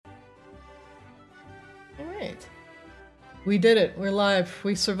We did it. We're live.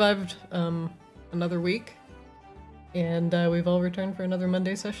 We survived another week, and we've all returned for another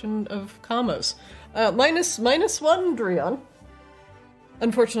Monday session of Kaamos. Minus one, Drion.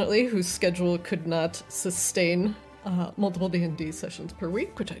 Unfortunately, whose schedule could not sustain multiple D&D sessions per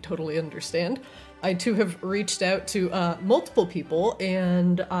week, which I totally understand. I too have reached out to multiple people,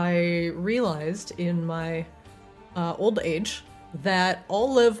 and I realized in my old age that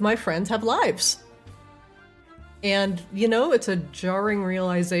all of my friends have lives. And, you know, it's a jarring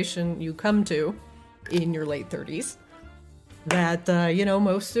realization you come to in your late 30s that, you know,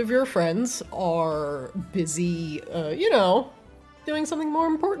 most of your friends are busy, you know, doing something more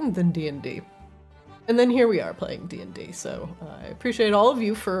important than D&D. And then here we are playing D&D, so I appreciate all of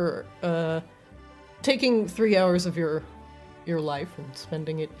you for taking 3 hours of your life and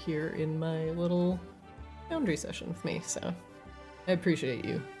spending it here in my little Foundry session with me, so I appreciate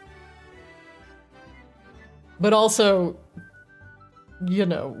you. But also, you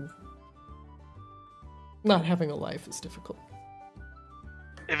know, not having a life is difficult.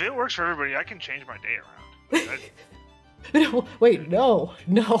 If it works for everybody, I can change my day around. Wait, no.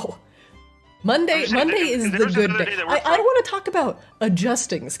 Monday is the good day. I want to talk about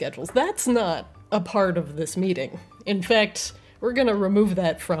adjusting schedules. That's not a part of this meeting. In fact, we're going to remove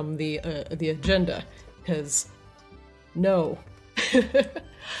that from the agenda, because no.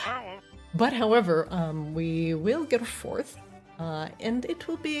 But however, we will get a fourth, and it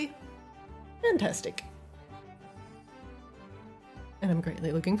will be fantastic. And I'm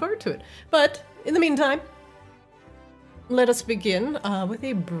greatly looking forward to it. But in the meantime, let us begin with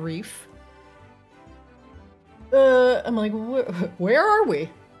a brief... I'm like, where are we?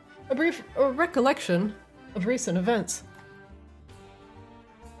 A brief recollection of recent events.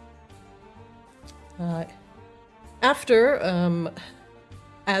 After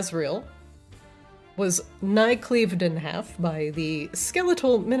Azrael was nigh cleaved in half by the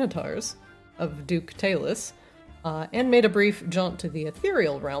skeletal minotaurs of Duke Talus, and made a brief jaunt to the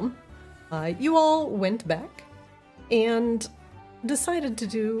Ethereal Realm, you all went back and decided to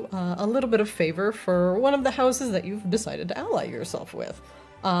do a little bit of favor for one of the houses that you've decided to ally yourself with.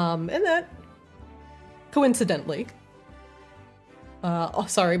 And that, coincidentally...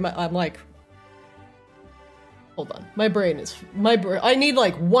 I'm like... Hold on. I need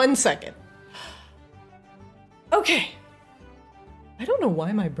like 1 second. Okay. I don't know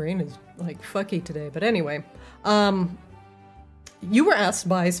why my brain is like fucky today, but anyway. You were asked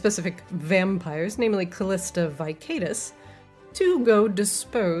by specific vampires, namely Callista Vicatus, to go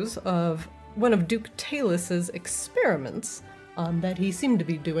dispose of one of Duke Talus's experiments that he seemed to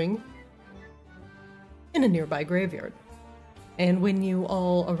be doing in a nearby graveyard. And when you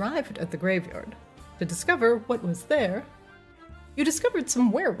all arrived at the graveyard to discover what was there, you discovered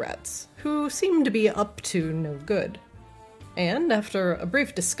some were-rats who seemed to be up to no good. And after a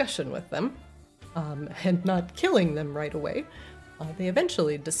brief discussion with them, and not killing them right away, they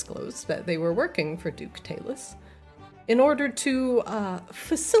eventually disclosed that they were working for Duke Talus in order to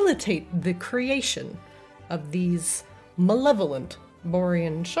facilitate the creation of these malevolent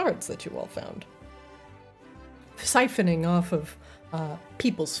Borean shards that you all found. Siphoning off of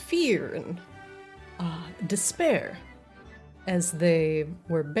people's fear and despair as they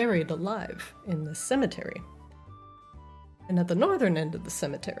were buried alive in the cemetery. And at the northern end of the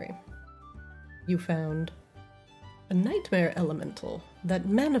cemetery, you found a nightmare elemental that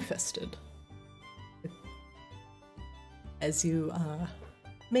manifested as you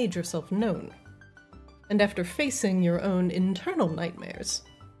made yourself known. And after facing your own internal nightmares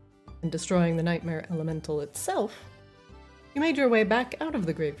and destroying the nightmare elemental itself, you made your way back out of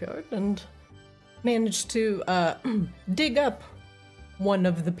the graveyard and managed to dig up one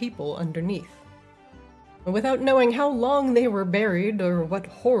of the people underneath. Without knowing how long they were buried or what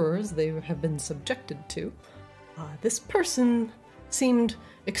horrors they have been subjected to, this person seemed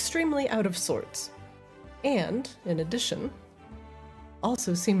extremely out of sorts, and, in addition,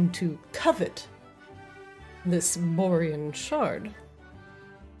 also seemed to covet this Borean shard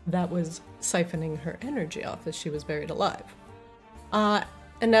that was siphoning her energy off as she was buried alive.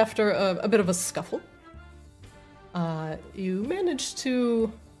 And after a bit of a scuffle, you managed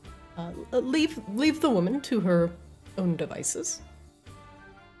to leave the woman to her own devices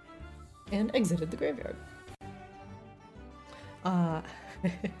and exited the graveyard.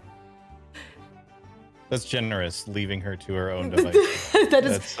 That's generous, leaving her to her own devices.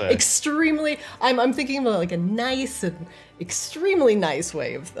 That's extremely... I'm thinking about like a nice and extremely nice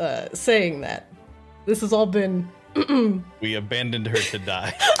way of saying that. This has all been... We abandoned her to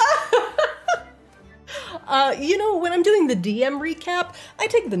die. You know, when I'm doing the DM recap, I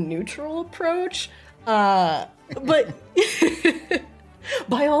take the neutral approach. But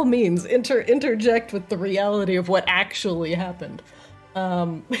by all means, interject with the reality of what actually happened.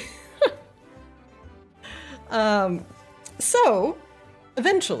 So,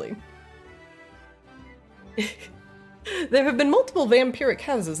 eventually, there have been multiple vampiric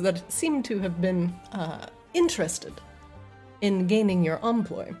houses that seem to have been interested in gaining your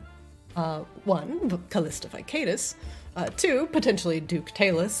employ. One, Callista Vicatus. Two, potentially Duke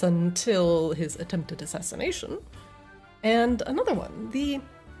Talus until his attempted assassination. And another one, the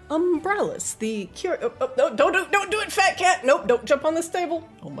Umbrellas, the no, don't do it, fat cat! Nope, don't jump on this table.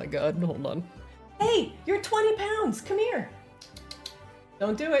 Oh my god, hold on. Hey, you're 20 pounds, come here.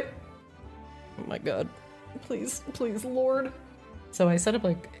 Don't do it. Oh my god. Please, Lord. So I set up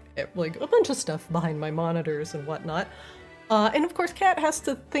like a bunch of stuff behind my monitors and whatnot. And of course, Cat has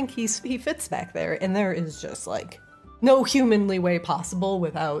to think he fits back there, and there is just like no humanly way possible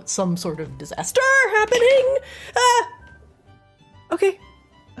without some sort of disaster happening. Okay,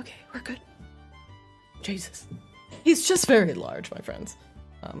 we're good. Jesus, he's just very large, my friends.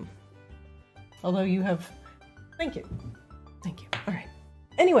 Although you have, thank you. All right.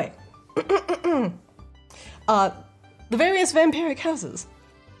 Anyway, the various vampiric houses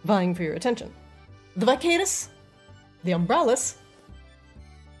vying for your attention: the Vicatus, the Umbrellas,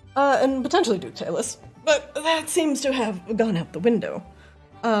 and potentially Duke Talus, but that seems to have gone out the window.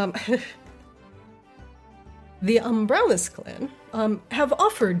 The Umbrellas clan have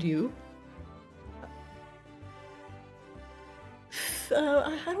offered you.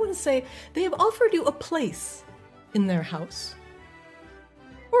 I don't want to say they have offered you a place in their house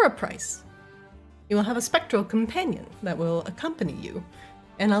for a price. You will have a spectral companion that will accompany you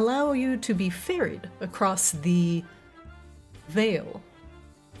and allow you to be ferried across the veil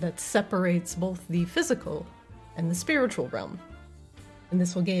that separates both the physical and the spiritual realm. And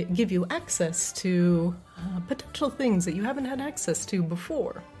this will give you access to potential things that you haven't had access to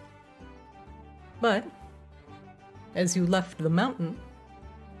before. But as you left the mountain,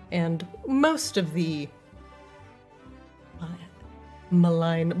 and most of the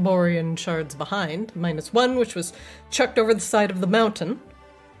malign Borean shards behind, -1, which was chucked over the side of the mountain,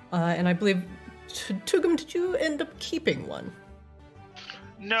 and I believe, Tugum, did you end up keeping one?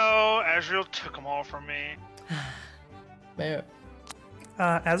 No, Azrael took them all from me.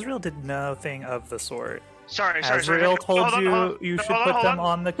 Azrael did nothing of the sort. Sorry. Azrael told Hold on, you should put them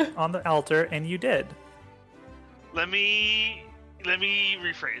on the altar, and you did. Let me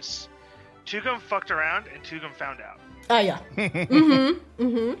rephrase. Tugum fucked around, and Tugum found out. Yeah.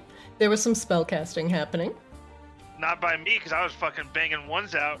 There was some spell casting happening. Not by me, because I was fucking banging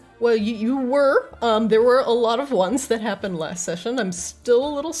ones out. Well, you were. There were a lot of ones that happened last session. I'm still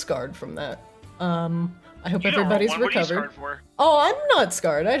a little scarred from that. I hope everybody's recovered. What are you scarred for? Oh, I'm not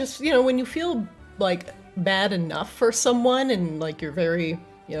scarred. I just, when you feel, like, bad enough for someone and, like, you're very,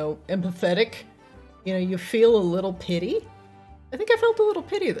 empathetic, you feel a little pity. I think I felt a little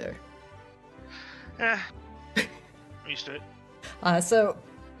pity there. I'm used to it. So,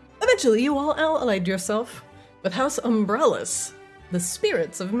 eventually you all allied yourself with House Umbrellas, the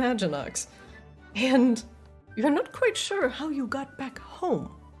spirits of Maginox, and you're not quite sure how you got back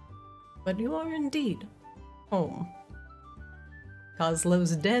home, but you are indeed home.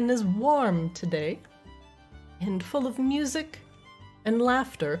 Coslow's den is warm today, and full of music and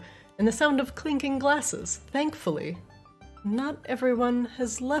laughter and the sound of clinking glasses. Thankfully, not everyone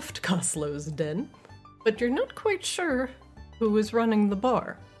has left Coslow's den, but you're not quite sure who is running the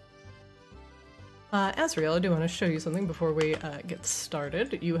bar. Azrael, I do want to show you something before we get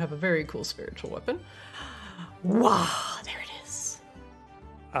started. You have a very cool spiritual weapon. Wow, there it is.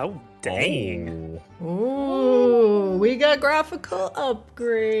 Oh, dang. Ooh, we got graphical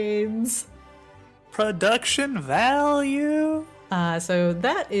upgrades. Production value. So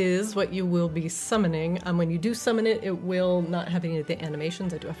that is what you will be summoning. When you do summon it, it will not have any of the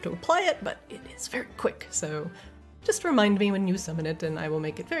animations. I do have to apply it, but it is very quick. So just remind me when you summon it, and I will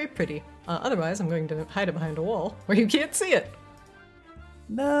make it very pretty. Otherwise, I'm going to hide it behind a wall where you can't see it.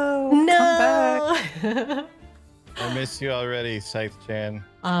 No. Come back. I miss you already, Scythe-chan.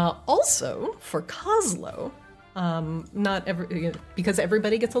 Also, for Coslow, because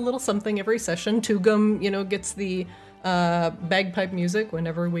everybody gets a little something every session. Tugum, gets the bagpipe music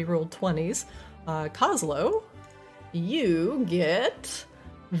whenever we roll 20s. Coslow, you get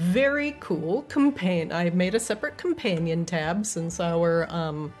very cool companion. I made a separate companion tab since our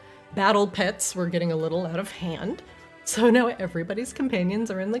battle pets were getting a little out of hand. So now everybody's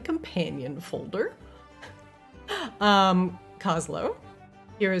companions are in the companion folder. Coslow,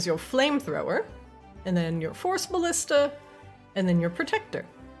 here is your flamethrower, and then your force ballista, and then your protector.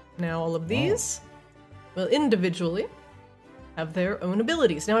 Now all of these will individually have their own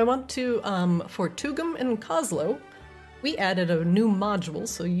abilities. Now I want to, for Tugum and Kozlo, we added a new module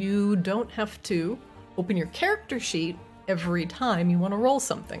so you don't have to open your character sheet every time you want to roll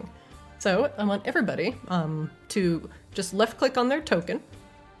something. So I want everybody to just left click on their token,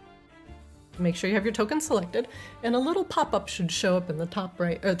 make sure you have your token selected, and a little pop-up should show up in the top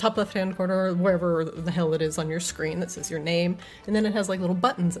right, top left-hand corner, or wherever the hell it is on your screen that says your name, and then it has like little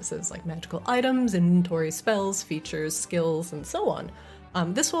buttons that says like magical items, inventory, spells, features, skills, and so on.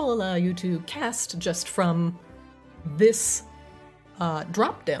 This will allow you to cast just from this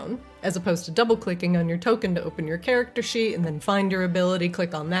drop-down, as opposed to double-clicking on your token to open your character sheet and then find your ability,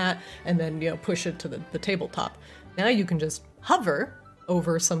 click on that, and then push it to the tabletop. Now you can just hover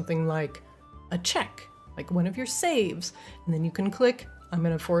over something like a check, like one of your saves, and then you can click, I'm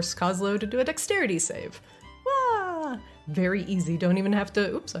going to force Kozlo to do a dexterity save. Wah! Very easy, don't even have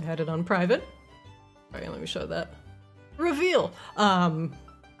to, oops, I had it on private. Alright, let me show that. Reveal!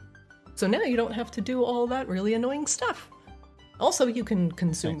 So now you don't have to do all that really annoying stuff. Also, you can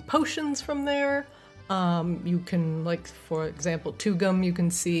consume potions from there. You can, like, for example, Tugum, you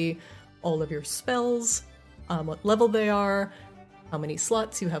can see all of your spells, what level they are, how many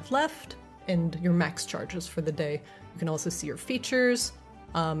slots you have left, and your max charges for the day. You can also see your features,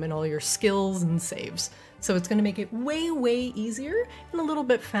 and all your skills and saves. So it's going to make it way, way easier and a little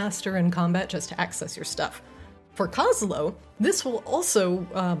bit faster in combat just to access your stuff. For Kozlo, this will also,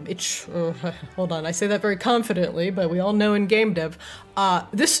 hold on, I say that very confidently, but we all know in game dev,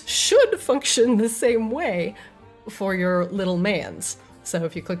 this should function the same way for your little mans. So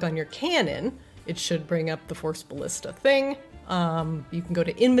if you click on your cannon, it should bring up the Force Ballista thing. You can go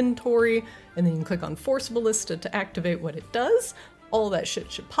to inventory, and then you can click on Force Ballista to activate what it does. All that shit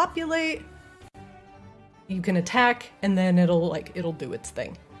should populate. You can attack, and then it'll do its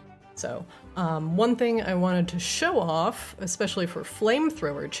thing. So, one thing I wanted to show off, especially for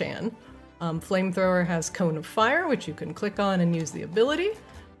Flamethrower Chan, Flamethrower has Cone of Fire, which you can click on and use the ability.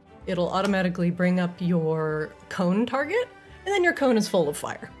 It'll automatically bring up your cone target, and then your cone is full of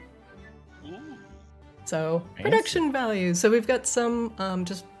fire. So, production value. So we've got some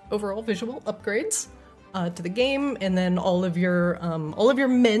just overall visual upgrades to the game, and then all of your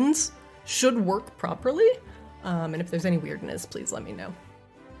mens should work properly. And if there's any weirdness, please let me know.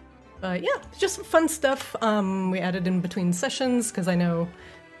 Yeah, just some fun stuff we added in between sessions, because I know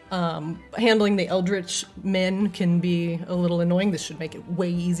handling the Eldritch men can be a little annoying. This should make it way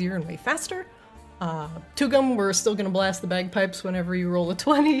easier and way faster. Tugum, we're still going to blast the bagpipes whenever you roll a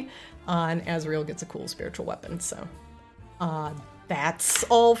 20, and Azrael gets a cool spiritual weapon. So that's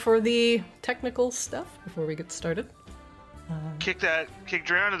all for the technical stuff before we get started. Kick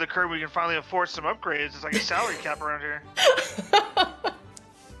Dre to the curb. We can finally afford some upgrades. It's like a salary cap around here.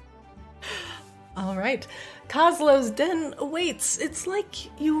 All right. Kozlo's den awaits. It's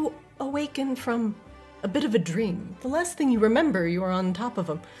like you awaken from a bit of a dream. The last thing you remember, you are on top of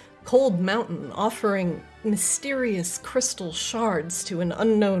a cold mountain offering mysterious crystal shards to an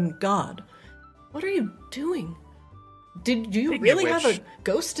unknown god. What are you doing? Did you really have a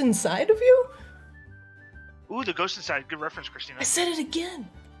ghost inside of you? Ooh, the ghost inside. Good reference, Christina. I said it again.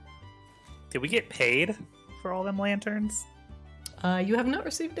 Did we get paid for all them lanterns? You have not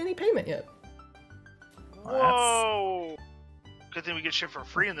received any payment yet. Whoa! Good thing we get shit for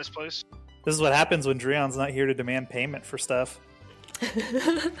free in this place. This is what happens when Dreon's not here to demand payment for stuff.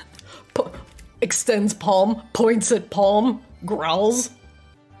 Extends palm, points at palm, growls.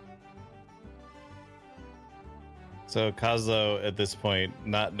 So Kozlo, at this point,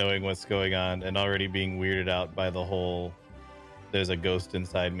 not knowing what's going on and already being weirded out by the whole "there's a ghost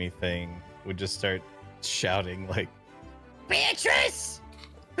inside me" thing, would just start shouting like, "Beatrice!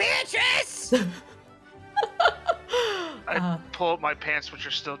 Beatrice!" I pull up my pants, which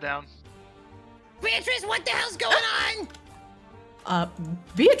are still down. Beatrice, what the hell's going on?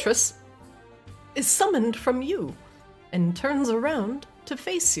 Beatrice is summoned from you and turns around to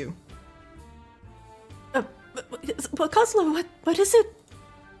face you. But Kozlo, what is it?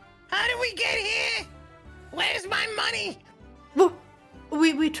 How did we get here? Where's my money? Well,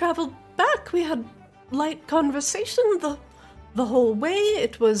 we traveled back. We had light conversation the whole way.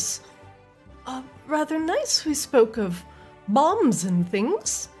 It was rather nice. We spoke of bombs and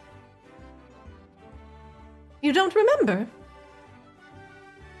things. You don't remember?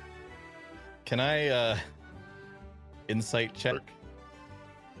 Can I insight check?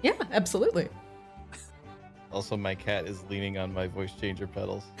 Yeah, absolutely. Also, my cat is leaning on my voice changer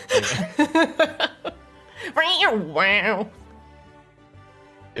pedals. Wow.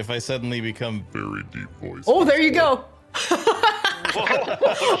 If I suddenly become very deep voice. Oh, there you go.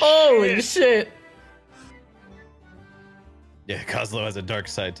 Holy shit. Yeah, Kozlo has a dark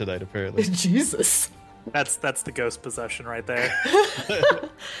side tonight, apparently. Jesus. That's the ghost possession right there.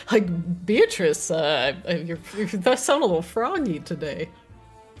 Like, Beatrice, you that sound a little froggy today.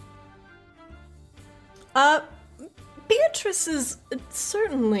 Beatrice is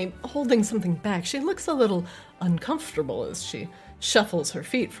certainly holding something back. She looks a little uncomfortable as she shuffles her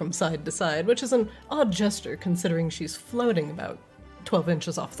feet from side to side, which is an odd gesture considering she's floating about 12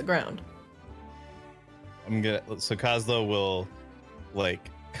 inches off the ground. So Kozlo will, like,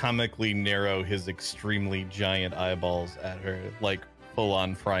 comically narrow his extremely giant eyeballs at her, like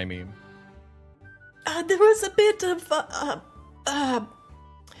full-on fry meme. There was a bit of,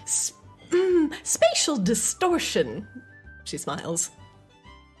 spatial distortion. She smiles.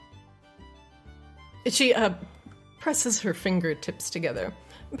 She, presses her fingertips together.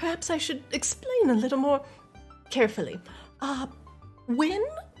 Perhaps I should explain a little more carefully. When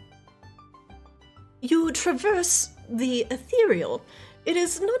you traverse the ethereal, it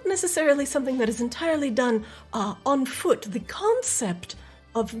is not necessarily something that is entirely done on foot. The concept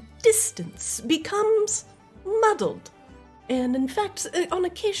of distance becomes muddled. And in fact, on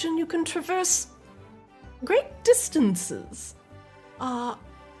occasion, you can traverse great distances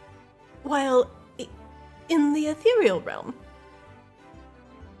while in the ethereal realm.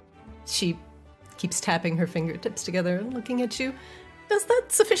 She keeps tapping her fingertips together and looking at you. Does that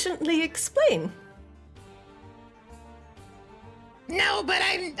sufficiently explain? No, but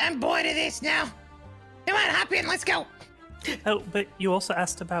I'm bored of this now. Come on, hop in, let's go. Oh, but you also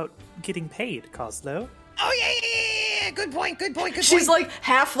asked about getting paid, Kozlo. Oh yeah. Good point. She's like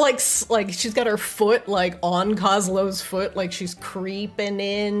half like she's got her foot like on Kozlo's foot, like she's creeping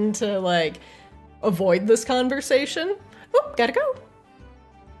in to like avoid this conversation. Oh, gotta go.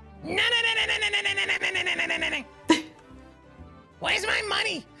 No. Where's my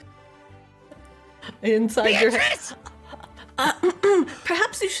money? Inside your head. Beatrice!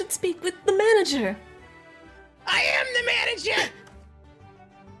 Perhaps you should speak with the manager. I am the manager!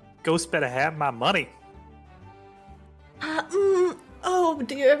 Ghost better have my money. Oh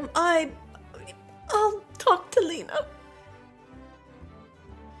dear, I'll talk to Lena.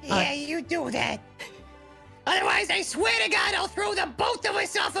 Yeah, you do that. Otherwise, I swear to God, I'll throw the both of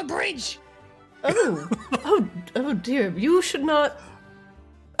us off a bridge. Oh dear, you should not.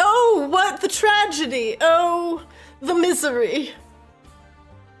 Oh, what the tragedy! Oh, the misery.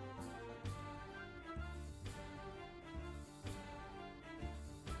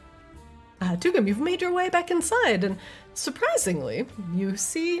 Tugum, you've made your way back inside, and surprisingly, you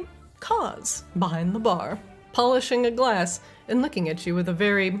see Kaz behind the bar, polishing a glass and looking at you with a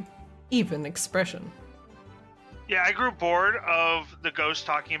very even expression. Yeah, I grew bored of the ghost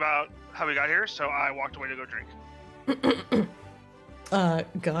talking about how we got here, so I walked away to go drink.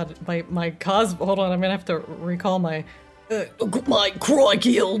 God, my Kaz. Hold on, I'm gonna have to recall my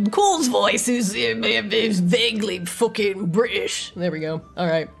crikey old Kaz voice is vaguely fucking British. There we go. All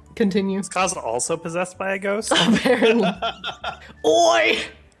right, continue. Is Kozlo also possessed by a ghost? Apparently. Oi!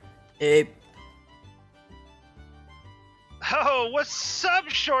 Oh, what's up,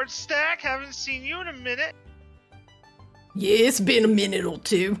 Short Stack? Haven't seen you in a minute. Yeah, it's been a minute or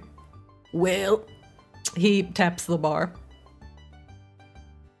two. Well, he taps the bar.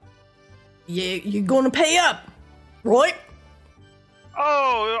 Yeah, you're gonna pay up, right?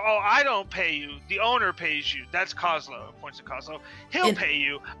 Oh, I don't pay you. The owner pays you. That's Kozlo. Points to Kozlo. He'll pay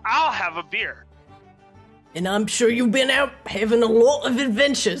you. I'll have a beer. And I'm sure you've been out having a lot of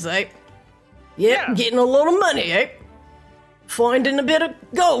adventures, eh? Yep, Yeah. getting a lot of money, eh? Finding a bit of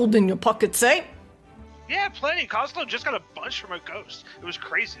gold in your pockets, eh? Yeah, plenty. Kozlo just got a bunch from a ghost. It was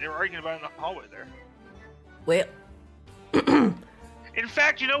crazy. They were arguing about it in the hallway there. Well, In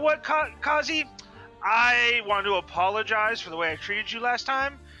fact, you know what, Kazi? I want to apologize for the way I treated you last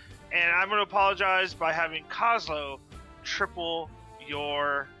time, and I'm going to apologize by having Kozlo triple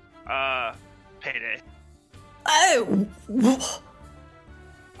your payday. oh,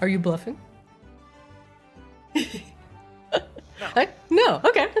 are you bluffing? No,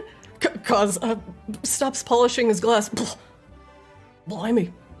 okay. Kaz stops polishing his glass.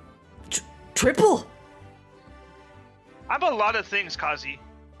 Blimey. Triple? I'm a lot of things, Kazi.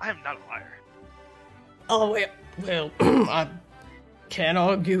 I am not a liar. Oh, well, I can't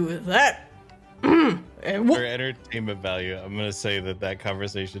argue with that. And For entertainment value, I'm going to say that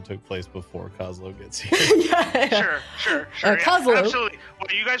conversation took place before Kozlo gets here. yeah. Sure. Yeah, Kozlo. absolutely.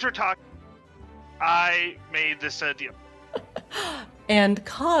 While you guys were talking, I made this deal. And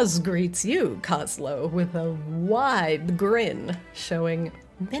Kaz greets you, Kozlo, with a wide grin, showing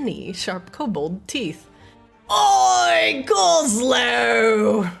many sharp kobold teeth. Oi,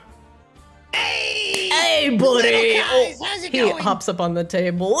 Kozlo! Hey! Hey, buddy! Little guys, how's it he going? hops up on the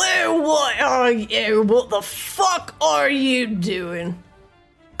table. Hey, what are you? What the fuck are you doing?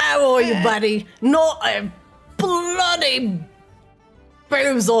 How are you, buddy? Not a bloody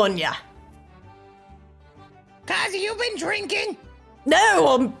bruise on ya. Kazi, you been drinking?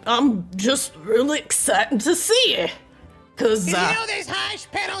 No, I'm just really excited to see you. Cause, You know there's harsh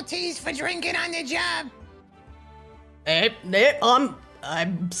penalties for drinking on the job.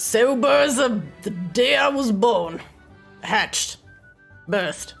 I'm sober as the day I was born. Hatched.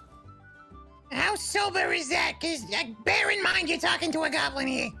 Birthed. How sober is that? Cause bear in mind you're talking to a goblin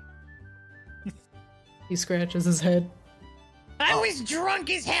here. He scratches his head. I was drunk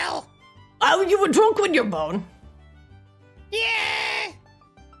as hell. Oh, you were drunk when you were born. Yeah.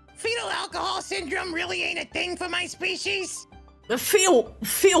 Fetal alcohol syndrome really ain't a thing for my species. Feel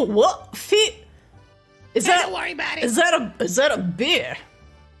what? Don't worry about it. Is that a beer?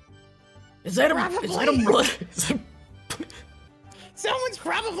 Is that a Probably. blood? Someone's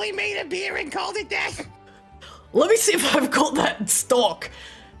probably made a beer and called it that. Let me see if I've got that in stock.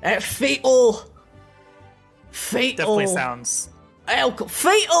 That fatal Definitely sounds. alcohol.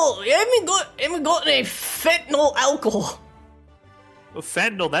 Fatal. You haven't got any fentanyl alcohol. Well,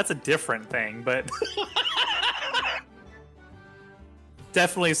 fentanyl, that's a different thing, but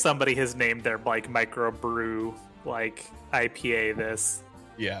definitely somebody has named their like microbrew like IPA this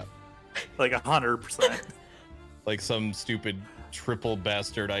Yeah. like 100%. Like some stupid triple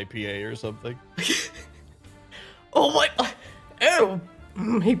bastard IPA or something. Oh my! Oh,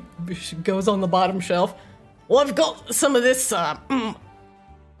 he goes on the bottom shelf. Well, I've got some of this. I've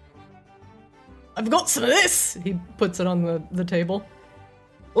got some of this. He puts it on the table.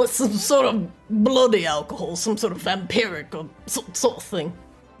 Well, it's some sort of bloody alcohol, some sort of vampiric or sort of thing.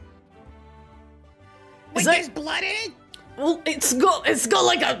 Wait, there's blood in it? Well, it's got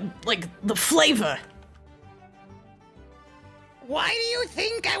like the flavor. Why do you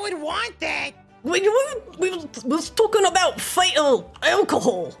think I would want that? We was talking about fatal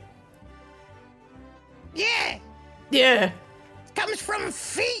alcohol. Yeah, Yeah. it comes from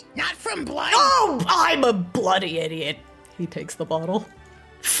feet, not from blood. Oh, I'm a bloody idiot. He takes the bottle.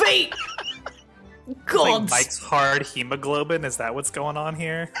 Fate! Like God. Mike's hard hemoglobin, is that what's going on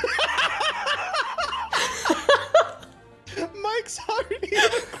here? Mike's already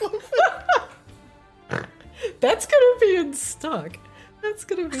That's gonna be in stock.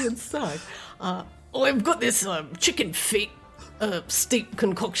 I've got this chicken feet steep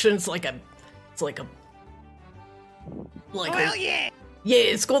concoction. It's like a Well, yeah. yeah,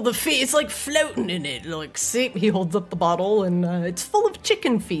 it's got the feet. It's like floating in it. Like, see, he holds up the bottle, and it's full of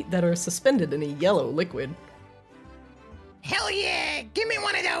chicken feet that are suspended in a yellow liquid. Hell yeah. Give me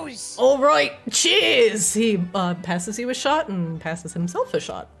one of those. All right, cheers. He passes you a shot and passes himself a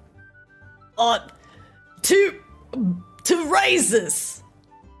shot. To raises.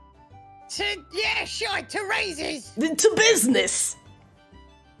 Yeah, sure, to raises. To business.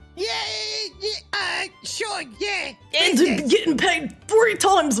 Yeah, sure, yeah. And to business. getting paid 3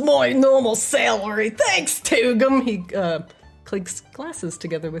 times my normal salary. Thanks, Tugum. He clinks glasses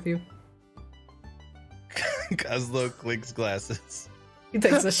together with you. Kozlo clinks glasses. He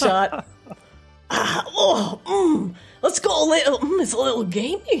takes a shot. Let's go a little. It's a little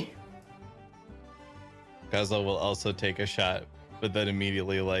gamey. Kozlo will also take a shot, but then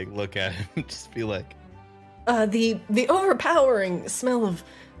immediately like look at him and just be like, The overpowering smell of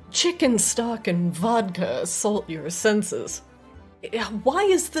chicken stock and vodka assault your senses. Why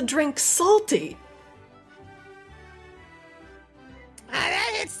is the drink salty?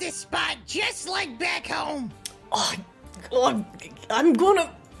 That hits the spot just like back home. I'm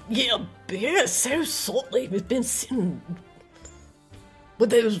gonna get a beer. So salty. It's been sitting with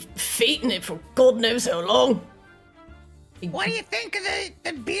those feet in it for God knows how long. What do you think of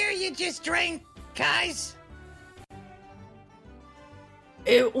the beer you just drank, guys?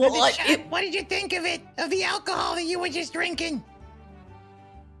 What What did you think of it? Of the alcohol that you were just drinking?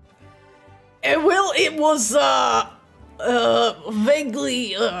 It was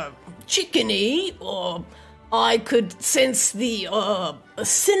vaguely chickeny, or I could sense the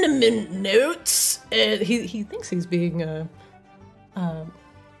cinnamon notes. He thinks he's being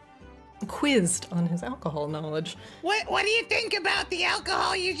quizzed on his alcohol knowledge. What do you think about the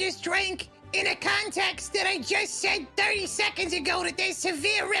alcohol you just drank in a context that I just said 30 seconds ago that there's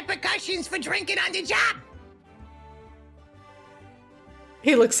severe repercussions for drinking on the job?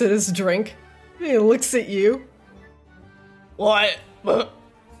 He looks at his drink. He looks at you. What?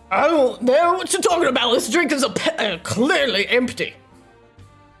 I don't know what you're talking about. This drink is clearly empty.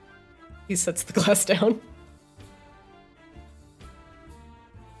 He sets the glass down.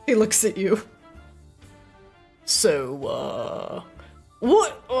 He looks at you. So,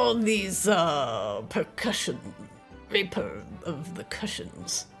 what are these, percussion... Vapor of the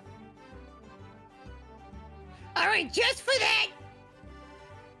cushions? Alright, just for that,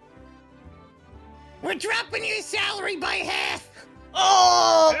 we're dropping your salary by half.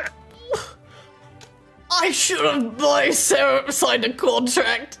 Oh! I should have signed a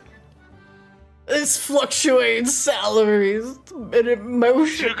contract. This fluctuates salaries. An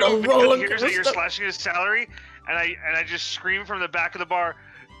emotional roller hears that you're coaster. slashing his salary, and I just scream from the back of the bar,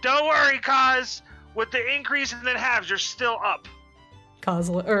 "Don't worry, Kaz! With the increase in the halves, you're still up." Kaz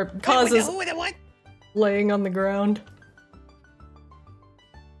Wait, is who with the what? laying on the ground.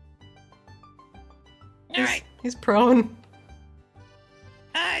 Alright. He's prone.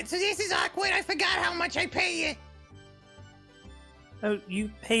 So this is awkward. I forgot how much I pay you. Oh,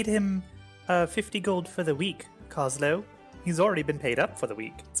 you paid him 50 gold for the week, Coslow. He's already been paid up for the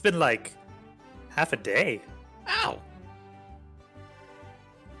week. It's been like half a day. Oh.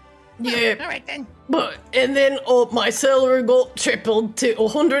 Yeah, Alright then. and then my salary got tripled to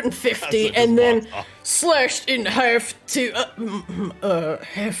 150, That's and then just slashed in half to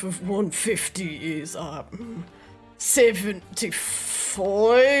half of 150 is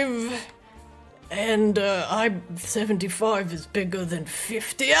 75, and 75 is bigger than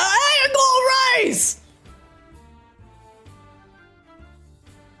 50. I got a raise.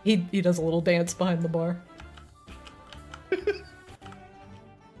 He does a little dance behind the bar.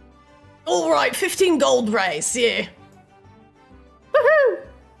 All right, 15 gold raise, yeah. Woohoo!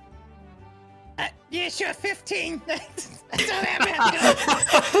 Yeah, sure, 15. That's all that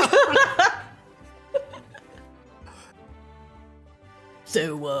matters.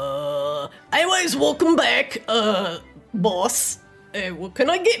 So, anyways, welcome back, boss. What can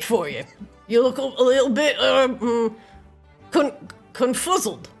I get for you? You look a little bit,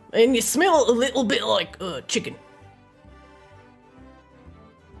 confuzzled, and you smell a little bit like, chicken.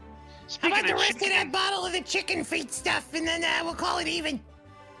 How about the Speaking of rest of chicken, that bottle of the chicken feet stuff, and then we'll call it even.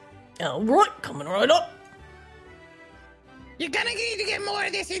 All right, coming right up. You're gonna need to get more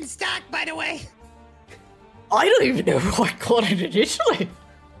of this in stock, by the way. I don't even know who I got it initially.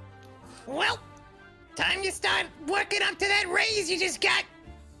 Well, time to start working up to that raise you just got.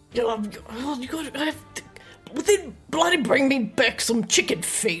 They bloody bring me back some chicken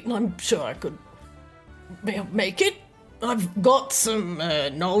feet, and I'm sure I could make it. I've got some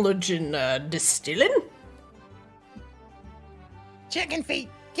knowledge in distilling. Chicken feet,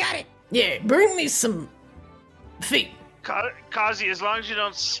 got it. Yeah, bring me some feet. Kazi, as long as you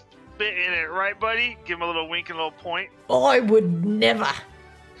don't spit in it, right, buddy? Give him a little wink and a little point. I would never.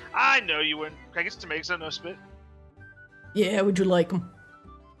 I know you wouldn't. Can I get some eggs on no spit? Yeah, how would you like them?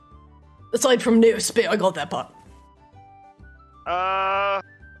 Aside from no spit, I got that part. How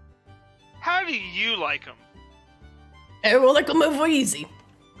do you like them? I like them over easy.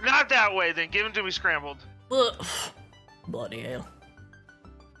 Not that way, then. Give them to me scrambled. Ugh, bloody hell.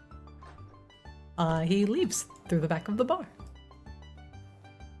 He leaves through the back of the bar.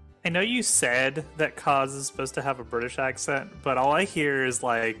 I know you said that Kaz is supposed to have a British accent, but all I hear is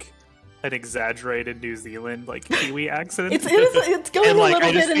like an exaggerated New Zealand, like Kiwi accent. It's going And, a like, little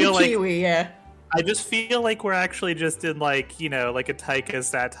I just bit feel in like- Kiwi, yeah. I just feel like we're actually just in like, you know, like a Taika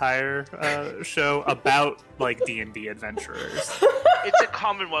satire show about like D&D adventurers. It's a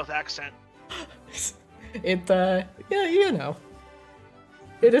Commonwealth accent. Yeah, you know.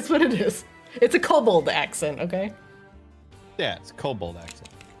 It is what it is. It's a kobold accent, okay? Yeah, it's a kobold accent.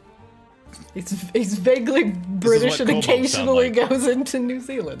 He's vaguely British what and kobolds sound occasionally like. goes into New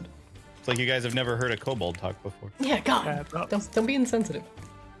Zealand. It's like you guys have never heard a kobold talk before. Yeah, God. Yeah, no. Don't be insensitive.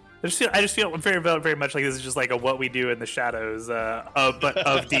 I just feel very, very much like this is just like a what we do in the shadows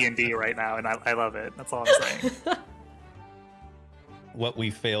of D&D right now, and I love it. That's all I'm saying. What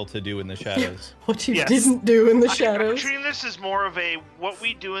we fail to do in the shadows. What you Yes. didn't do in the I'm shadows. treating this as more of a what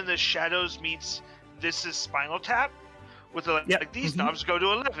we do in the shadows meets this is Spinal Tap, with like these knobs go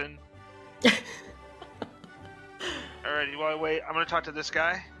to 11. Alrighty, while I wait, I'm gonna talk to this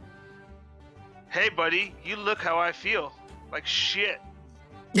guy. Hey, buddy, you look how I feel. Like shit.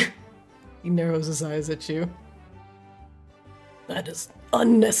 He narrows his eyes at you. That is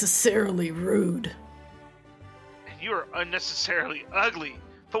unnecessarily rude. And you are unnecessarily ugly.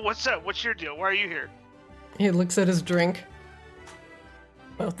 But what's up? What's your deal? Why are you here? He looks at his drink.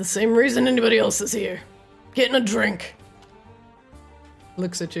 About the same reason anybody else is here. Getting a drink.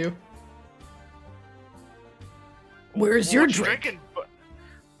 Looks at you. Where's your What you drink? drinking?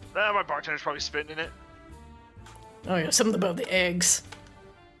 My bartender's probably spitting in it. Oh yeah, something about the eggs.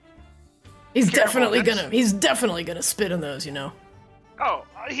 He's Careful, definitely gonna spit on those, you know. Oh,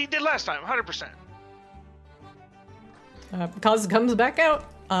 he did last time, 100%. Kaz comes back out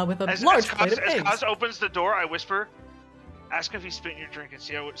with a large plate of As eggs. Kaz opens the door, I whisper, "Ask him if he's spit in your drink and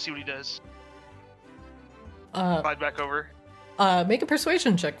see what he does." Slide back over. Make a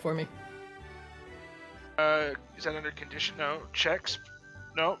persuasion check for me. Is that under condition? No. Checks?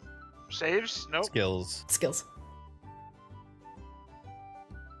 No. Saves? No. Skills. Skills.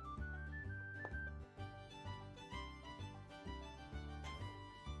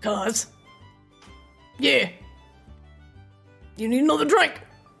 Kaz. Yeah. You need another drink.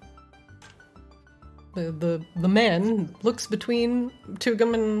 The man looks between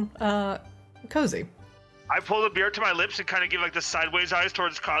Tugum and Cozy. I pull the beer to my lips and kind of give like the sideways eyes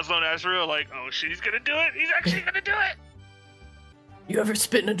towards Kozlo and Azrael, like, "Oh shit, he's gonna do it! He's actually gonna do it!" You ever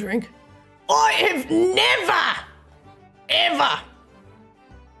spit in a drink? I have never, ever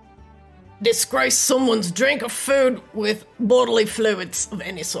disgraced someone's drink or food with bodily fluids of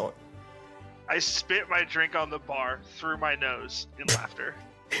any sort. I spit my drink on the bar through my nose in laughter.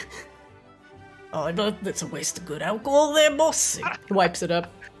 Oh, that's a waste of good alcohol there, boss. He wipes it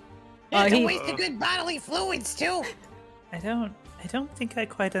up. It's a waste of good bodily fluids, too. I don't think I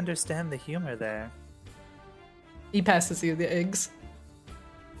quite understand the humor there. He passes you the eggs.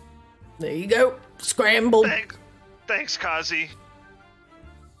 There you go. Scrambled. Thanks, Kazi.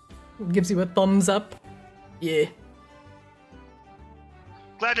 Gives you a thumbs up. Yeah.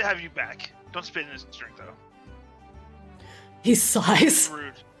 Glad to have you back. Don't spit in his drink, though. He sighs.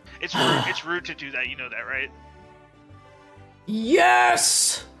 Rude. It's rude. It's rude to do that. You know that, right?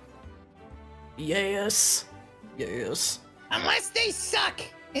 Yes! Yes. Yes. Unless they suck.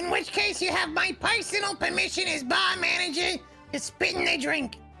 In which case you have my personal permission as bar manager to spit in their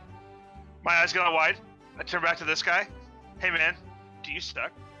drink. My eyes get all wide. I turn back to this guy. Hey, man. Do you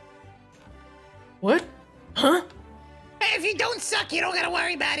suck? What? Huh? Hey, if you don't suck, you don't gotta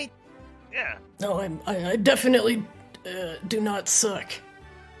worry about it. Yeah. No, I definitely do not suck.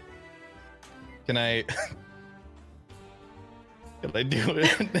 Can I do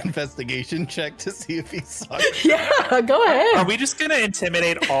an investigation check to see if he sucks? Yeah, go ahead. Are we just gonna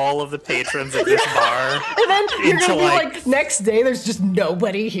intimidate all of the patrons of this bar? And then you're into, gonna be like- like, next day there's just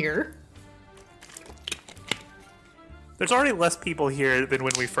nobody here. There's already less people here than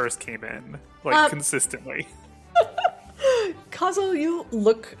when we first came in, like consistently. Kazo, you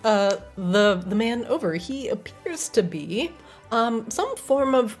look the man over. He appears to be some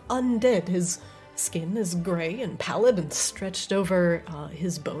form of undead. His skin is gray and pallid and stretched over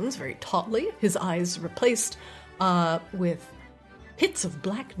his bones very tautly. His eyes replaced with pits of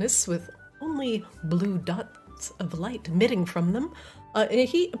blackness with only blue dots of light emitting from them.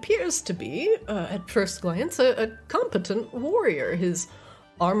 He appears to be, at first glance, a competent warrior. His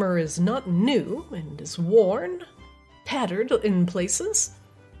armor is not new and is worn, tattered in places,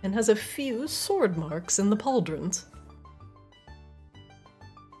 and has a few sword marks in the pauldrons.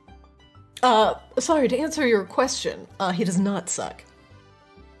 Sorry, to answer your question, he does not suck.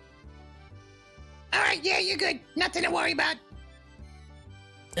 Alright, yeah, you're good. Nothing to worry about.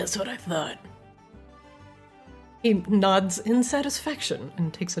 That's what I thought. He nods in satisfaction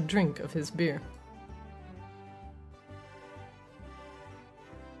and takes a drink of his beer.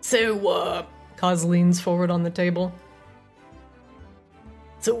 So, Kaz leans forward on the table.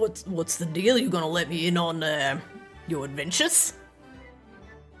 So what's the deal? You gonna let me in on, your adventures?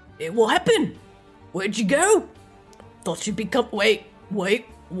 What happened? Where'd you go? Thought you'd become- Wait.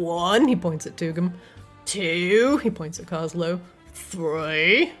 1, he points at Tugum. 2, he points at Kozlo.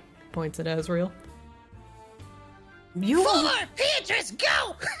 3, points at Azrael. 4, Beatrice,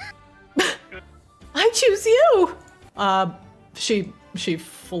 go! I choose you! She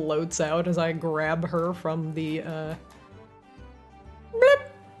floats out as I grab her from the,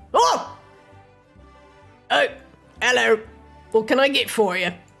 Blip! Oh! Oh, hello. What can I get for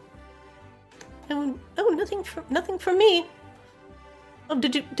you? Oh, nothing for me. Oh,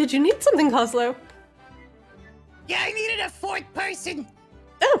 did you need something, Kozlo? Yeah, I needed a 4th person.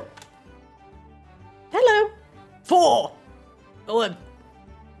 Oh. Hello. 4. Oh,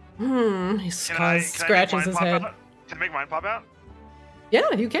 he scratches his head. Can I make mine pop out?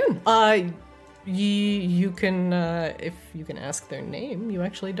 Yeah, you can. You can, if you can ask their name. You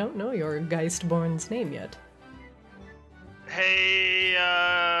actually don't know your Geistborn's name yet. Hey,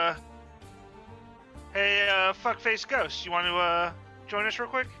 fuckface ghost, you want to, join us real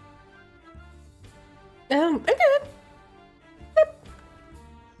quick? Okay.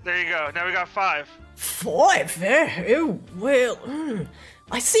 There you go. Now we got 5. 5? Oh, well,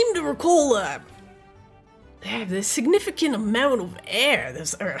 I seem to recall, there's a significant amount of hair.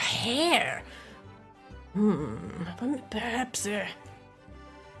 There's hair. Perhaps,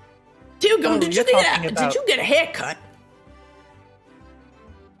 Tugum, did you get a haircut?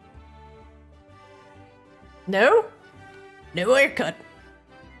 No? No haircut.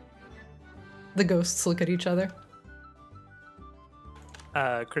 The ghosts look at each other.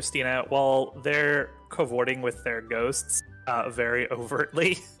 Christina, while they're cavorting with their ghosts very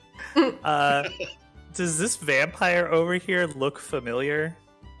overtly, does this vampire over here look familiar?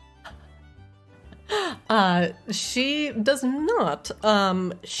 She does not.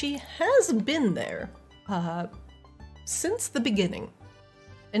 She has been there since the beginning,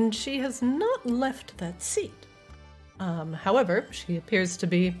 and she has not left that seat. However, she appears to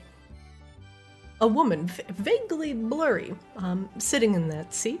be a woman, vaguely blurry, sitting in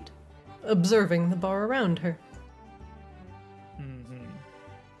that seat, observing the bar around her. Mm-hmm.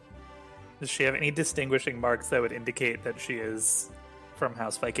 Does she have any distinguishing marks that would indicate that she is from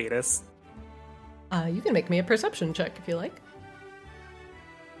House Vicatus? You can make me a perception check if you like.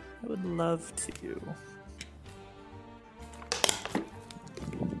 I would love to.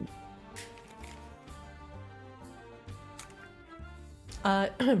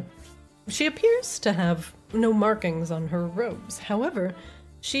 She appears to have no markings on her robes. However,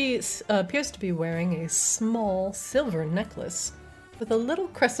 she appears to be wearing a small silver necklace with a little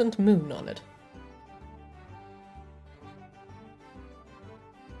crescent moon on it.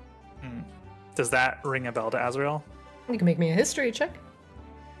 Does that ring a bell to Azrael? You can make me a history check.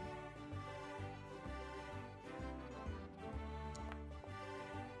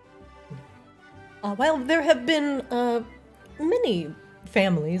 While there have been many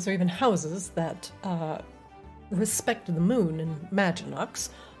families or even houses that respect the moon in Maginox,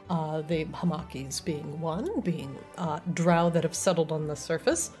 the Hamakis being one, being drow that have settled on the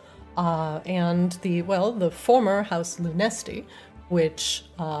surface, and the former House Lunesti, which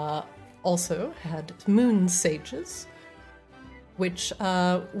also had moon sages, which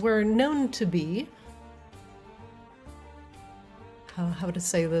were known to be, how to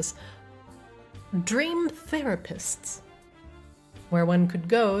say this, dream therapists, where one could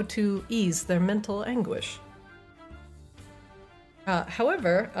go to ease their mental anguish.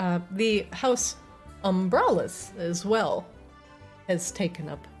 However, the House Umbralis as well has taken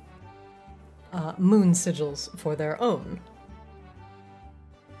up moon sigils for their own.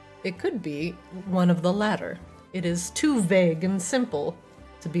 It could be one of the latter. It is too vague and simple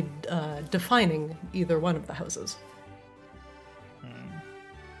to be defining either one of the houses.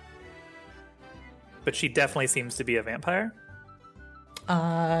 But she definitely seems to be a vampire?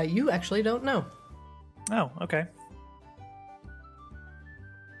 You actually don't know. Oh, okay.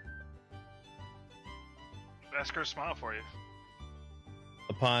 Ask her to smile for you.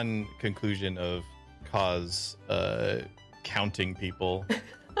 Upon conclusion of Kaz counting people,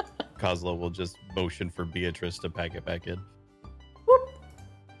 Kozlo will just motion for Beatrice to pack it back in. Whoop.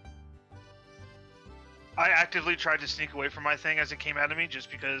 I actively tried to sneak away from my thing as it came out of me, just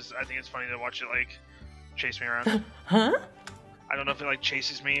because I think it's funny to watch it like chase me around. Huh? I don't know if it like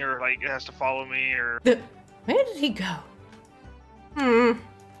chases me or like it has to follow me or. Where did he go?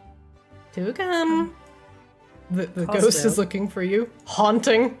 Toucan. The ghost is looking for you,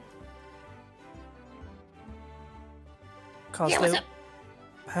 haunting. Cosmo, Yeah, what's up?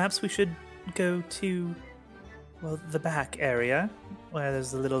 perhaps we should go to, well, the back area, where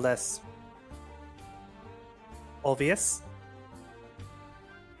there's a little less obvious.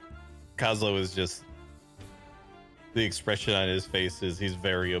 Kozlo is just, the expression on his face is he's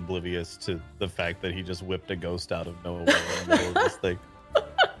very oblivious to the fact that he just whipped a ghost out of nowhere in the middle of this thing.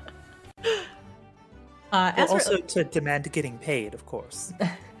 Also to demand getting paid, of course.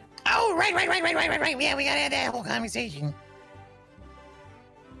 Oh, right. Yeah, we gotta have that whole conversation.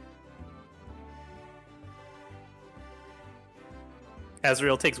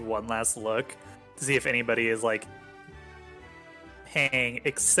 Azrael takes one last look to see if anybody is like paying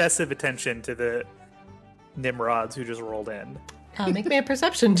excessive attention to the Nimrods who just rolled in. Make me a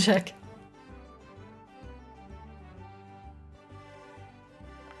perception check.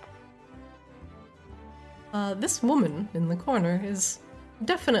 This woman in the corner is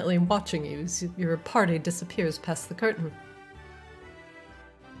definitely watching you as your party disappears past the curtain.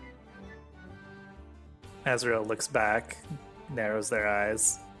 Azrael looks back, narrows their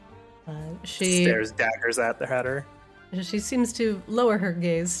eyes, She stares daggers at her. She seems to lower her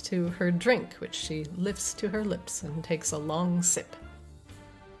gaze to her drink, which she lifts to her lips and takes a long sip.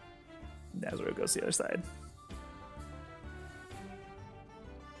 Azrael goes to the other side.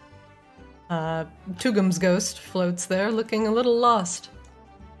 Tugum's ghost floats there, looking a little lost.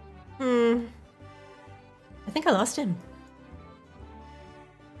 I think I lost him.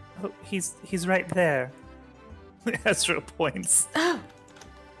 Oh, he's right there. Azrael points. Oh!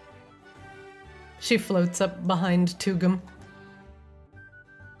 She floats up behind Tugum.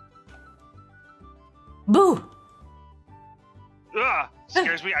 Boo! Ugh,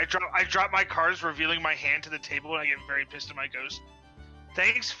 scares me. I drop my cards, revealing my hand to the table, and I get very pissed at my ghost.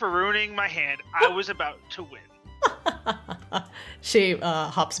 Thanks for ruining my hand. I was about to win. She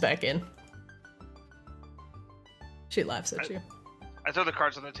hops back in. She laughs at you. I throw the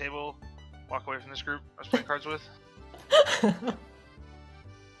cards on the table, walk away from this group I was playing cards with.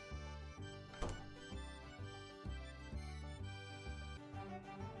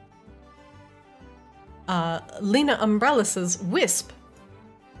 Lena Umbrellus's wisp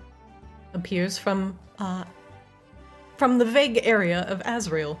appears from the vague area of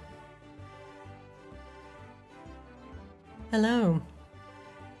Azrael. Hello.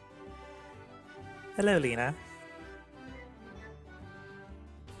 Hello, Lena.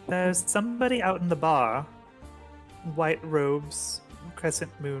 There's somebody out in the bar. White robes,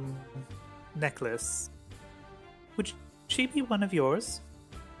 crescent moon necklace. Would she be one of yours?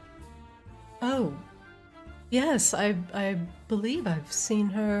 Oh. Yes, I believe I've seen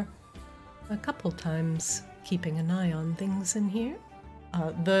her a couple times keeping an eye on things in here.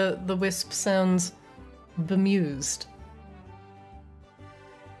 The wisp sounds bemused.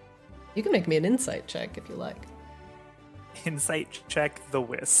 You can make me an insight check if you like. Insight check the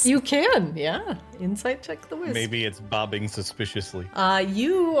wisp. You can, yeah. Insight check the wisp. Maybe it's bobbing suspiciously.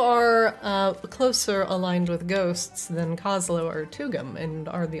 You are closer aligned with ghosts than Kozlo or Tugum, and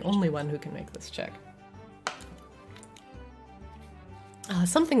are the only one who can make this check.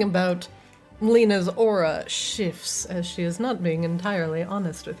 Something about Lena's aura shifts as she is not being entirely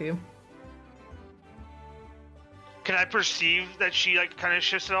honest with you. Can I perceive that she kind of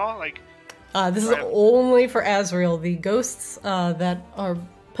shifts at all? This is only for Azrael. The ghosts that are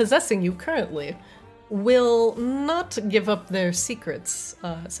possessing you currently will not give up their secrets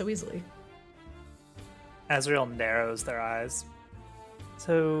so easily. Azrael narrows their eyes.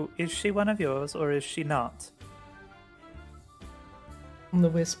 So, is she one of yours, or is she not? And the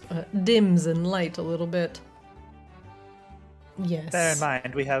wisp dims in light a little bit. Yes. Bear in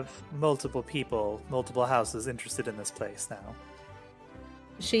mind, we have multiple people, multiple houses interested in this place now.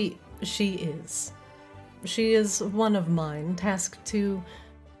 She is. She is one of mine, tasked to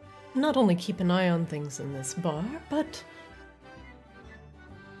not only keep an eye on things in this bar, but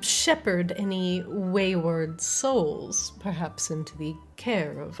shepherd any wayward souls, perhaps into the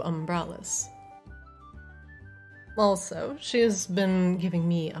care of Umbrellas. Also, she has been giving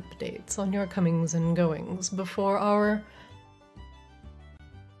me updates on your comings and goings before our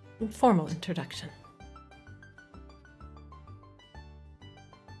formal introduction.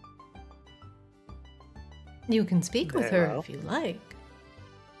 You can speak with her if you like.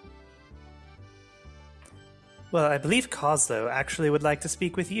 Well, I believe Kozlo actually would like to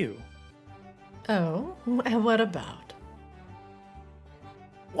speak with you. Oh, and what about?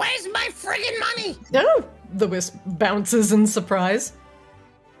 Where's my friggin' money? Oh, the wisp bounces in surprise.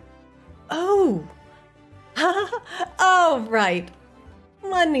 Oh. Oh, right.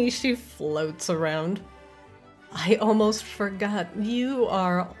 Money, she floats around. I almost forgot. You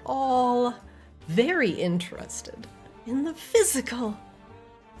are all very interested in the physical.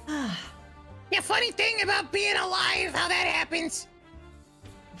 The funny thing about being alive, how that happens.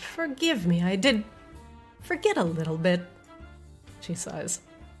 Forgive me, I did forget a little bit, she sighs.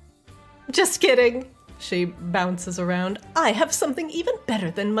 Just kidding. She bounces around. I have something even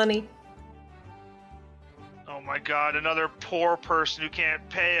better than money. Oh my god, another poor person who can't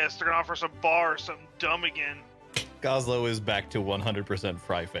pay us. They're gonna offer us a bar or something dumb again. Kozlo is back to 100%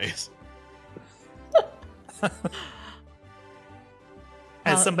 fry face.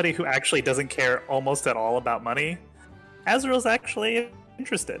 As somebody who actually doesn't care almost at all about money, Azrael's actually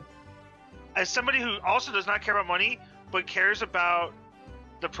interested. As somebody who also does not care about money, but cares about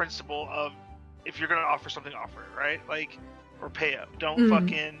the principle of if you're gonna offer something, offer it, right? Or pay up. Don't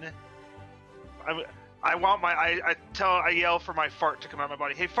fucking. I want my. I yell for my fart to come out of my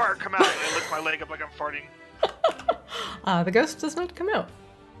body. Hey, fart, come out! And I lift my leg up like I'm farting. The ghost does not come out.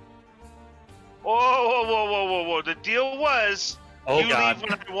 Whoa! The deal was you God. leave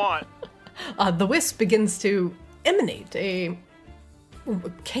when I want. The wisp begins to emanate a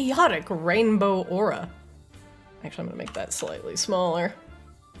chaotic rainbow aura. Actually, I'm going to make that slightly smaller.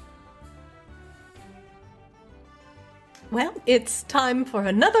 Well, it's time for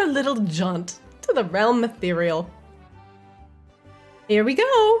another little jaunt to the realm ethereal. Here we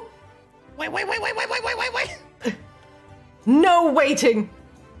go. Wait. No waiting.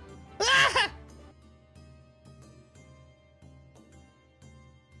 Ah!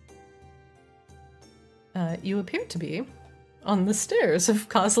 You appear to be on the stairs of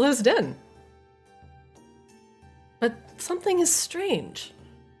Kozlo's den. But something is strange.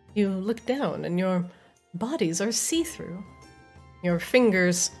 You look down and your bodies are see-through. Your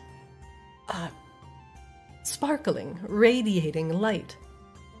fingers, sparkling, radiating light.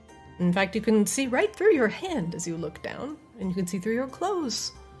 In fact, you can see right through your hand as you look down, and you can see through your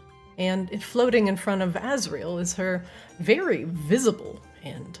clothes. And floating in front of Azrael is her very visible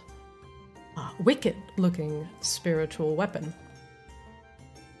and wicked-looking spiritual weapon.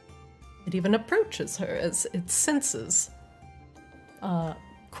 It even approaches her as it senses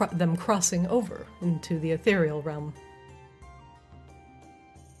them crossing over into the Ethereal Realm.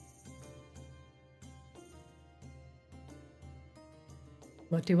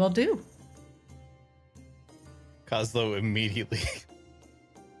 What do you all do? Kozlo immediately.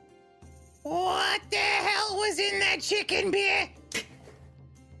 What the hell was in that chicken beer?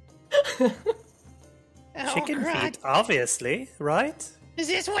 Oh, Chicken God. feet, obviously, right? Is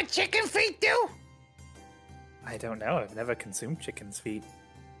this what chicken feet do? I don't know. I've never consumed chicken's feet.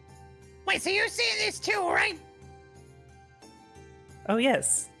 Wait, so you're seeing this too, right? Oh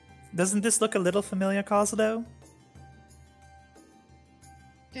yes. Doesn't this look a little familiar, Kozlo?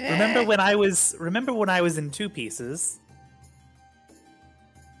 Remember when I was in Two Pieces?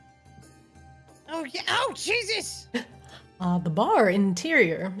 Oh, yeah. Oh, Jesus! The bar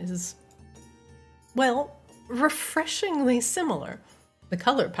interior is, well, refreshingly similar. The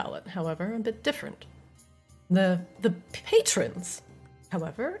color palette, however, a bit different. The patrons,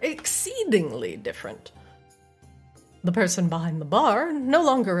 however, exceedingly different. The person behind the bar, no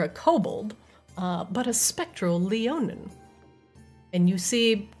longer a kobold, but a spectral Leonin. And you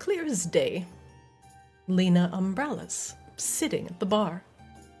see, clear as day, Lena Umbrellas sitting at the bar.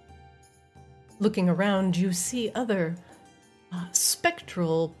 Looking around, you see other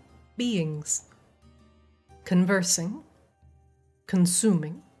spectral beings conversing,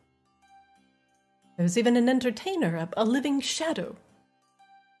 consuming. There's even an entertainer, a living shadow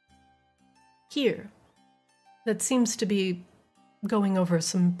here that seems to be going over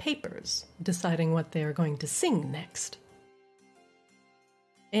some papers, deciding what they are going to sing next.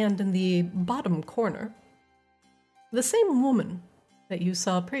 And in the bottom corner, the same woman that you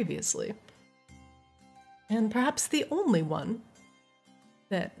saw previously, and perhaps the only one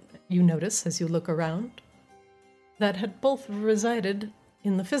that you notice as you look around, that had both resided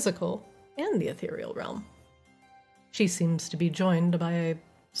in the physical and the ethereal realm. She seems to be joined by a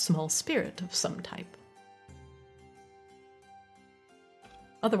small spirit of some type.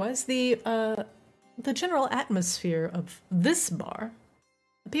 Otherwise, the general atmosphere of this bar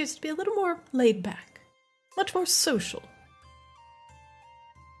appears to be a little more laid back, much more social.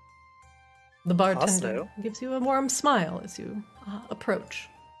 The bartender gives you a warm smile as you approach,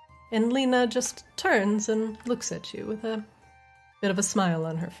 and Lena just turns and looks at you with a bit of a smile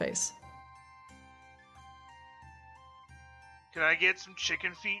on her face. Can I get some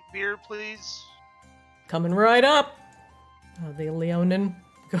chicken feet beer, please? Coming right up! The Leonin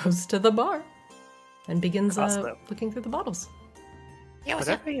goes to the bar and begins looking through the bottles. Yeah, what's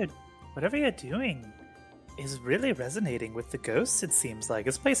up? Whatever you're doing is really resonating with the ghosts, it seems like.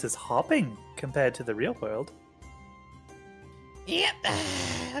 This place is hopping compared to the real world. Yep.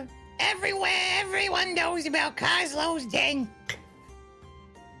 Everyone knows about Kozlo's den.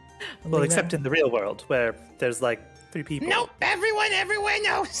 Well, except in the real world, where there's like 3 people. Nope, everyone everywhere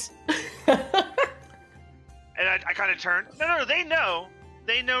knows. And I kind of turn. No, they know.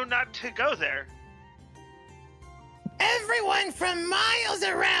 They know not to go there. Everyone from miles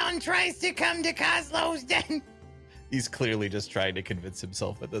around tries to come to Kozlo's den. He's clearly just trying to convince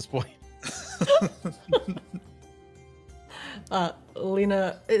himself at this point.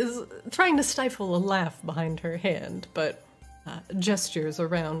 Lena is trying to stifle a laugh behind her hand, but gestures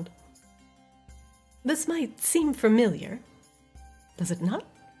around. This might seem familiar, does it not?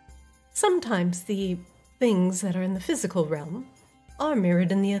 Sometimes the things that are in the physical realm are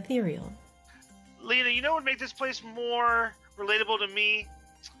mirrored in the ethereal. Lena, you know what would make this place more relatable to me?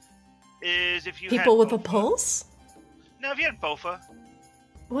 Is if you People had with Bofa. a pulse? No, if you had Bofa.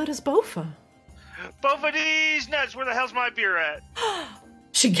 What is Bofa? Bofa these nuts, where the hell's my beer at?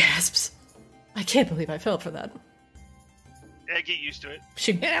 She gasps. I can't believe I fell for that. Yeah, get used to it.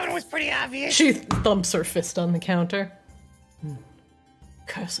 She Yeah, that one was pretty obvious. She thumps her fist on the counter.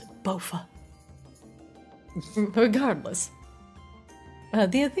 Cursed Bofa. Regardless,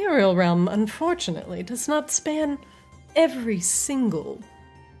 the ethereal realm, unfortunately, does not span every single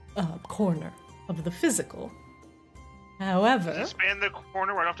corner of the physical. However, Does it span the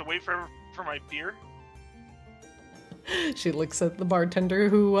corner where I don't have to wait for my beer? she looks at the bartender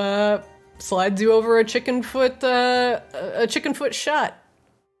who slides you over a chicken foot shot.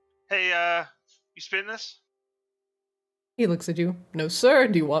 Hey, you spin this? He looks at you. No, sir.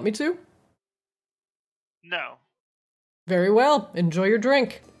 Do you want me to? No. Very well. Enjoy your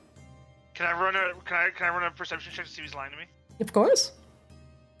drink. Can I run a perception check to see if he's lying to me? Of course.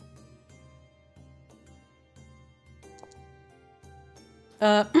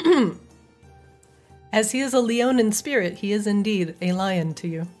 As he is a Leonin spirit, he is indeed a lion to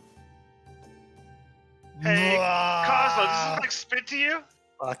you. Hey, Kozlo, does this look like spit to you?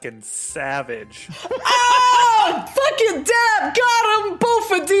 Fucking savage. Ah! Fucking dab! Got him!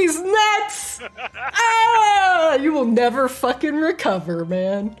 Both of these nuts! Ah! You will never fucking recover,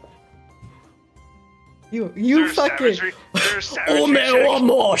 man. You fucking... Ome wa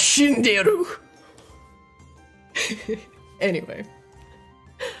mo shinderu! Anyway.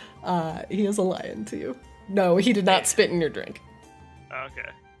 He is a lion to you. No, he did not spit in your drink. Okay.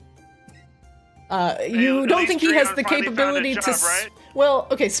 You don't think he has the finally capability found a to... job, right? Well,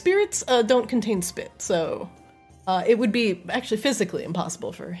 okay, spirits don't contain spit, so it would be actually physically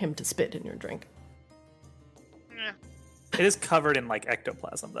impossible for him to spit in your drink. Yeah. It is covered in like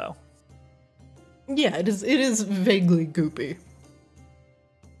ectoplasm, though. Yeah, it is vaguely goopy.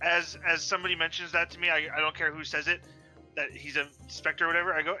 As somebody mentions that to me, I don't care who says it, that he's a specter or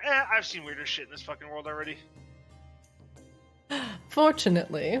whatever, I go, I've seen weirder shit in this fucking world already.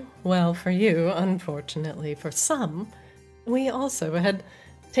 Fortunately, well for you, unfortunately for some, we also had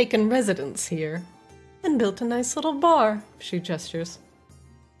taken residence here and built a nice little bar, she gestures.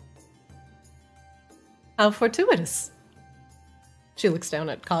 How fortuitous. She looks down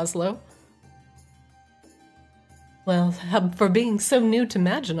at Kozlo. Well, for being so new to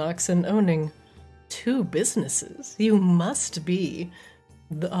Maginox and owning 2 businesses, you must be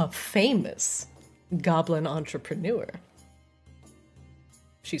a famous goblin entrepreneur.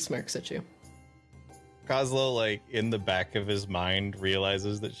 She smirks at you. Kozlo, like, in the back of his mind,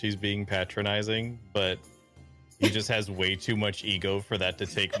 realizes that she's being patronizing, but he just has way too much ego for that to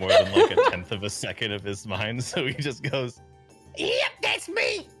take more than, like, 1/10 of a second of his mind, so he just goes, Yep, that's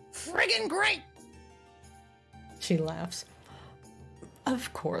me. Friggin' great. She laughs.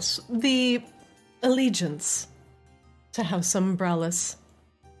 Of course, the allegiance to House Umbrellas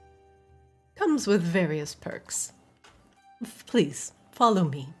comes with various perks. Please, follow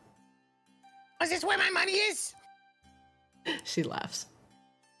me. Is this where my money is? She laughs.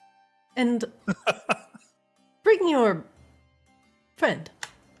 And bring your friend.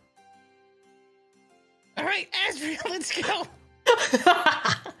 All right, Asriel, let's go.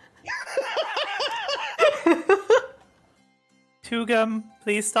 Tugum,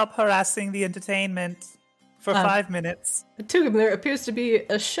 please stop harassing the entertainment for 5 minutes. Tugum, there appears to be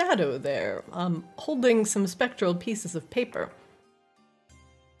a shadow there, holding some spectral pieces of paper.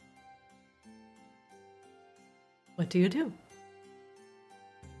 What do you do?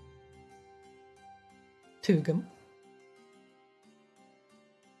 Tugum?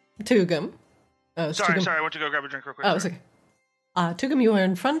 Tugum? Oh, Sorry, Tugum. I went to go grab a drink real quick. Oh, it's okay. Tugum, you are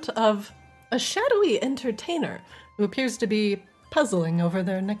in front of a shadowy entertainer who appears to be puzzling over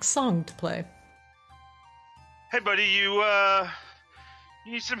their next song to play. Hey, buddy, you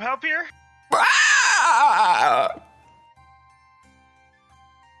need some help here?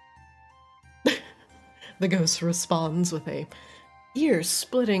 The ghost responds with a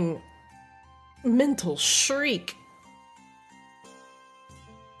ear-splitting mental shriek.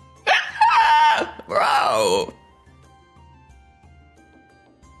 Bro.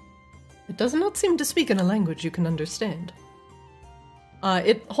 It does not seem to speak in a language you can understand.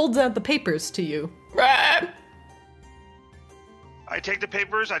 It holds out the papers to you. I take the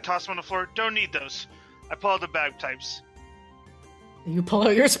papers, I toss them on the floor. Don't need those. I pull out the bagpipes. You pull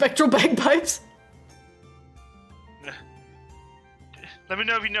out your spectral bagpipes? Let me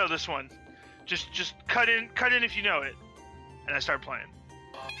know if you know this one. Just cut in if you know it. And I start playing.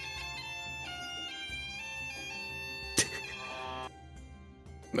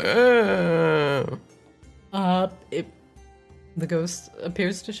 The ghost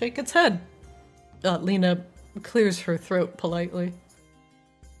appears to shake its head. Lena clears her throat politely.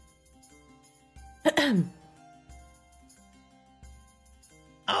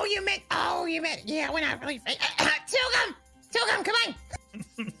 Oh, you meant, yeah, we're not really, Tugum, come on.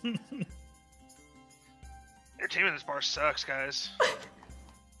 Entertainment in this bar sucks, guys.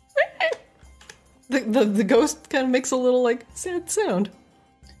 The ghost kind of makes a little, like, sad sound.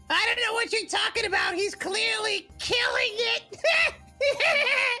 I don't know what you're talking about. He's clearly killing it.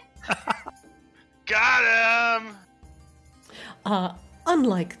 Got him!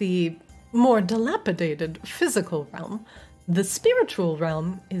 Unlike the more dilapidated physical realm, the spiritual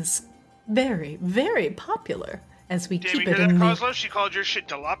realm is very, very popular as we Damn, keep you it hear that, in the Kozlo? She called your shit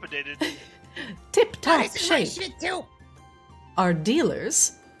dilapidated. tip-top This is my shape. shit too. Our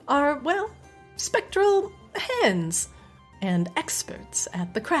dealers are, well, spectral hands and experts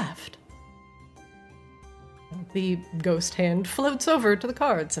at the craft. The ghost hand floats over to the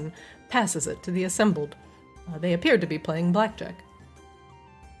cards and passes it to the assembled. They appear to be playing blackjack.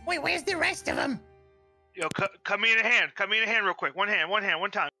 Wait, where's the rest of them? Yo, cut me in a hand. Cut me in a hand real quick. One hand,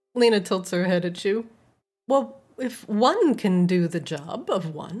 one time. Lena tilts her head at you. Well, if one can do the job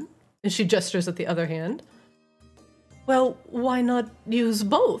of one, and she gestures at the other hand, well, why not use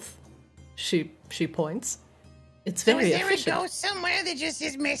both? She points. It's very efficient. So is there a ghost somewhere that just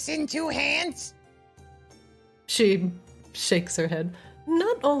is missing two hands? She shakes her head.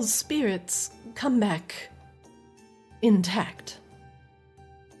 Not all spirits come back intact.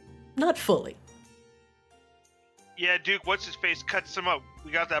 Not fully. Yeah, Duke, what's his face? Cuts him up.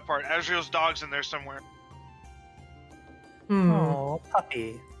 We got that part. Azrael's dog's in there somewhere. Oh,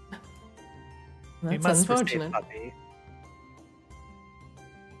 puppy. We That's must unfortunate. puppy.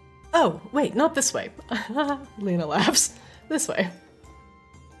 Oh, wait, not this way. Lena laughs. This way.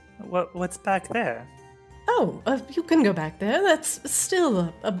 What's back there? Oh, you can go back there. That's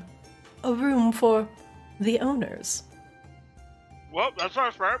still a room for the owners. Well, that's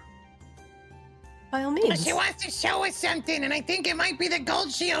us, right? By all means. She wants to show us something, and I think it might be the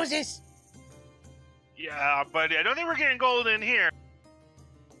gold she owes us. Yeah, but I don't think we're getting gold in here.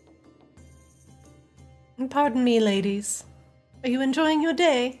 Pardon me, ladies. Are you enjoying your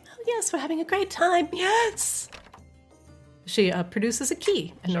day? Oh, yes, we're having a great time. Yes! She produces a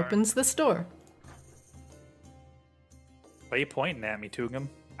key and opens this door. Why are you pointing at me, Tugum?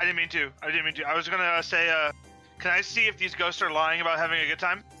 I didn't mean to. I was gonna say, can I see if these ghosts are lying about having a good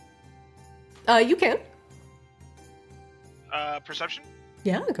time? You can. Perception?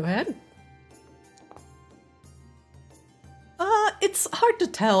 Yeah, go ahead. It's hard to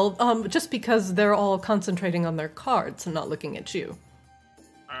tell, just because they're all concentrating on their cards and not looking at you.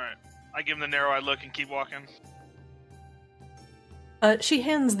 Alright. I give them the narrow-eyed look and keep walking. She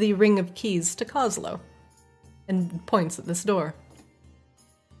hands the ring of keys to Kozlo and points at this door.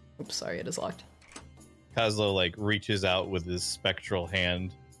 Oops, sorry, it is locked. Kozlo, like, reaches out with his spectral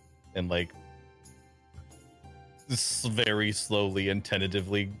hand and, like, very slowly and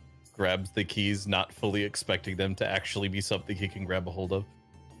tentatively grabs the keys, not fully expecting them to actually be something he can grab a hold of.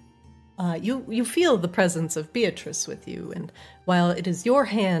 You feel the presence of Beatrice with you, and while it is your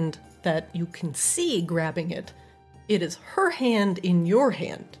hand that you can see grabbing it, it is her hand in your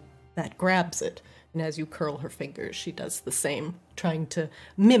hand that grabs it. And as you curl her fingers, she does the same, trying to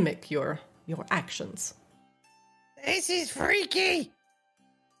mimic your actions. This is freaky.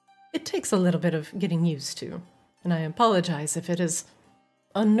 It takes a little bit of getting used to, and I apologize if it is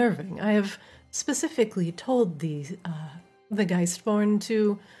unnerving. I have specifically told the Geistborn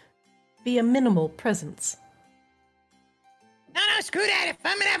to be a minimal presence. No, screw that. If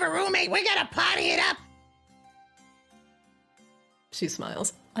I'm gonna have a roommate, we gotta party it up. She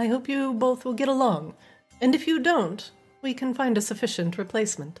smiles. I hope you both will get along, and if you don't, we can find a sufficient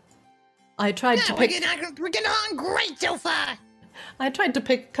replacement. I tried to pick... We're getting along great so far. I tried to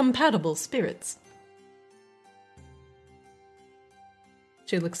pick compatible spirits.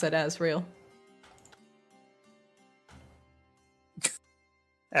 She looks at Azrael.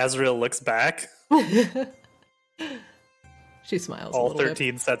 Azrael looks back. She smiles. All a little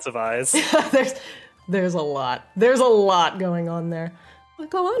 13 sets of eyes. There's a lot. There's a lot going on there. Well,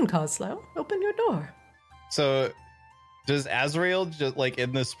 go on, Kozlo. Open your door. So, does Azrael just, like,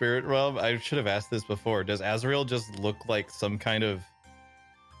 in the spirit realm, I should have asked this before, does Azrael just look like some kind of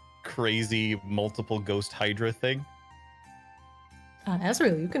crazy multiple ghost hydra thing?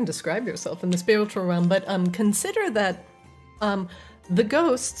 Azrael, you can describe yourself in the spiritual realm, but consider that the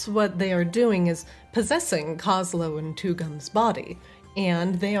ghosts, what they are doing is possessing Kozlo and Tugum's body,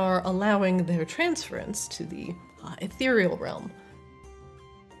 and they are allowing their transference to the Ethereal Realm.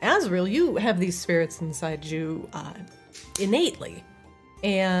 Azrael, you have these spirits inside you innately,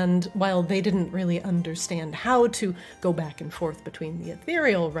 and while they didn't really understand how to go back and forth between the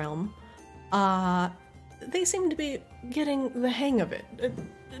Ethereal Realm, they seem to be getting the hang of it,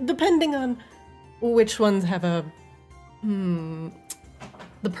 depending on which ones have the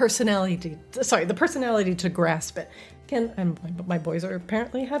personality to grasp it. My boys are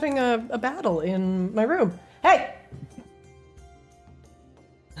apparently having a battle in my room. Hey!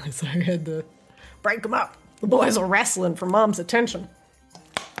 Sorry, I had to break them up. The boys are wrestling for Mom's attention.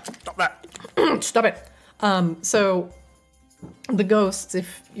 Stop that. Stop it. So the ghosts,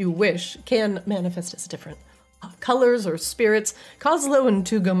 if you wish, can manifest as different colors or spirits. Kozlo and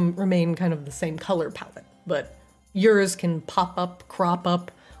Tugum remain kind of the same color palette, but yours can pop up, crop up,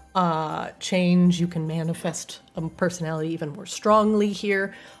 change. You can manifest a personality even more strongly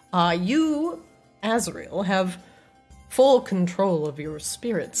here. You Azrael have full control of your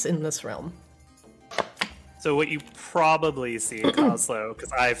spirits in this realm. So what you probably see, Coslo,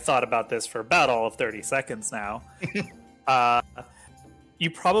 because I've thought about this for about all of 30 seconds now,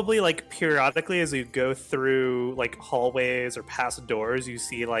 you probably, like, periodically as you go through, like, hallways or past doors, you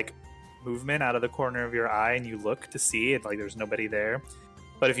see, like, movement out of the corner of your eye, and you look to see it, like, there's nobody there.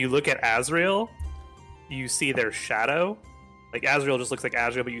 But if you look at Azrael, you see their shadow. Like, Azrael just looks like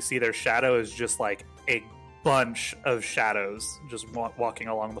Azrael, but you see their shadow is just, like, a bunch of shadows just walking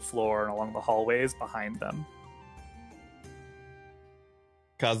along the floor and along the hallways behind them.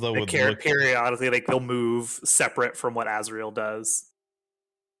 Kozlo would They look. periodically, like, they'll move separate from what Azrael does.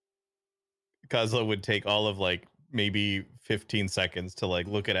 Kozlo would take all of like maybe 15 seconds to like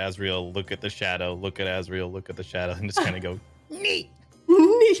look at Azrael, look at the shadow, look at Azrael, look at the shadow, and just kind of go. Neat.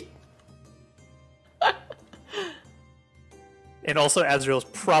 Neat. And also, Azrael's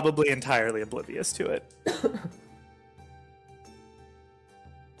probably entirely oblivious to it.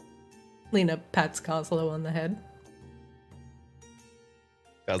 Lena pats Coslo on the head.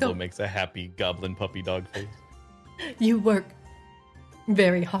 Kozlo Go. makes a happy goblin puppy dog face. You work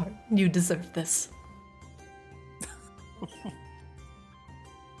very hard. You deserve this.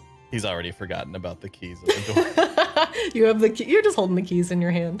 He's already forgotten about the keys of the door. You have the key. You're just holding the keys in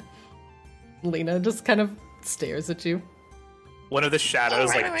your hand. Lena just kind of stares at you. One of the shadows,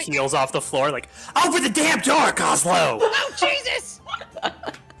 Oh, right, like, right. peels off the floor, like, open the damn door, Coslo! Oh, Jesus! Oh,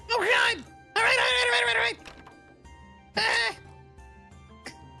 God! All right.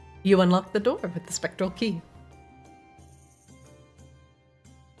 You unlock the door with the spectral key.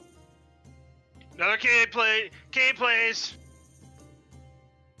 Another key, please.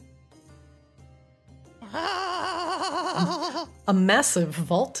 A massive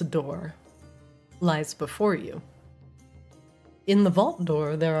vault door lies before you. In the vault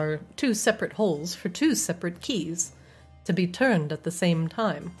door, there are 2 separate holes for 2 separate keys to be turned at the same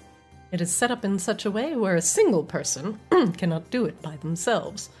time. It is set up in such a way where a single person cannot do it by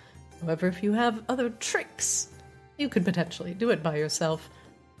themselves. However, if you have other tricks, you could potentially do it by yourself.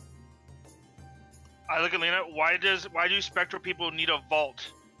 I look at Lena. Why do spectral people need a vault?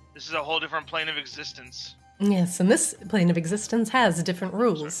 This is a whole different plane of existence. Yes, and this plane of existence has different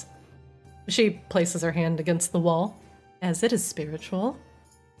rules. She places her hand against the wall. As it is spiritual,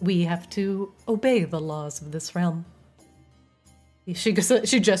 we have to obey the laws of this realm. She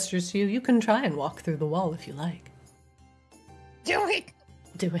gestures to you. You can try and walk through the wall if you like. Do it.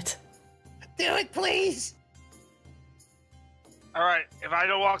 Do it. Do it, please. All right, if I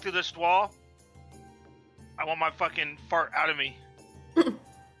don't walk through this wall, I want my fucking fart out of me.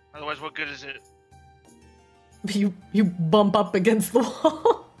 Otherwise, what good is it? You bump up against the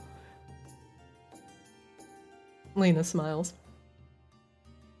wall. Lena smiles.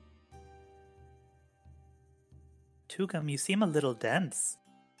 Tugum, you seem a little dense.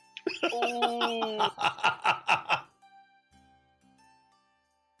 Ooh.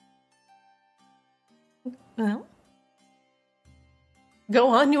 Well, go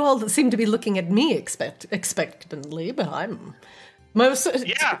on. You all seem to be looking at me expectantly, but I'm most.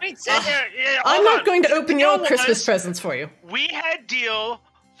 Yeah. I'm hold not on. going to open your Deal Christmas was, presents for you. We had deal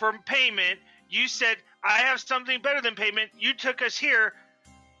for payment. You said I have something better than payment. You took us here.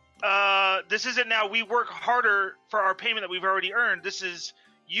 This isn't now. We work harder for our payment that we've already earned. This is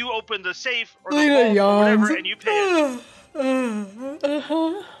you open the safe or the Lena vault or whatever, yawns. and you pay us.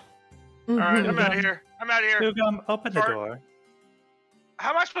 Uh-huh. All right, I'm out of here. Tugum, open the Fart. door. How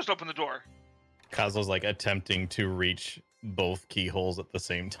am I supposed to open the door? Kozlo's like attempting to reach both keyholes at the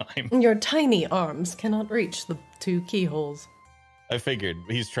same time. Your tiny arms cannot reach the 2 keyholes. I figured,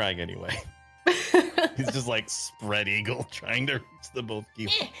 but he's trying anyway. He's just like spread eagle trying to reach the both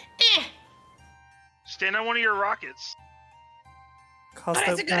keyholes. Stand on one of your rockets. Oh,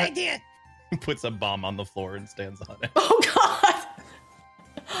 that's a good idea. He puts a bomb on the floor and stands on it. Oh God!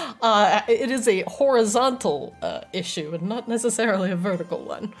 It is a horizontal issue and not necessarily a vertical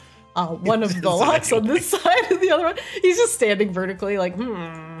one. One of the locks on this side and the other one. He's just standing vertically, like,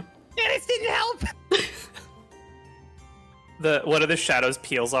 Yeah, this didn't help. One of the shadows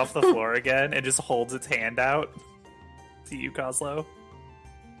peels off the floor again and just holds its hand out to you, Coslo.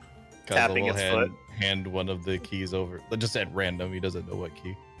 Tapping Kozlo its will foot. hand one of the keys over. Just at random, he doesn't know what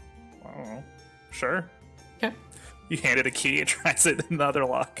key. Oh, sure. okay. You hand it a key, it tries it in the other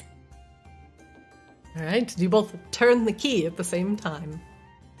lock. All right, you both turn the key at the same time.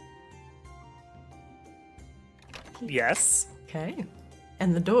 Yes. Okay.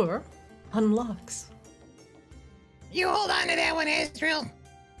 And the door unlocks. You hold on to that one, Azrael.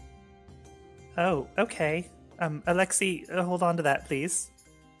 Oh, okay. Alexi, hold on to that, please.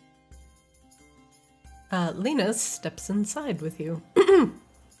 Lena steps inside with you.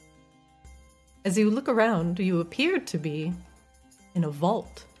 As you look around, you appear to be in a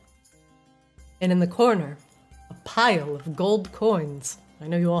vault. And in the corner, a pile of gold coins. I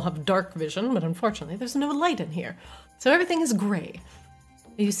know you all have dark vision, but unfortunately there's no light in here. So everything is gray.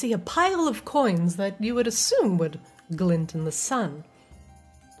 You see a pile of coins that you would assume would glint in the sun.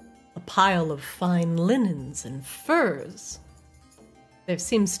 A pile of fine linens and furs. There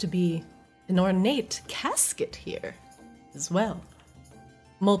seems to be an ornate casket here as well.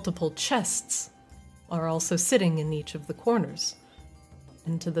 Multiple chests are also sitting in each of the corners.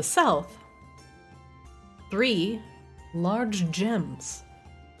 And to the south, 3 large gems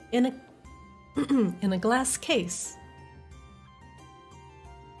in a in a glass case.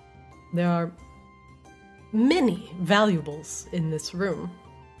 There are many valuables in this room,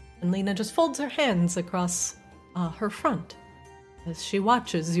 and Lena just folds her hands across her front as she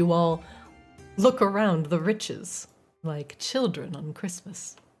watches you all look around the riches like children on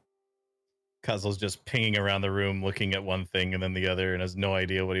Christmas. Kozlo's just pinging around the room, looking at one thing and then the other, and has no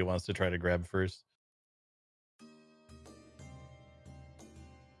idea what he wants to try to grab first.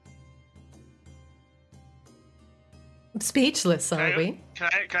 Speechless, are we? Can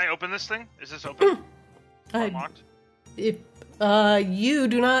I open this thing? Is this open? Unlocked? You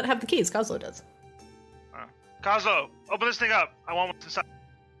do not have the keys. Kozlo does. Kozlo, open this thing up. I want what's inside.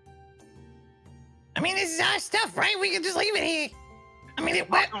 I mean, this is our stuff, right? We can just leave it here. I mean,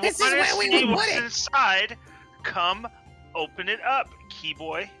 this is where we would put it. Inside, come open it up, key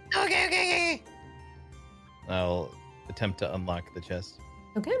boy. Okay. I'll attempt to unlock the chest.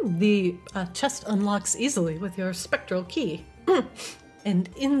 Okay, the chest unlocks easily with your spectral key. And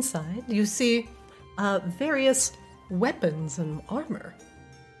inside, you see various weapons and armor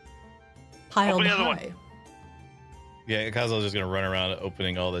piled high. Yeah, Kozlo's just going to run around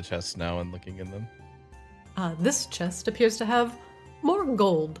opening all the chests now and looking in them. This chest appears to have more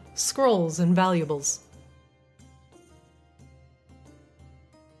gold, scrolls, and valuables.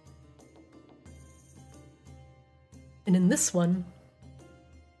 And in this one,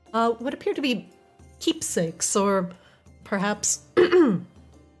 what appear to be keepsakes or perhaps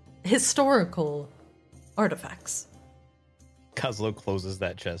historical artifacts. Kozlo closes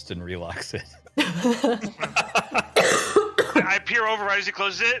that chest and relocks it. I peer over right as he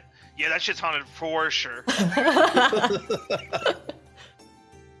closes it. Yeah, that shit's haunted for sure.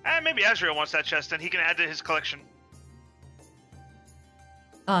 And maybe Azrael wants that chest, and he can add to his collection.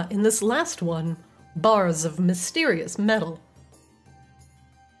 In this last one, bars of mysterious metal.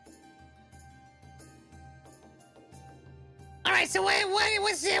 All right, so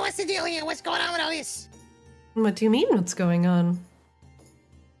what's the deal here? What's going on with all this? What do you mean, what's going on?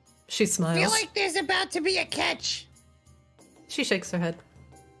 She smiles. I feel like there's about to be a catch. She shakes her head.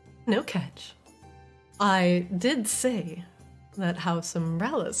 No catch. I did say that House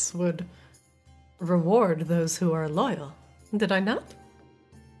Umbrellis would reward those who are loyal. Did I not?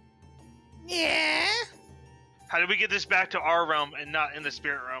 Yeah. How did we get this back to our realm and not in the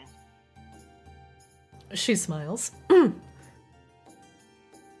spirit realm? She smiles.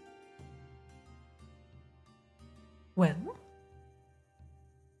 Well,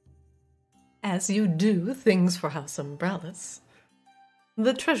 as you do things for House Umbrellis,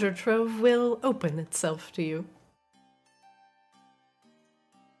 the treasure trove will open itself to you.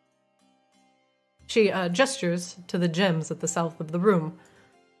 She gestures to the gems at the south of the room.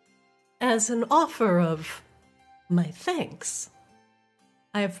 As an offer of my thanks,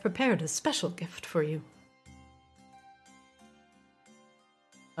 I have prepared a special gift for you.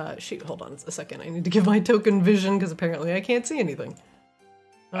 Hold on a second. I need to give my token vision because apparently I can't see anything.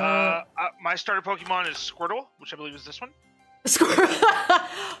 My starter Pokemon is Squirtle, which I believe is this one. Squirtle.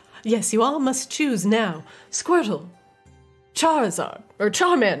 Yes, you all must choose now. Squirtle, Charizard, or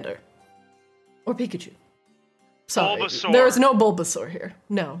Charmander, or Pikachu. Sorry, Bulbasaur. there is no Bulbasaur here.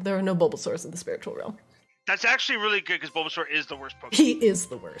 No, there are no Bulbasaurs in the spiritual realm. That's actually really good because Bulbasaur is the worst Pokemon. He is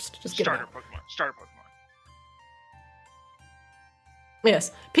the worst. Just get him Starter out. Pokemon.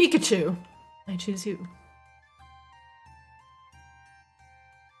 Yes, Pikachu. I choose you.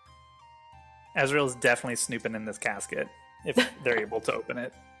 Azrael's definitely snooping in this casket if they're able to open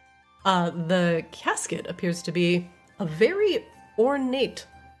it. The casket appears to be a very ornate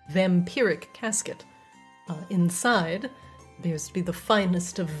vampiric casket. Inside appears to be the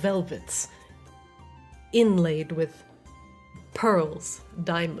finest of velvets, inlaid with pearls,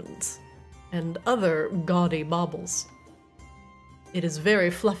 diamonds, and other gaudy baubles. It is very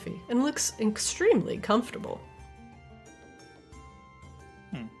fluffy and looks extremely comfortable.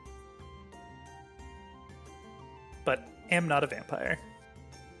 But am not a vampire.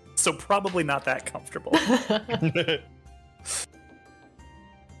 so probably not that comfortable.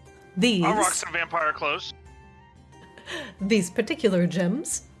 I'll rock some vampire clothes. These particular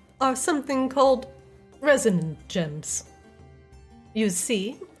gems are something called resonant gems. You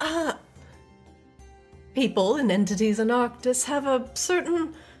see, people and entities in Arctis have a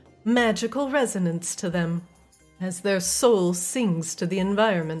certain magical resonance to them, as their soul sings to the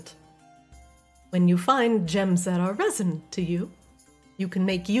environment. When you find gems that are resonant to you, you can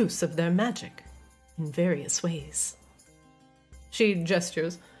make use of their magic in various ways. She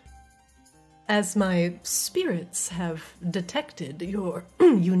gestures. As my spirits have detected your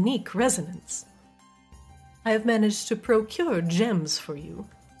unique resonance, I have managed to procure gems for you,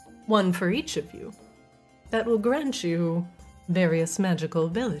 one for each of you, that will grant you various magical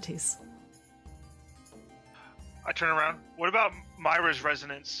abilities. I turn around. What about Myra's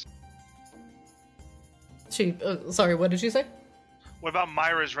resonance? Sorry, what did you say? What about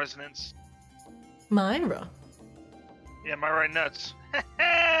Myra's resonance? Myra. Yeah, am I right nuts?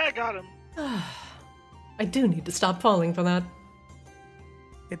 Got him. I do need to stop falling for that.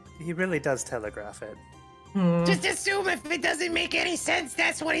 He really does telegraph it. Just assume if it doesn't make any sense,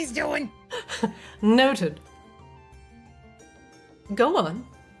 that's what he's doing. Noted. Go on.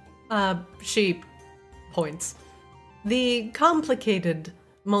 She points. The complicated,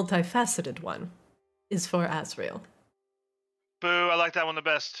 multifaceted one is for Azrael. Boo, I like that one the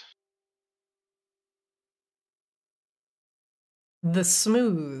best. The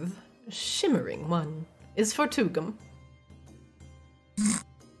smooth, shimmering one is for Tugum.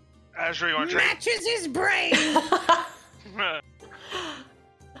 Azrael, you want to trade? Matches his brain.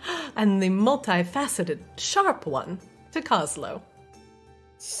 And the multifaceted, sharp one to Kozlo.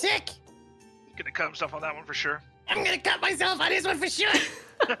 Sick. Gonna cut himself on that one for sure. I'm gonna cut myself on this one for sure.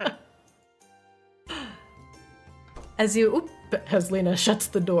 As Lena shuts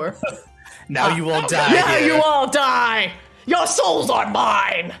the door. Now you all die. Now here. you all die! Your souls are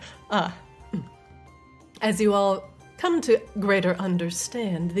mine! As you all come to greater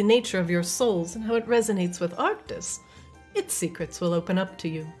understand the nature of your souls and how it resonates with Arctis, its secrets will open up to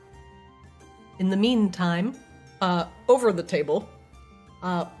you. In the meantime, over the table,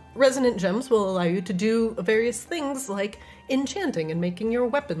 resonant gems will allow you to do various things like enchanting and making your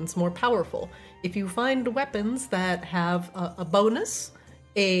weapons more powerful. If you find weapons that have a bonus,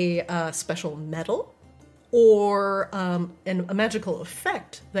 a special metal, or a magical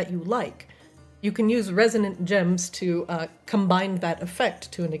effect that you like, you can use resonant gems to combine that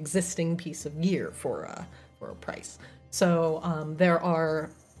effect to an existing piece of gear for a price. So there are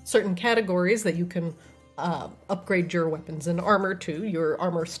certain categories that you can upgrade your weapons and armor to. Your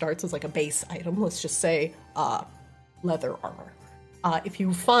armor starts as like a base item. Let's just say leather armor. If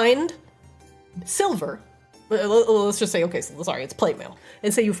you find silver, let's just say, okay, so sorry, it's plate mail.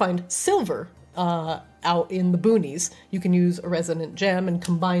 And say you find silver out in the boonies, you can use a resonant gem and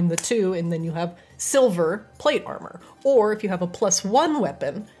combine the two, and then you have silver plate armor. Or if you have a +1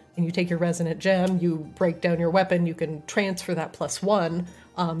 weapon, and you take your resonant gem, you break down your weapon, you can transfer that +1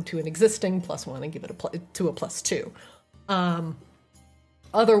 to an existing +1 and give it to a +2.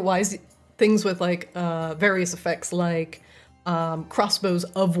 Otherwise, things with like various effects like crossbows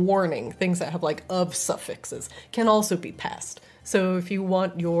of warning, things that have like of suffixes, can also be passed. So if you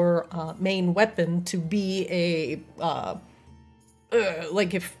want your main weapon to be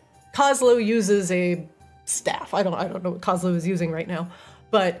like if Kozlo uses a staff, I don't know what Kozlo is using right now,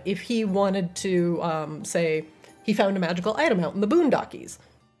 but if he wanted to say he found a magical item out in the boondockies,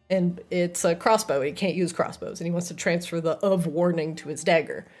 and it's a crossbow, he can't use crossbows, and he wants to transfer the of warning to his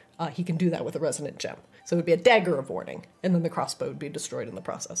dagger, he can do that with a resonant gem. So it would be a dagger of warning, and then the crossbow would be destroyed in the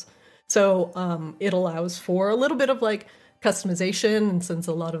process. So it allows for a little bit of like customization, and since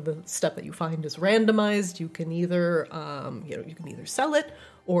a lot of the stuff that you find is randomized, you can either you can either sell it,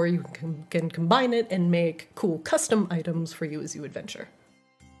 or you can combine it and make cool custom items for you as you adventure.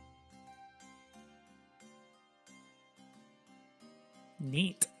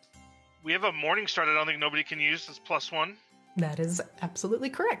 Neat. We have a morning star that I don't think nobody can use. That's +1. That is absolutely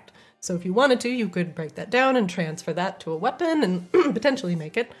correct. So if you wanted to, you could break that down and transfer that to a weapon and potentially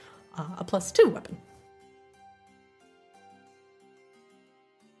make it a +2 weapon.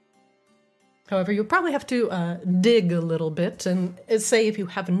 However, you'll probably have to dig a little bit and say if you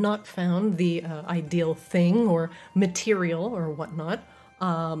have not found the ideal thing or material or whatnot,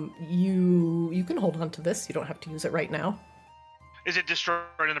 you can hold on to this. You don't have to use it right now. Is it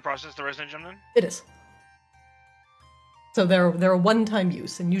destroyed in the process, the resonant gem then? It is. So they're a one-time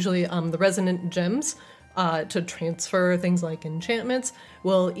use, and usually the resonant gems to transfer things like enchantments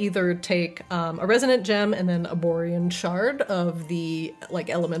will either take a resonant gem and then a Borean shard of the like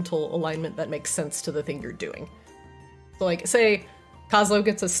elemental alignment that makes sense to the thing you're doing. So like, say Kozlo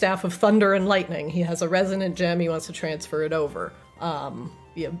gets a staff of thunder and lightning. He has a resonant gem. He wants to transfer it over.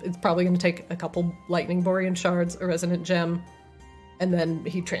 It's probably going to take a couple lightning Borean shards, a resonant gem, and then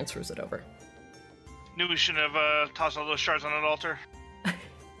he transfers it over. Knew we shouldn't have tossed all those shards on an altar.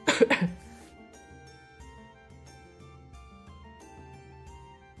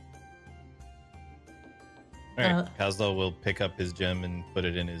 Alright, Kozlo will pick up his gem and put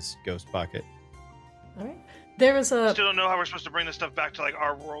it in his ghost pocket. Alright. There is a... Still don't know how we're supposed to bring this stuff back to, like,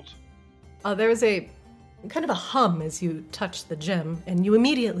 our world. There is a kind of a hum as you touch the gem, and you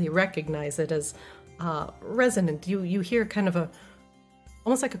immediately recognize it as resonant. You hear kind of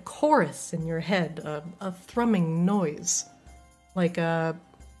almost like a chorus in your head, a thrumming noise, like a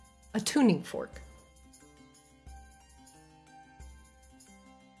tuning fork.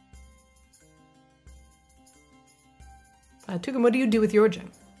 Tukum, what do you do with your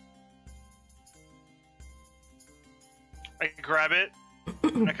gem? I grab it,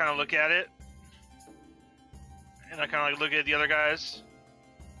 and I kind of look at it, and I kind of like look at the other guys.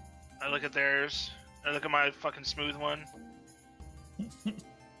 I look at theirs. I look at my fucking smooth one.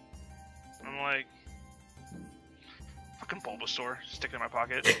 I'm like, fucking Bulbasaur, stick it in my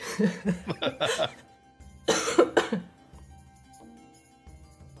pocket.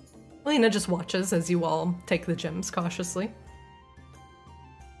 Lena just watches as you all take the gems cautiously.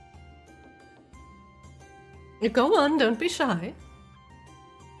 Go on, don't be shy.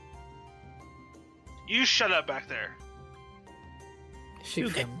 You shut up back there. She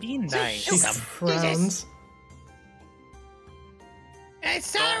Be nice. She frowns.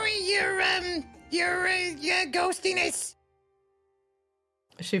 Sorry, your ghostiness.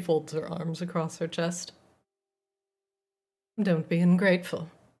 She folds her arms across her chest. Don't be ungrateful.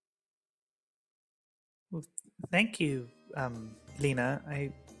 Well, thank you, Lena.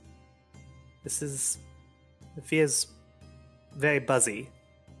 It feels very buzzy.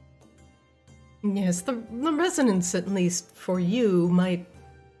 Yes, the resonance, at least for you, might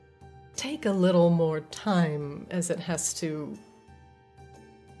take a little more time, as it has to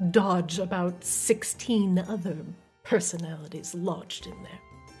dodge about 16 other personalities lodged in there.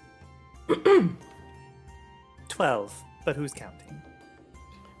 12, but who's counting?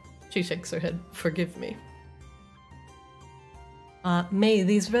 She shakes her head. Forgive me. May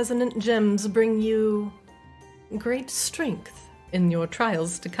these resonant gems bring you great strength in your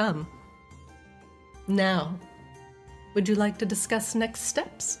trials to come. Now, would you like to discuss next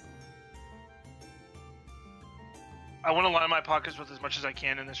steps? I want to line my pockets with as much as I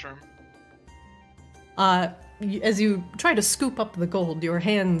can in this room. As you try to scoop up the gold, your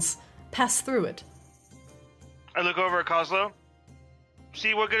hands pass through it. I look over at Kozlo.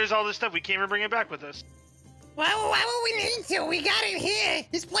 See, what good is all this stuff? We can't even bring it back with us. Why would we need to? We got it here.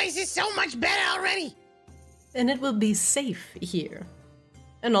 This place is so much better already. And it will be safe here.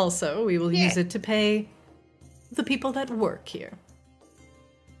 And also, we will use it to pay the people that work here.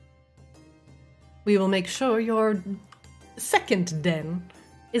 We will make sure your second den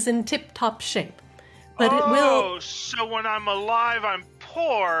is in tip-top shape. But it will... so when I'm alive, I'm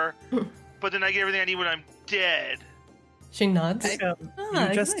poor, but then I get everything I need when I'm dead. She nods. You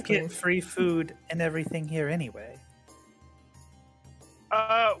just exactly. get free food and everything here anyway.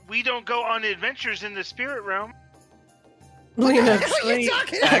 We don't go on adventures in the spirit realm. Lena, What are you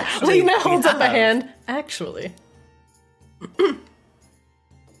talking about? Lena holds up a hand. Actually. We've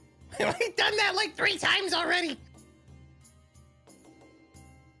done that like 3 times already.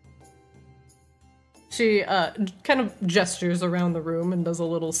 She kind of gestures around the room and does a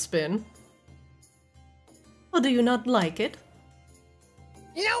little spin. Well, do you not like it?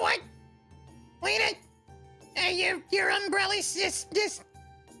 You know what? Lena, your umbrella's just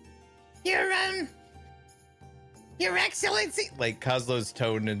your excellency. Like, Kozlo's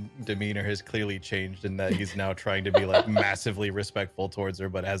tone and demeanor has clearly changed in that he's now trying to be, like, massively respectful towards her,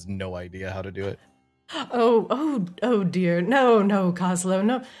 but has no idea how to do it. Oh dear. No,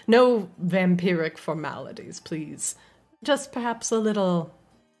 Kozlo. No vampiric formalities, please. Just perhaps a little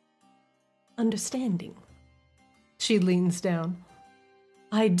understanding. She leans down.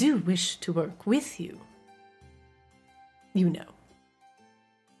 I do wish to work with you. You know.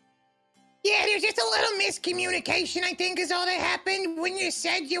 Yeah, there's just a little miscommunication, I think, is all that happened. When you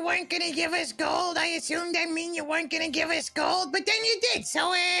said you weren't going to give us gold, I assumed that mean you weren't going to give us gold, but then you did,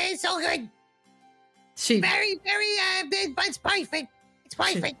 so it's all good. Very, it's perfect. It's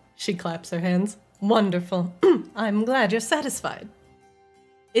perfect. She claps her hands. Wonderful. I'm glad you're satisfied.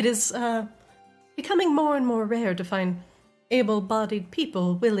 It is, becoming more and more rare to find able-bodied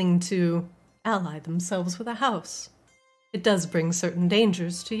people willing to ally themselves with a house. It does bring certain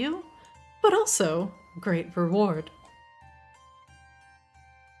dangers to you, but also great reward.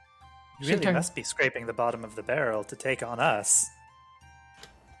 You really must be scraping the bottom of the barrel to take on us.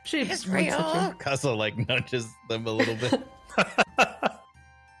 She It's looks at you. real. Kazo nudges them a little bit.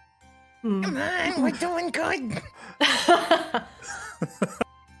 Come on, we're doing good.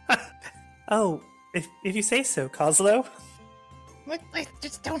 Oh, if you say so, Kozlo.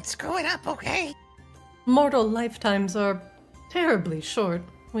 Just don't screw it up, okay? Mortal lifetimes are terribly short.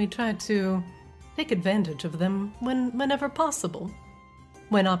 We try to take advantage of them whenever possible.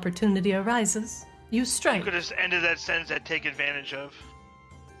 When opportunity arises, you You strike. could have just ended that sentence at take advantage of.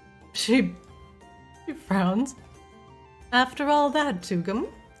 She frowns. After all that, Tugum,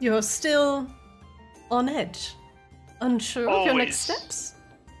 you're still on edge. Unsure of your next Always. steps?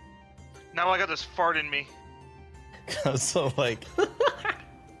 Now I got this fart in me. Kazo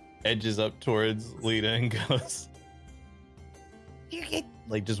edges up towards Lita and goes, You get,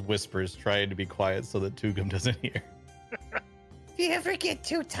 just whispers, trying to be quiet so that Tugum doesn't hear. if you ever get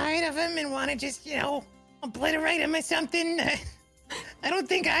too tired of him and want to just, obliterate him or something, I don't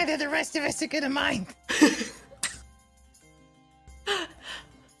think either the rest of us are gonna mind.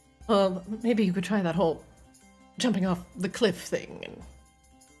 Well, maybe you could try that whole jumping off the cliff thing. And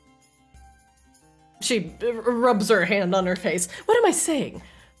she rubs her hand on her face. What am I saying?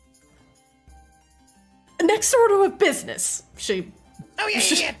 Next order of business. She Oh, yeah,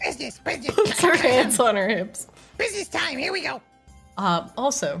 business. puts her hands on her hips. Business time, here we go.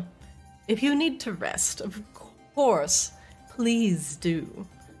 Also, if you need to rest, of course, please do.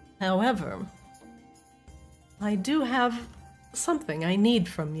 However, I do have something I need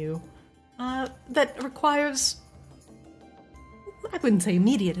from you that requires, I wouldn't say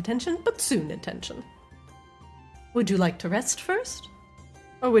immediate attention, but soon attention. Would you like to rest first?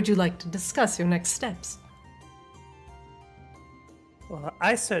 Or would you like to discuss your next steps? Well,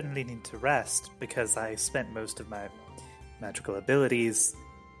 I certainly need to rest because I spent most of my magical abilities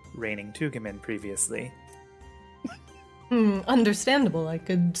reigning Tugamin previously. Understandable. I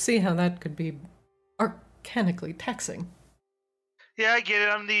could see how that could be arcanically taxing. Yeah, I get it.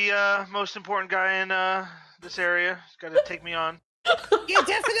 I'm the most important guy in this area. Got to take me on. You're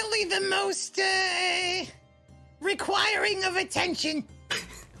definitely the most, requiring of attention.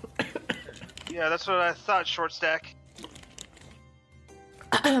 Yeah, that's what I thought, short stack.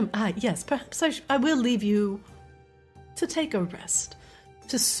 Yes, perhaps I will leave you to take a rest,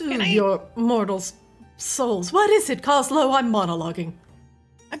 to soothe Can I- your mortal souls. What is it, Coslow? I'm monologuing.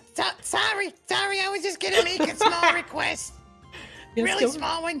 I'm sorry, I was just gonna make a small request. Yes, Really go-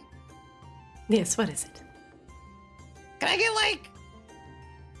 small one. Yes, what is it? Can I get,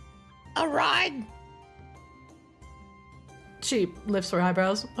 a rod? She lifts her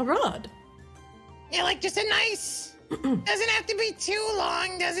eyebrows. A rod. Yeah, just a nice... doesn't have to be too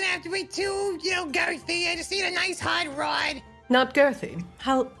long, doesn't have to be too, girthy. I just need a nice hard rod. Not girthy.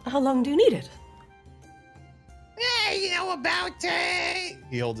 How long do you need it? Yeah, about,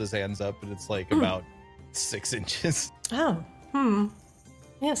 He holds his hands up, and it's about 6 inches. Oh,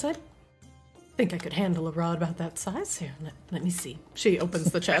 Yes, I think I could handle a rod about that size. Here, let me see. She opens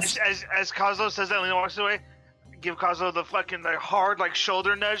the chest. As Kozlo says that, Lena walks away. Give Kozlo the fucking hard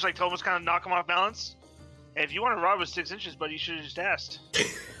shoulder nudge, to almost kind of knock him off balance. Hey, if you want a rod with 6 inches, buddy, you should have just asked.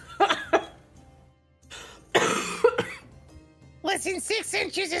 Listen, 6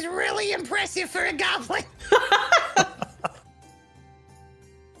 inches is really impressive for a goblin.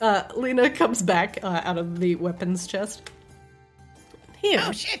 Lena comes back out of the weapons chest. Here.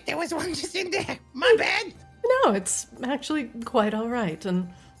 Oh shit, there was one just in there. My bad. No, it's actually quite all right. And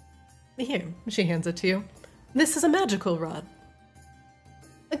here, she hands it to you. This is a magical rod.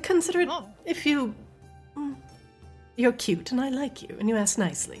 Consider it if you... You're cute and I like you and you ask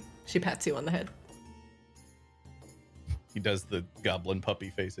nicely. She pats you on the head. He does the goblin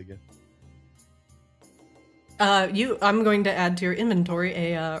puppy face again. I'm going to add to your inventory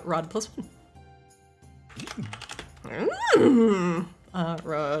a rod plus 1.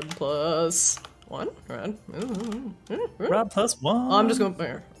 Rod plus 1. Rod plus 1. I'm just going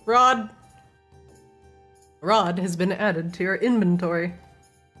there. Rod has been added to your inventory.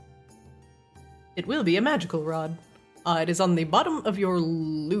 It will be a magical rod. It is on the bottom of your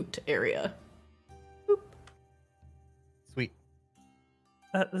loot area. Boop. Sweet.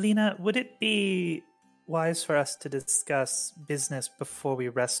 Lena, would it be wise for us to discuss business before we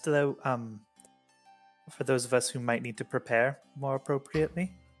rest, though? For those of us who might need to prepare more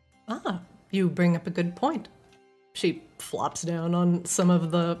appropriately? You bring up a good point. She flops down on some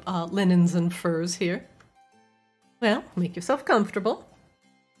of the linens and furs here. Well, make yourself comfortable.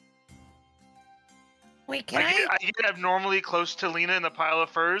 Wait, can I get abnormally close to Lena in the pile of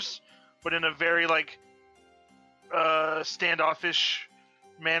furs, but in a very standoffish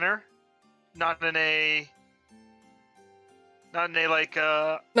manner, not in a Not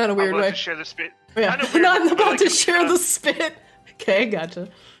a I'm weird way. to share the spit. Yeah, not about to share the spit. Okay, gotcha.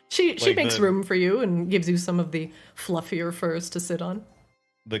 She Like makes the- room for you and gives you some of the fluffier furs to sit on.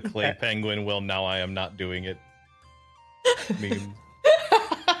 The clay penguin will now I am not doing it. Meme.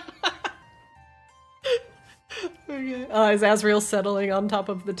 Okay. Is Azrael settling on top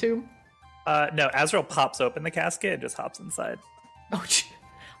of the tomb? No, Azrael pops open the casket and just hops inside. Oh,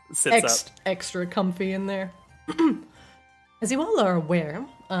 Sits up. extra comfy in there. As you all are aware,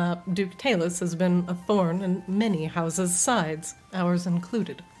 Duke Talus has been a thorn in many houses' sides, ours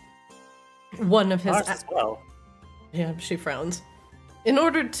included. One of his... Ours as well. Yeah, she frowns. In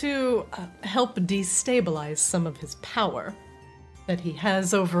order to help destabilize some of his power that he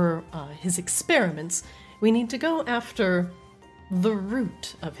has over his experiments, we need to go after the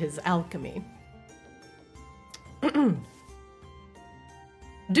root of his alchemy.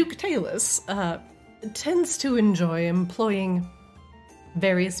 Duke Talus tends to enjoy employing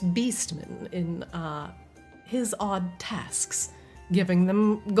various beastmen in his odd tasks, giving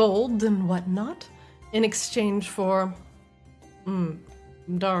them gold and whatnot in exchange for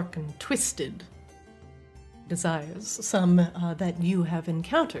dark and twisted desires, some that you have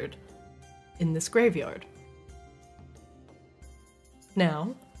encountered in this graveyard.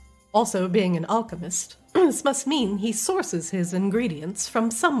 Now, also being an alchemist, this must mean he sources his ingredients from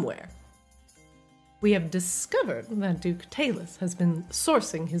somewhere. We have discovered that Duke Talus has been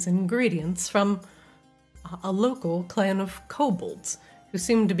sourcing his ingredients from a local clan of kobolds who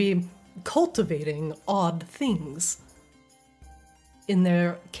seem to be cultivating odd things in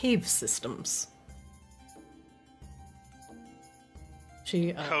their cave systems.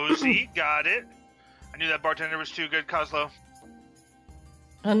 She Cozy, got it. I knew that bartender was too good, Kozlo.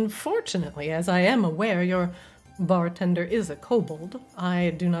 Unfortunately, as I am aware your bartender is a kobold,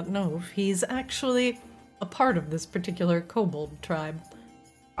 I do not know if he's actually a part of this particular kobold tribe.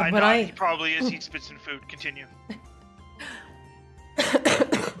 I But know he probably is. He spits in food. Continue.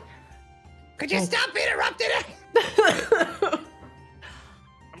 Could you stop interrupting her?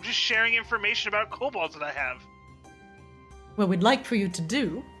 I'm just sharing information about kobolds that I have. What we'd like for you to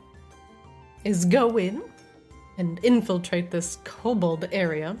do is go in and infiltrate this kobold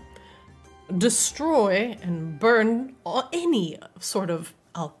area, destroy and burn any sort of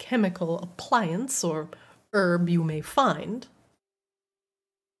alchemical appliance or herb you may find.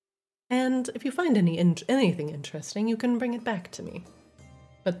 And if you find anything interesting, you can bring it back to me.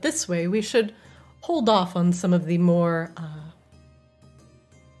 But this way, we should hold off on some of the more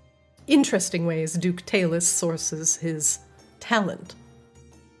interesting ways Duke Talus sources his talent,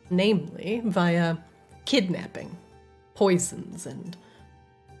 namely via kidnapping, poisons, and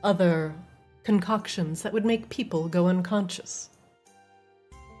other concoctions that would make people go unconscious.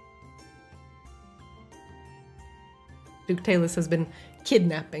 Duke Talus has been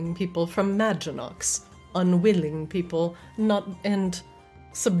kidnapping people from Maginox, unwilling people, and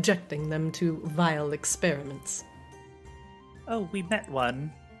subjecting them to vile experiments. Oh, we met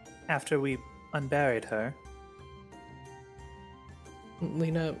one after we unburied her.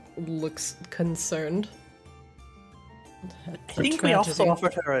 Lena looks concerned. I think we also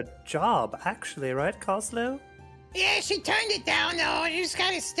offered her a job, actually, right, Kozlo? Yeah, she turned it down, though. She just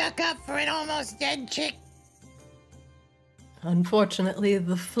kind of stuck up for an almost dead chick. Unfortunately,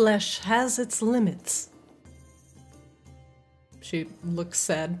 the flesh has its limits. She looks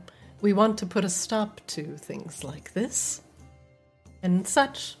sad. We want to put a stop to things like this. And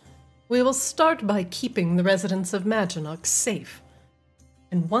such, we will start by keeping the residents of Maginox safe.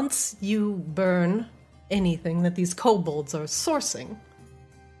 And once you burn anything that these kobolds are sourcing,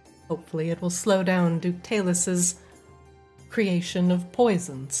 hopefully it will slow down Duke Talus's creation of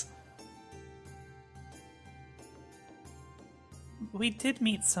poisons. We did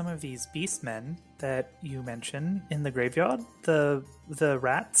meet some of these beastmen that you mentioned in the graveyard. The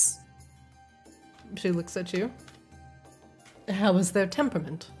rats. She looks at you. How was their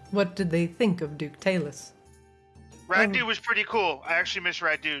temperament? What did they think of Duke Talus? Rad Dude was pretty cool. I actually miss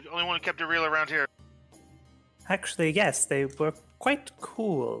Rad Dude. Only one who kept it real around here. Actually, yes, they were quite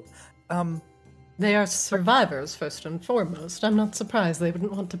cool. They are survivors, first and foremost. I'm not surprised they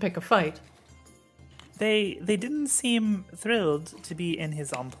wouldn't want to pick a fight. They didn't seem thrilled to be in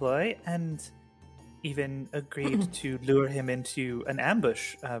his employ, and even agreed to lure him into an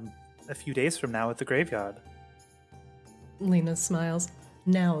ambush a few days from now at the graveyard. Lena smiles.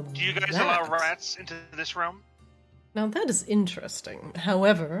 Now Do you guys that... allow rats into this realm? Now that is interesting.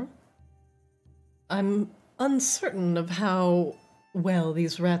 However, I'm uncertain of how well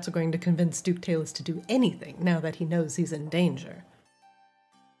these rats are going to convince Duke Talus to do anything now that he knows he's in danger.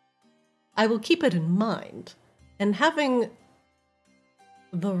 I will keep it in mind, and having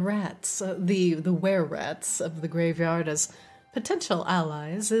the rats, the were-rats of the graveyard as potential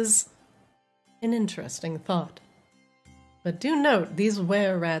allies is an interesting thought. But do note, these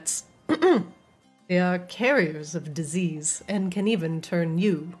were-rats, they are carriers of disease and can even turn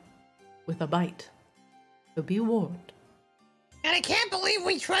you with a bite. So be warned. And I can't believe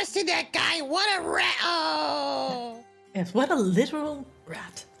we trusted that guy. What a rat. Oh. Yes, what a literal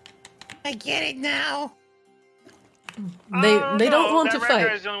rat. I get it now. They don't want to that rat fight.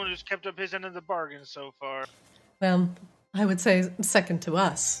 guy's the only one who's kept up his end of the bargain so far. Well, I would say second to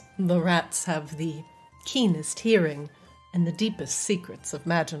us. The rats have the keenest hearing and the deepest secrets of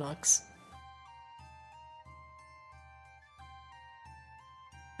Maginox.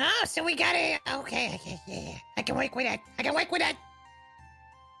 Oh, so we gotta... Okay, yeah. I can work with that.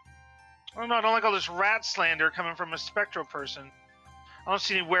 Oh no, I don't like all this rat slander coming from a spectral person. I don't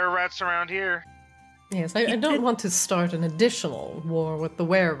see any were-rats around here. Yes, I don't want to start an additional war with the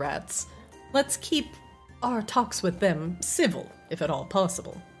were-rats. Let's keep our talks with them civil, if at all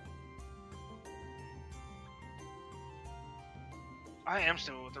possible. I am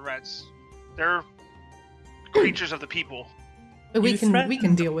civil with the rats. They're creatures of the people. But we You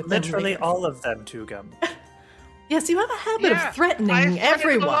can deal with them literally later. all of them, Tugum. Yes, you have a habit of I threatening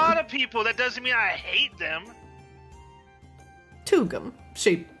everyone. a lot of people. That doesn't mean I hate them. Tugum,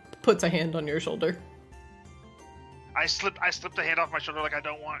 she puts a hand on your shoulder. I slip the hand off my shoulder like I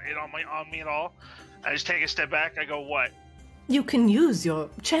don't want it on me at all. I just take a step back. I go, what? You can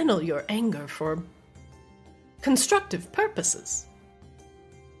channel your anger for constructive purposes.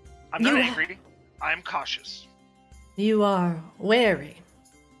 I'm not You- angry. I'm cautious. You are wary,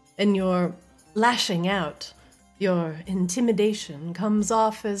 and your lashing out, your intimidation comes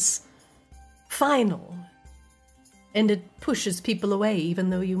off as final, and it pushes people away even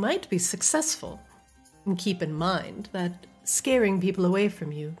though you might be successful. And keep in mind that scaring people away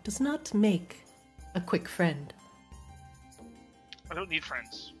from you does not make a quick friend. I don't need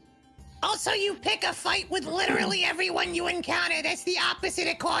friends. Also, you pick a fight with literally everyone you encounter. That's the opposite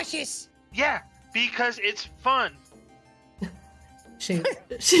of cautious. Yeah, because it's fun. She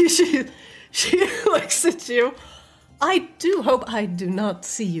looks at you. I do hope I do not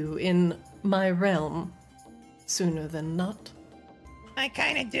see you in my realm sooner than not. I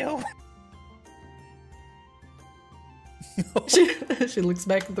kind of do. She looks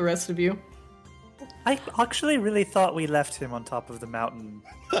back at the rest of you. I actually really thought we left him on top of the mountain.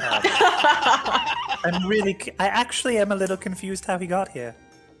 I actually am a little confused how he got here.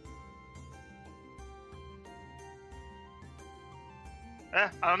 I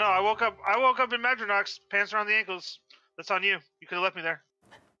don't know. I woke up in Maginox, pants around the ankles. That's on you. You could have left me there.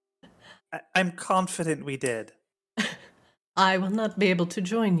 I'm confident we did. I will not be able to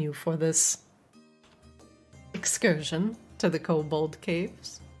join you for this excursion to the Kobold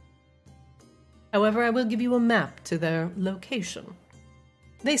Caves. However, I will give you a map to their location.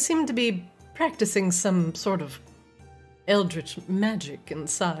 They seem to be practicing some sort of eldritch magic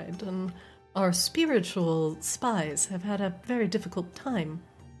inside, and our spiritual spies have had a very difficult time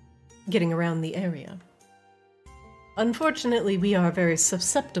getting around the area. Unfortunately, we are very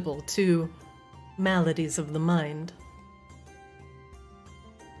susceptible to maladies of the mind.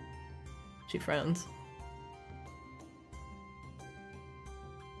 She frowns.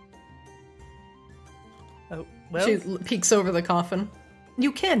 Oh, well, She peeks over the coffin.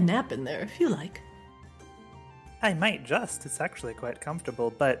 You can nap in there if you like. I might just. It's actually quite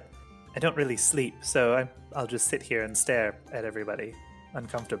comfortable, but I don't really sleep, so I'll just sit here and stare at everybody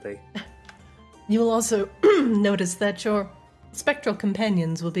uncomfortably. You will also notice that your spectral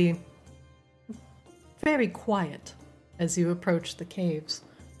companions will be very quiet as you approach the caves.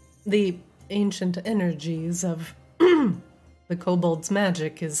 The ancient energies of the kobold's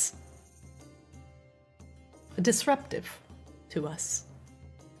magic is disruptive to us.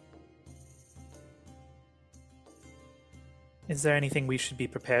 Is there anything we should be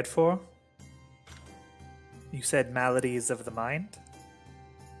prepared for? You said maladies of the mind?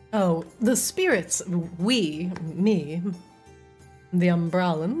 Oh, the spirits, me, the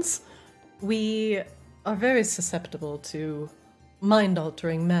Umbrallans, we are very susceptible to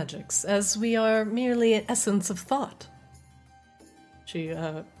mind-altering magics, as we are merely an essence of thought. She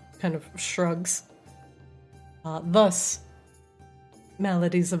kind of shrugs. Thus,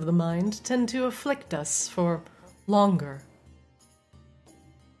 maladies of the mind tend to afflict us for longer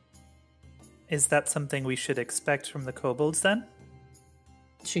Is that something we should expect from the kobolds then?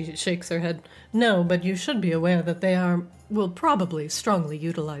 She shakes her head. No, but you should be aware that will probably strongly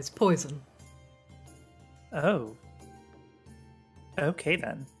utilize poison. Oh. Okay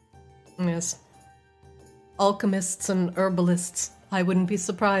then. Yes. Alchemists and herbalists, I wouldn't be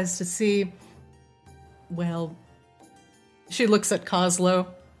surprised to see... Well... She looks at Coslow.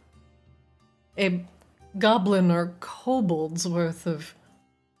 A goblin or kobold's worth of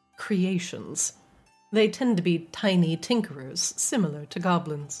creations. They tend to be tiny tinkerers, similar to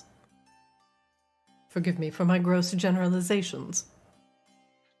goblins. Forgive me for my gross generalizations.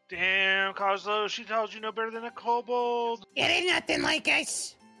 Damn, Coslow, she tells you no better than a kobold. It ain't nothing like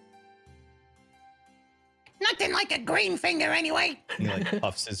us. Nothing like a green finger, anyway. He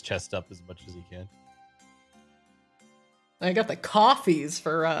puffs his chest up as much as he can. I got the coffees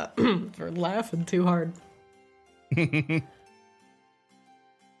for for laughing too hard.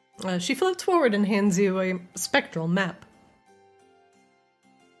 She floats forward and hands you a spectral map.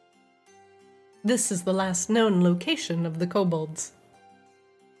 This is the last known location of the kobolds.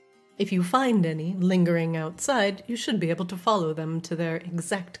 If you find any lingering outside, you should be able to follow them to their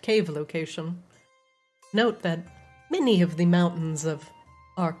exact cave location. Note that many of the mountains of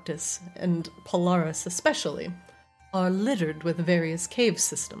Arctis, and Polaris especially, are littered with various cave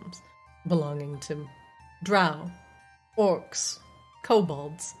systems belonging to drow, orcs,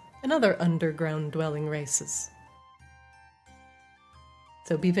 kobolds, and other underground dwelling races.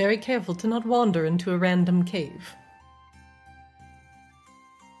 So be very careful to not wander into a random cave.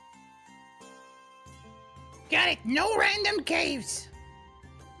 Got it. No random caves.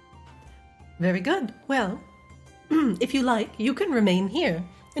 Very good. Well, if you like, you can remain here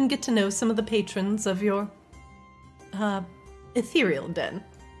and get to know some of the patrons of your, ethereal den.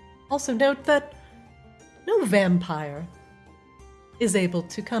 Also note that no vampire is able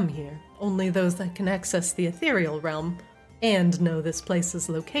to come here. Only those that can access the ethereal realm and know this place's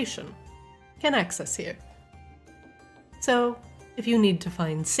location can access here. So, if you need to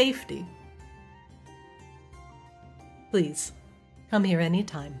find safety, please come here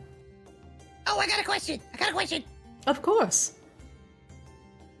anytime. Oh, I got a question. Of course.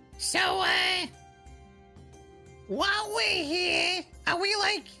 So, while we're here, are we,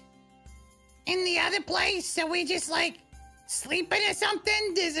 in the other place? Are we just, sleeping or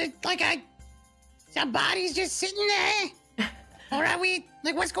something? Is it, some bodies just sitting there? Or are we,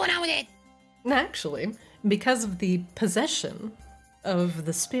 what's going on with it? Actually, because of the possession of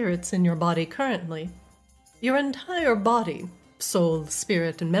the spirits in your body currently, your entire body, soul,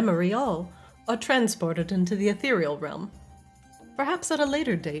 spirit, and memory all, are transported into the ethereal realm. Perhaps at a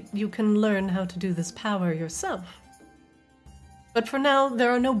later date you can learn how to do this power yourself. But for now,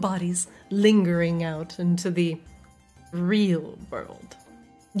 there are no bodies lingering out into the real world.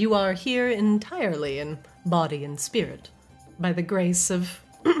 You are here entirely in body and spirit, by the grace of,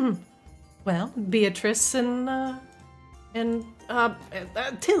 Beatrice and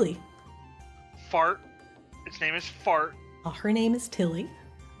Tilly. Fart. Its name is Fart. Her name is Tilly.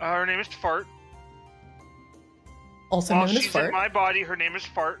 Her name is Fart. Also While known as she's Fart. in my body, her name is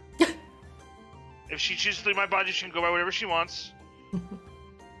Fart. If she chooses to leave my body, she can go by whatever she wants.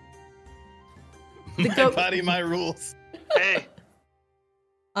 My body, my rules. Hey.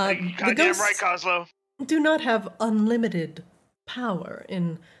 The Goddamn ghosts right, Coslow. do not have unlimited power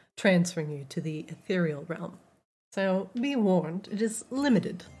in transferring you to the ethereal realm. So be warned, it is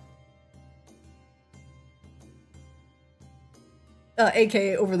limited.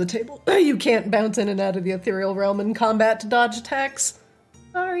 AKA over the table. You can't bounce in and out of the ethereal realm in combat to dodge attacks.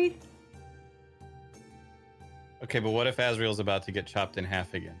 Sorry. Okay, but what if Azrael's about to get chopped in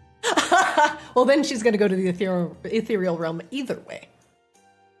half again? Well, then she's going to go to the ethereal realm either way.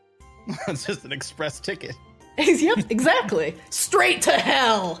 It's just an express ticket. Yep, exactly. Straight to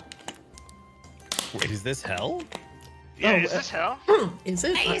hell. Wait, is this hell? Yeah, is this hell? Is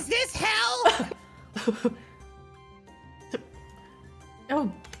it? Hey, is this hell? Oh,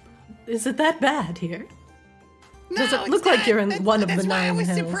 is it that bad here? No, Does it it's look like not. you're in one of the That's why I 9 was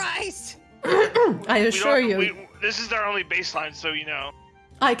hells? surprised. I assure you, This is our only baseline, so you know.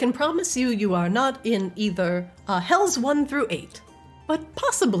 I can promise you are not in either hells 1 through 8, but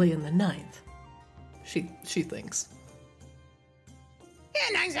possibly in the 9th. She thinks.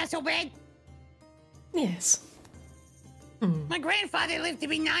 Yeah, 9's not so bad. Yes. My grandfather lived to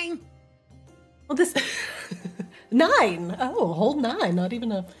be 9. Well, this 9. Oh, a whole 9. Not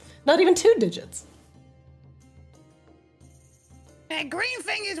even 2 digits. Green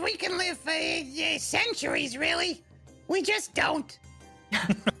fingers, we can live for centuries, really. We just don't.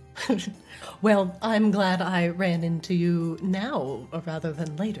 Well, I'm glad I ran into you now rather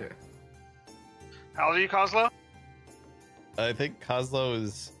than later. How old are you, Kozlo? I think Kozlo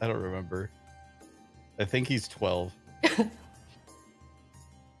is. I don't remember. I think he's 12.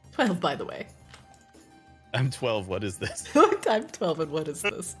 12, by the way. I'm 12. What is this? I'm 12, and what is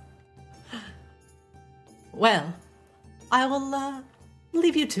this? Well, I will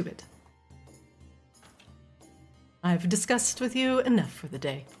leave you to it. I've discussed with you enough for the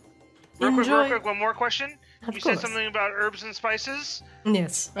day. Real quick, one more question. Of You course. said something about herbs and spices?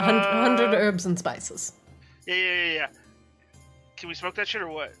 Yes, 100 herbs and spices. Yeah. Can we smoke that shit or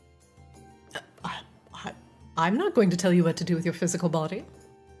what? I'm not going to tell you what to do with your physical body.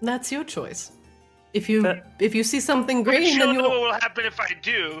 That's your choice. If you see something green, But you then don't you know what will happen if I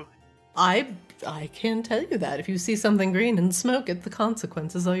do. I can tell you that. If you see something green and smoke it, the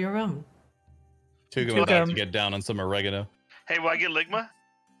consequences are your own. Tugum about to get down on some oregano. Hey, will I get ligma?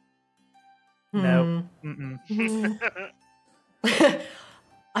 No. Mm-mm.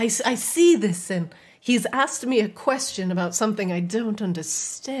 I see this, and he's asked me a question about something I don't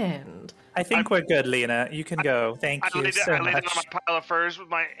understand. I think we're good, Lena. You can go. Thank I you lay so down on much. my pile of furs with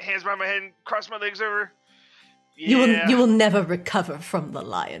my hands behind my head and cross my legs over. You Yeah. will never recover from the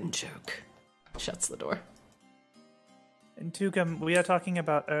lion joke. Shuts the door. And Tugum, we are talking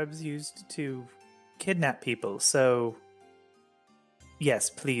about herbs used to kidnap people, so yes,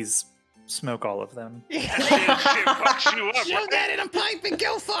 please smoke all of them. Shit fucks you up, Shove right? that in a pipe and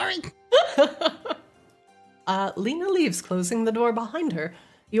go for it. Lena leaves, closing the door behind her.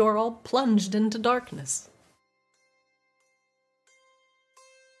 You are all plunged into darkness.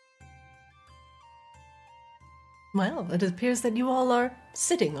 Well, it appears that you all are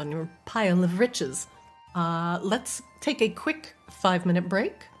sitting on your pile of riches. Let's take a quick 5-minute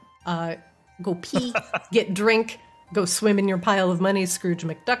break. Go pee, get drink, go swim in your pile of money, Scrooge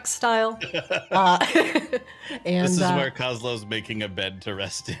McDuck style. And This is where Kozlo's making a bed to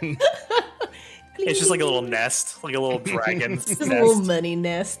rest in. It's just like a little nest, like a little dragon's Just nest. a little money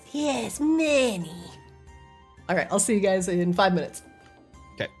nest. Yes, money. All right, I'll see you guys in 5 minutes.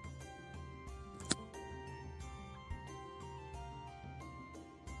 Okay.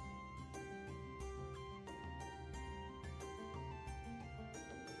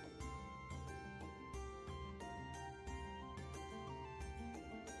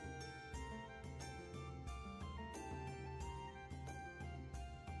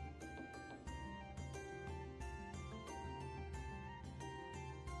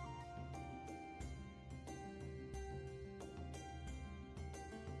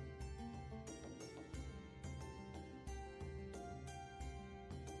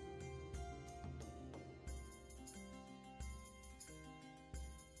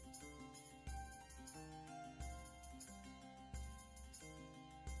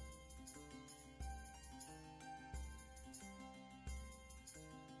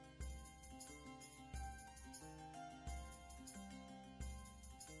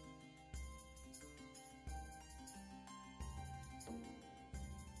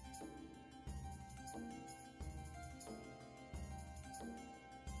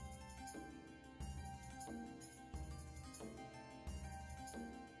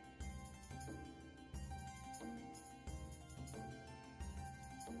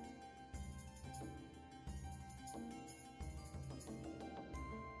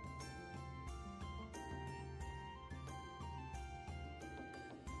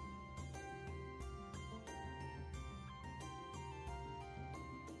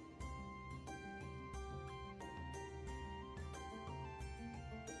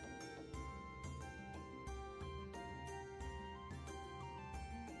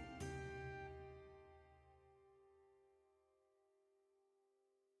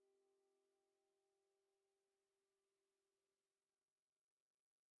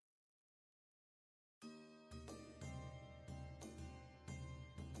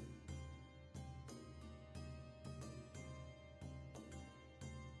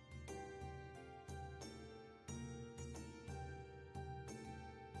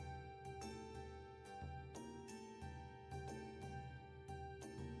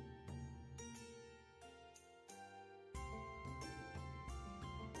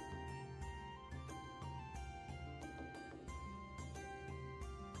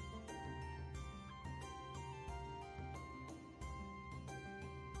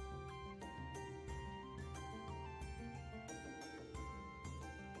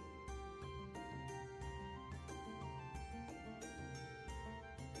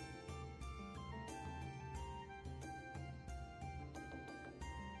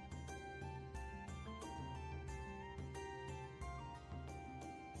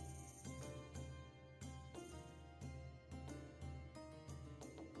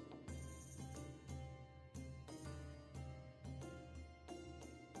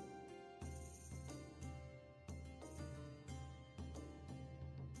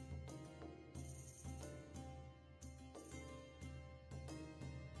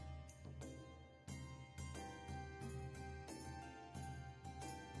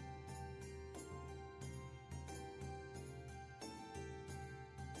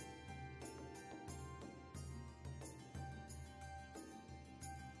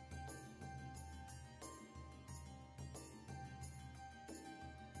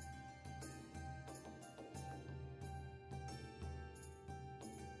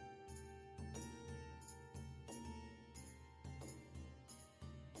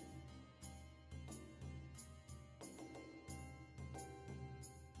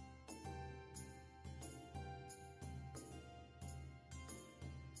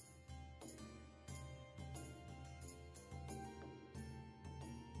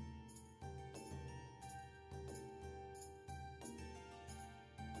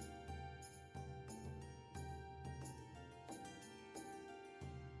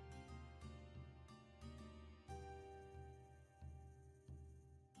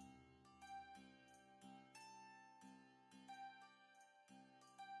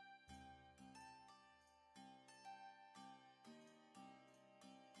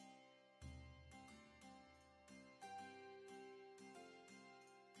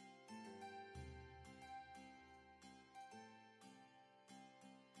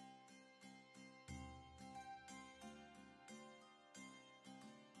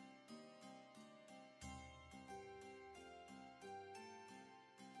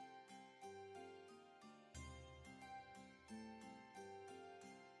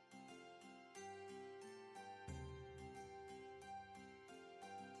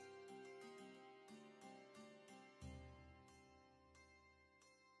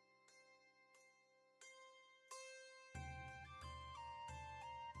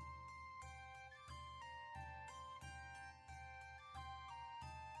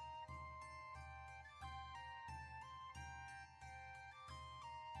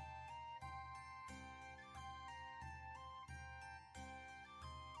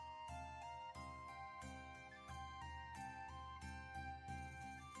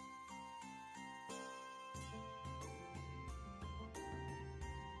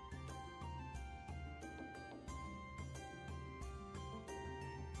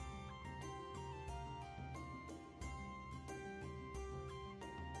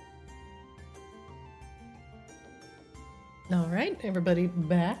 All right, everybody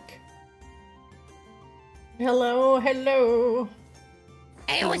back. Hello, hello.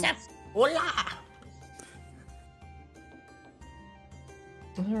 Hey, what's up? Hola.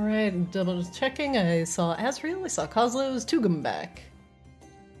 All right, double checking. I saw Asriel, I saw Kozlo's Tugum back.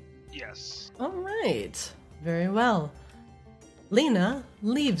 Yes. All right, very well. Lena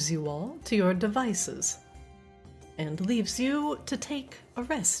leaves you all to your devices and leaves you to take a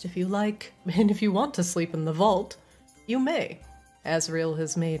rest if you like, and if you want to sleep in the vault, you may. Asriel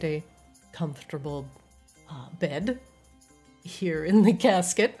has made a comfortable bed here in the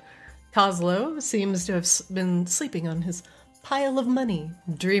casket. Kozlo seems to have been sleeping on his pile of money,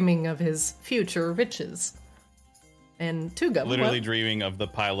 dreaming of his future riches. And Tugum, Literally dreaming of the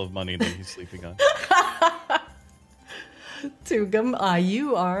pile of money that he's sleeping on. Tugum,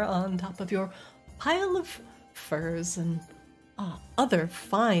 you are on top of your pile of furs and other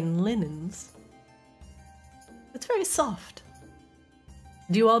fine linens. It's very soft.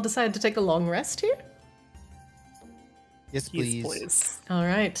 Do you all decide to take a long rest here? Yes, Yes, please. All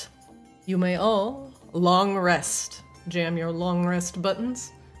right. You may all long rest. Jam your long rest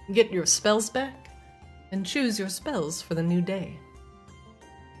buttons, get your spells back, and choose your spells for the new day.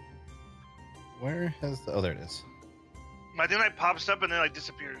 Where has the... Oh, there it is. My thing like pops up and then like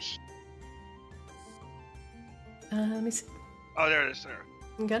disappears. Let me see. Oh, there it is. There.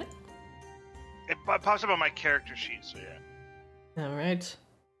 You got it? It pops up on my character sheet. So yeah. All right.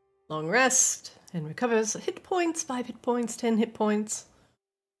 Long rest and recovers hit points, 5 hit points, 10 hit points.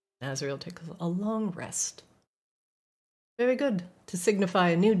 Azrael takes a long rest. Very good. To signify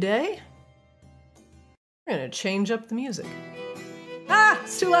a new day, we're going to change up the music. Ah!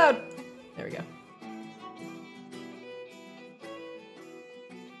 It's too loud! There we go.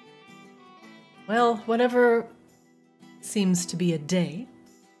 Well, whatever seems to be a day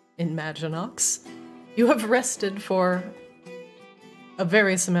in Maginox, you have rested for a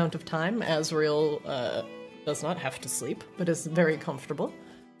various amount of time. Azrael does not have to sleep, but is very comfortable.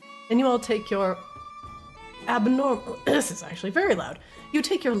 And you all take your abnormal... This is actually very loud. You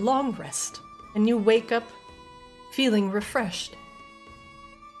take your long rest, and you wake up feeling refreshed.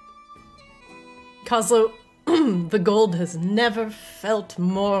 Kozlo, the gold has never felt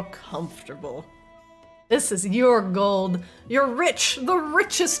more comfortable. This is your gold. You're rich, the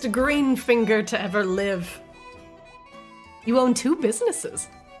richest green finger to ever live. You own 2 businesses.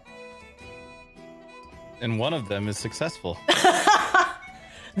 And one of them is successful.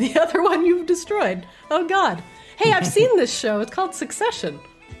 The other one you've destroyed. Oh god. Hey, I've seen this show. It's called Succession.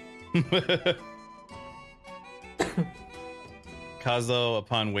 Kazo,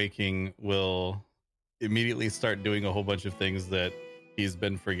 upon waking, will immediately start doing a whole bunch of things that he's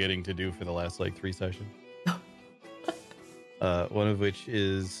been forgetting to do for the last, 3 sessions. One of which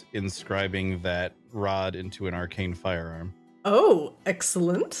is inscribing that rod into an arcane firearm. Oh,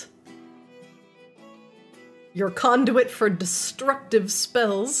 excellent. Your conduit for destructive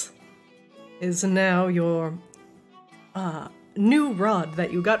spells is now your new rod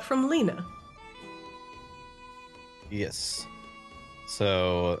that you got from Lena. Yes.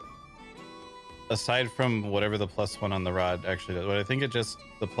 So, aside from whatever the +1 on the rod actually does, but I think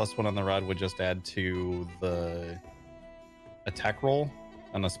the +1 on the rod would just add to the attack roll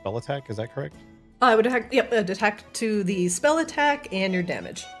on a spell attack. Is that correct? I would attack to the spell attack and your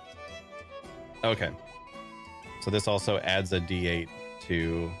damage. Okay. So this also adds a D8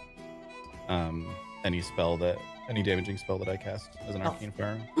 to any damaging spell that I cast as an arcane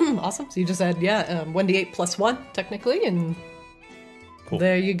firearm. Awesome. So you just add 1d8 plus 1 technically, and cool.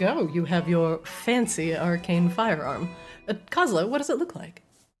 There you go. You have your fancy arcane firearm. Kozlo, what does it look like?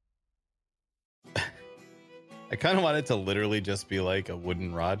 I kind of want it to literally just be like a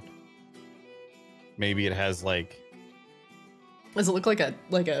wooden rod. Maybe it has Does it look like a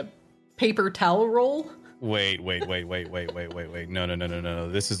paper towel roll? Wait. No.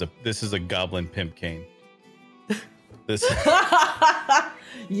 This is a goblin pimp cane. This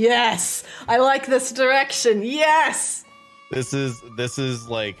Yes. I like this direction. Yes. This is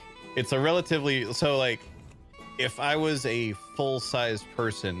like, it's a relatively, if I was a full-sized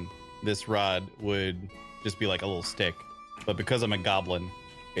person, this rod would just be like a little stick. But because I'm a goblin,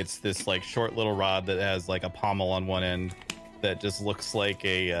 it's this short little rod that has a pommel on one end that just looks like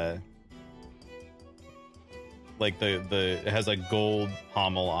a it has a gold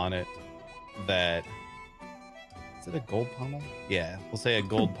pommel on it that... Is it a gold pommel? Yeah, we'll say a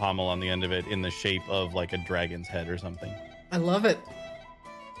gold pommel on the end of it in the shape of a dragon's head or something. I love it.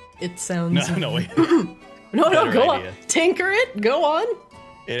 It sounds... No, wait. No, go on. Tinker it. Go on.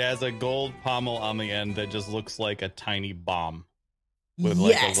 It has a gold pommel on the end that just looks like a tiny bomb with a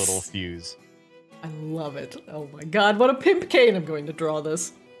little fuse. I love it. Oh my god, what a pimp cane! I'm going to draw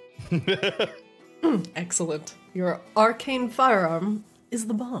this. Excellent. Your arcane firearm is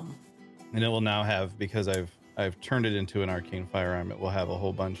the bomb. And it will now have, because I've turned it into an arcane firearm, it will have a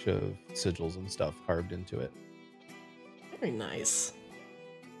whole bunch of sigils and stuff carved into it. Very nice.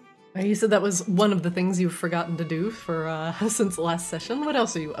 You said that was one of the things you've forgotten to do for since the last session. What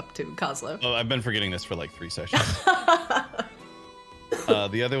else are you up to, Kozlo? Oh, I've been forgetting this for like 3 sessions.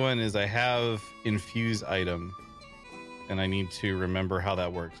 The other one is I have infuse item, and I need to remember how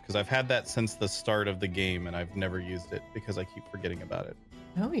that works, because I've had that since the start of the game, and I've never used it because I keep forgetting about it.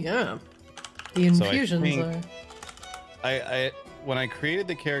 Oh yeah, the infusions so I when I created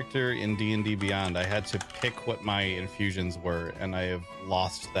the character in D&D Beyond, I had to pick what my infusions were, and I have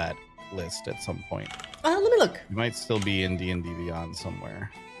lost that list at some point. Let me look. It might still be in D&D Beyond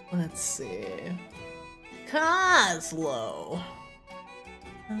somewhere. Let's see. Kozlo.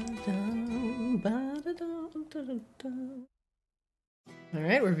 All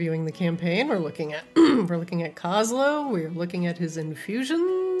right, we're viewing the campaign. We're looking at Kozlo. We're looking at his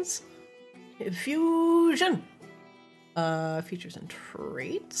infusions. Infusion. Features and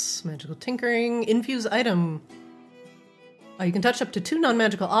traits. Magical tinkering. Infuse item. You can touch up to 2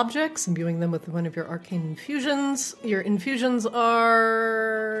 non-magical objects, imbuing them with one of your arcane infusions. Your infusions are...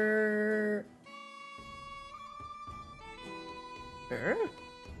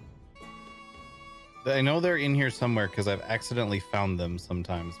 I know they're in here somewhere because I've accidentally found them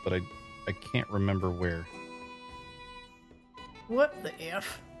sometimes, but I can't remember where. What the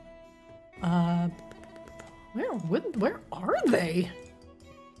F? Where are they?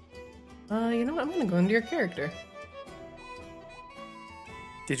 You know what? I'm gonna go into your character.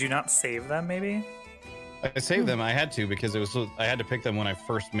 Did you not save them, maybe? I saved them. I had to because I had to pick them when I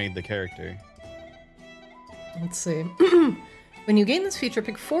first made the character. Let's see. When you gain this feature,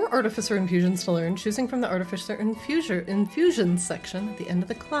 pick 4 Artificer Infusions to learn, choosing from the Artificer Infusions section at the end of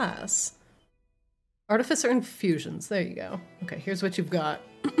the class. Artificer Infusions. There you go. Okay, here's what you've got.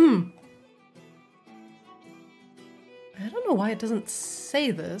 I don't know why it doesn't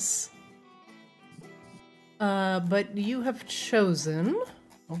say this. But you have chosen...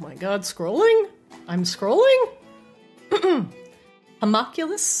 Oh my god, scrolling? I'm scrolling?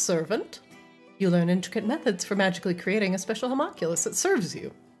 Homunculus Servant. You learn intricate methods for magically creating a special homunculus that serves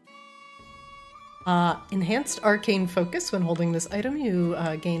you. Enhanced Arcane Focus. When holding this item, you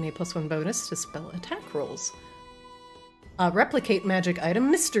gain a +1 bonus to spell attack rolls. Replicate magic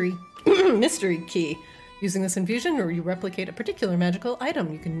item. Mystery. Mystery key. Using this infusion, or you replicate a particular magical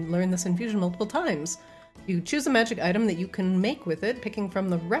item. You can learn this infusion multiple times. You choose a magic item that you can make with it, picking from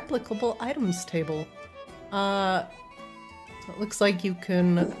the replicable items table. So it looks like you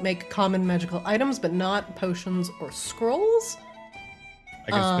can make common magical items, but not potions or scrolls.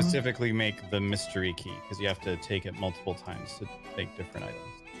 I can specifically make the mystery key, because you have to take it multiple times to make different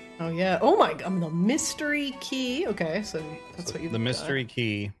items. Oh yeah. Oh my god, the mystery key. Okay, so that's what you've got. The mystery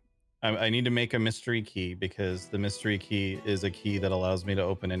key. I need to make a mystery key, because the mystery key is a key that allows me to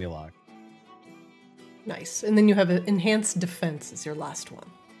open any lock. Nice. And then you have an enhanced defense as your last one.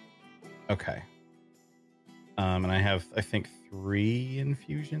 Okay. And I have, I think, 3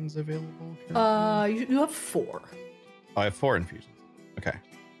 infusions available. You have 4. Oh, I have 4 infusions. Okay.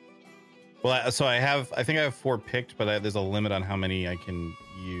 Well, I think I have 4 picked, but there's a limit on how many I can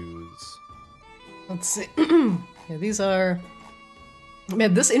use. Let's see. Yeah, these are...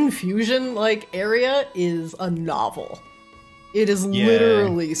 Man, this infusion, area is a novel. It is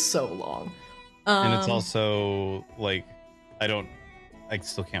literally so long. And it's also, I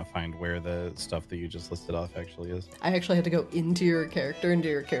still can't find where the stuff that you just listed off actually is. I actually had to go into your character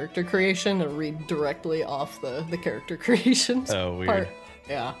creation, and read directly off the character creation Oh, weird. part.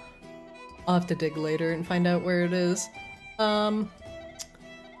 Yeah. I'll have to dig later and find out where it is. But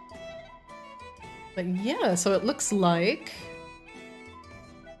yeah, so it looks like...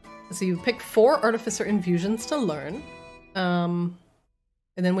 So you pick 4 Artificer Infusions to learn. And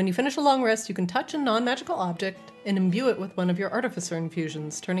then when you finish a long rest, you can touch a non-magical object and imbue it with one of your Artificer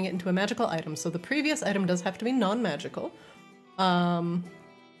Infusions, turning it into a magical item. So the previous item does have to be non-magical. An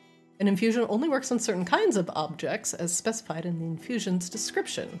infusion only works on certain kinds of objects, as specified in the infusion's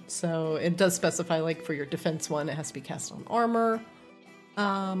description. So it does specify, for your defense one, it has to be cast on armor.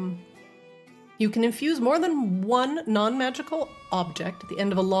 You can infuse more than 1 non-magical object at the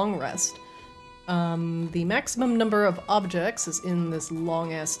end of a long rest. The maximum number of objects is in this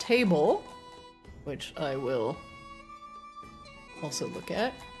long-ass table, which I will also look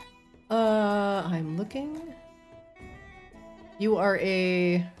at. I'm looking. You are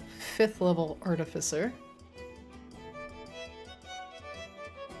a 5th level artificer.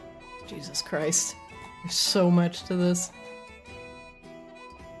 Jesus Christ. There's so much to this.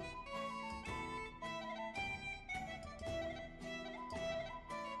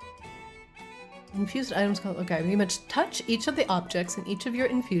 Infused items called... Okay, you must touch each of the objects, and each of your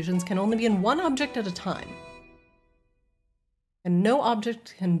infusions can only be in one object at a time. And no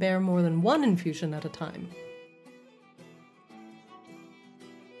object can bear more than one infusion at a time.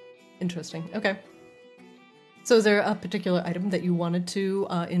 Interesting. Okay. So is there a particular item that you wanted to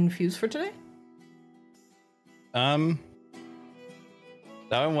infuse for today? Now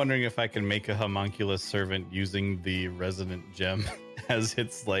I'm wondering if I can make a homunculus servant using the resonant gem as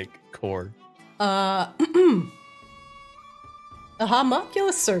its, like, core. A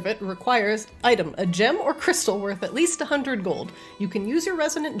homunculus servant requires item, a gem or crystal worth at least 100 gold. You can use your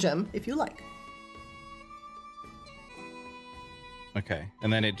resonant gem if you like. Okay,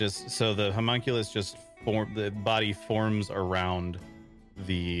 and then it just, so the homunculus just the body forms around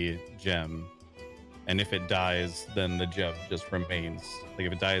the gem, and if it dies, then the gem just remains. Like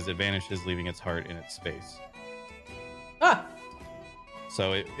if it dies, it vanishes, leaving its heart in its space. Ah!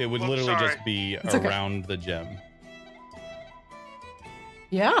 So it would literally just be around the gem.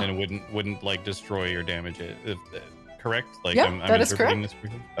 Yeah. And it wouldn't like destroy or damage it. Correct? Like yeah, I'm that is correct. this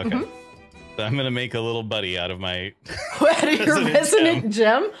correctly? Okay. Mm-hmm. So I'm gonna make a little buddy out of my out of your resonant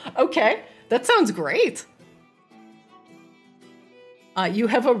gem? Okay. That sounds great. You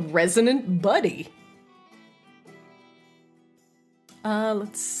have a resonant buddy.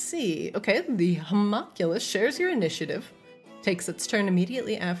 Let's see. Okay, the homunculus shares your initiative, takes its turn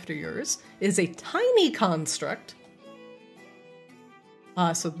immediately after yours, is a tiny construct.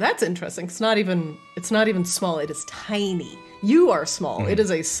 So that's interesting. It's not even small, it is tiny. You are small. Mm. It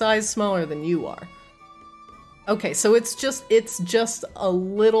is a size smaller than you are. Okay, so it's just a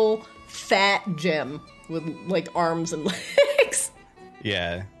little fat gem with like arms and legs.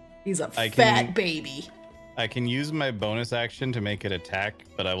 Yeah. He's a fat baby. I can use my bonus action to make it attack,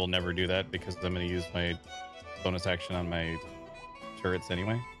 but I will never do that because I'm going to use my bonus action on my turrets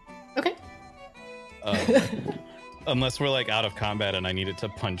anyway. Okay. Unless we're like out of combat and I need it to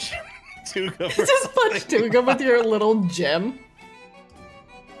punch Tuga. Just punch Tuga with your little gem.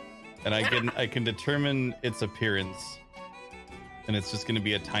 And I can determine its appearance, and it's just going to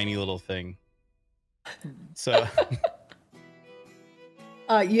be a tiny little thing. So.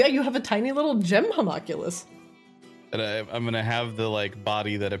 Yeah, you have a tiny little gem homunculus. And I'm going to have the like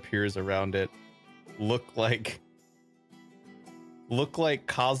body that appears around it look like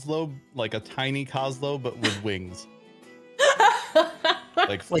Kozlo, like a tiny Kozlo, but with wings.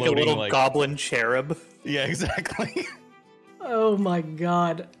 Like a little goblin cherub. Yeah, exactly. Oh my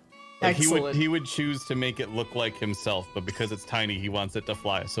god. Like excellent. He would choose to make it look like himself, but because it's tiny, he wants it to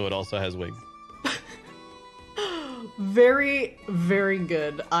fly, so it also has wings. Very, very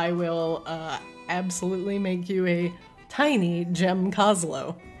good. I will absolutely make you a tiny gem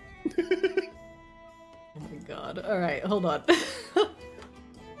Kozlo. Oh my god. Alright, hold on.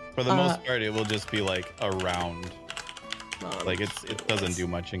 For the most part, it will just be like around. Like it doesn't do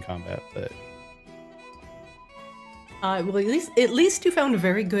much in combat, but well, at least you found a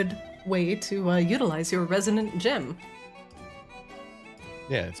very good way to utilize your resonant gem.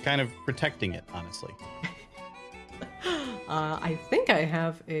 Yeah, it's kind of protecting it, honestly. I think I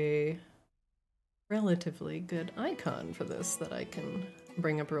have a relatively good icon for this that I can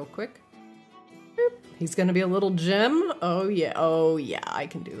bring up real quick. Boop. He's gonna be a little gem. Oh yeah, I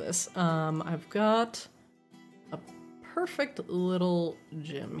can do this. I've got a perfect little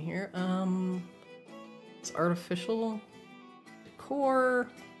gem here. It's artificial decor.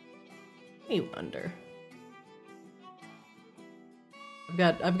 I wonder.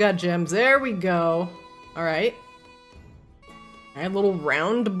 I've got gems. There we go. All right. All right, little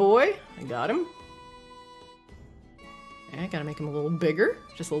round boy. I got him. Okay, I gotta make him a little bigger.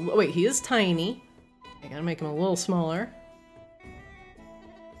 Just a little. Wait, he is tiny. I gotta make him a little smaller.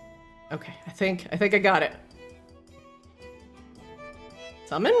 Okay, I think I got it.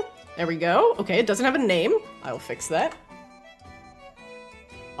 Summon. There we go. Okay, it doesn't have a name. I'll fix that.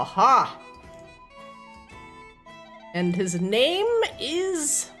 Aha! And his name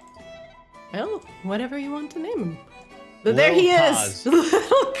is... well, whatever you want to name him. There he is!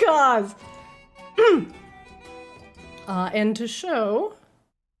 Little Cause! And to show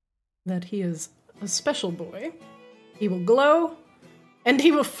that he is a special boy, he will glow and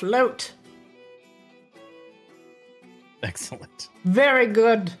he will float. Excellent. Very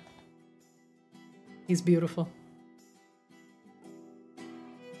good. He's beautiful.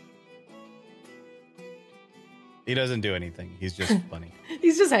 He doesn't do anything. He's just funny.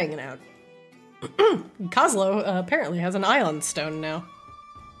 He's just hanging out. Kozlo apparently has an ion stone now.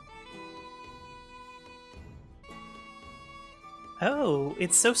 Oh,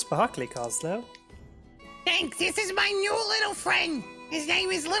 it's so sparkly, Coslo. Thanks, this is my new little friend. His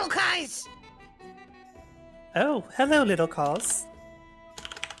name is Little Kaz. Oh, hello, little Cos.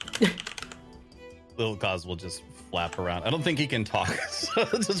 Little Cos will just flap around. I don't think he can talk, so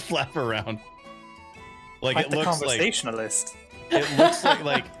just flap around. Like Quite it the looks conversationalist. it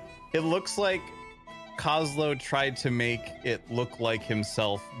looks like Coslo tried to make it look like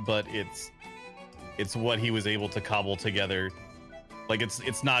himself, but it's what he was able to cobble together. Like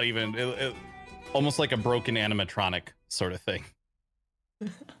it's not even almost like a broken animatronic sort of thing.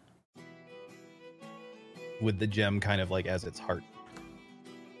 With the gem kind of like as its heart.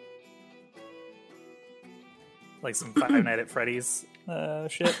 Like some Five Nights at Freddy's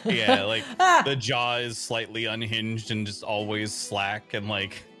shit. Yeah, like the jaw is slightly unhinged and just always slack, and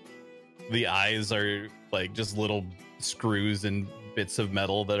like the eyes are like just little screws and bits of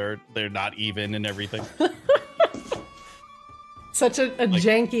metal they're not even and everything. Such a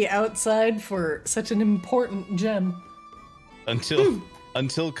janky outside for such an important gem.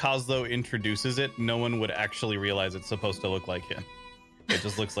 Until Coslo introduces it, no one would actually realize it's supposed to look like him. It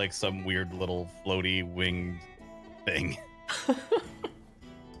just looks like some weird little floaty winged thing.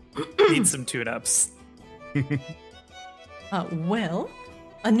 Need some tune-ups. Well,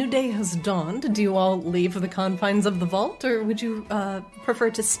 a new day has dawned. Do you all leave the confines of the vault, or would you prefer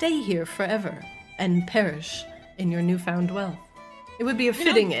to stay here forever and perish in your newfound wealth? It would be a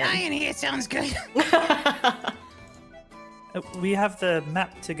fitting end. Dying here sounds good. We have the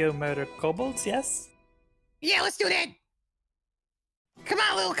map to go murder kobolds, yes? Yeah, let's do that. Come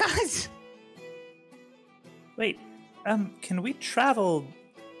on, Little Kaz. Wait, can we travel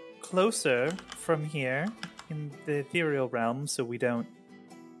closer from here in the Ethereal Realm so we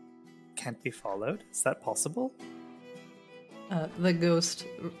can't be followed? Is that possible? The ghost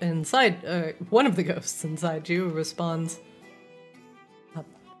inside, one of the ghosts inside you responds,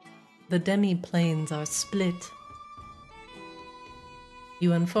 the demi-planes are split.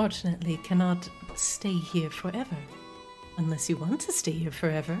 You unfortunately cannot stay here forever, unless you want to stay here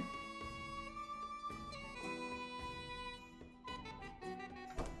forever.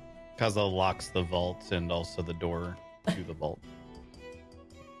 Coslo locks the vault and also the door to the vault.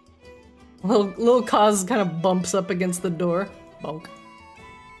 Little Kaz kind of bumps up against the door. Bonk.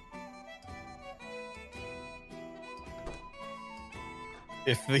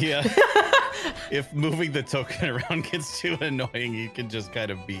 If the if moving the token around gets too annoying, you can just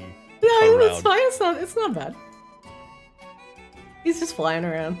kind of be Yeah, around. it's fine. It's not bad. He's just flying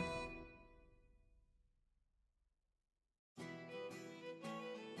around.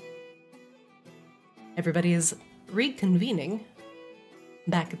 Everybody is reconvening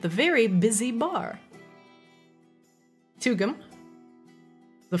back at the very busy bar. Tugum,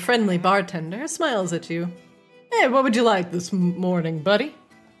 the friendly bartender, smiles at you. Hey, what would you like this morning, buddy?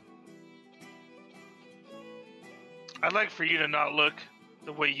 I'd like for you to not look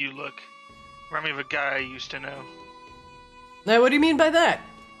the way you look. Remind me of a guy I used to know. Now, what do you mean by that?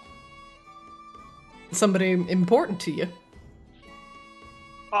 Somebody important to you?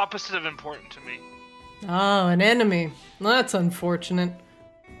 Opposite of important to me. Oh, an enemy. That's unfortunate.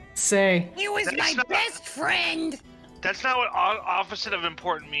 Say. He was my best friend. That's not what opposite of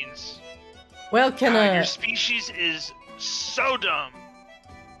important means. Well, can Your a species is so dumb.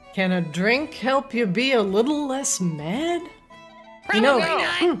 can a drink help you be a little less mad? Probably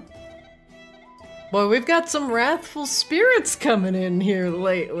not. Boy, we've got some wrathful spirits coming in here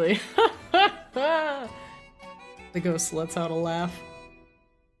lately. The ghost lets out a laugh.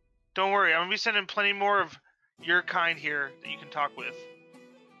 Don't worry, I'm gonna be sending plenty more of your kind here that you can talk with.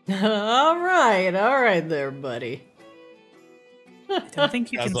 all right there, buddy. I don't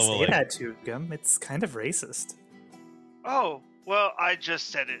think you can That's say lovely. that to Gum. It's kind of racist. Oh, well, I just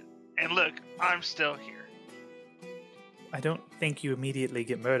said it. And look, I'm still here. I don't think you immediately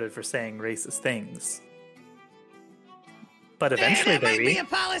get murdered for saying racist things. But eventually, that might be baby. a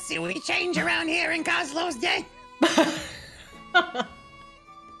policy we change around here in Coslo's Day.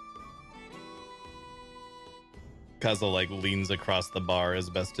 Coslo like leans across the bar as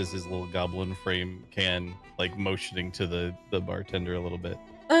best as his little goblin frame can, like motioning to the bartender a little bit.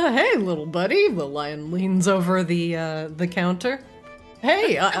 Hey, little buddy. The lion leans over the counter.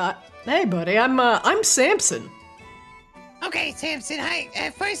 Hey, hey, buddy. I'm Samson. Okay, Samson, hi.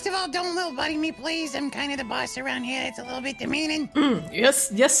 First of all, don't little buddy me, please. I'm kind of the boss around here. It's a little bit demeaning.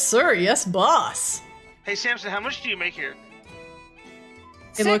 Yes, sir. Yes, boss. Hey, Samson, how much do you make here?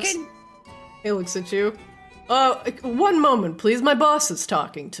 He Second, looks at you. One moment, please. My boss is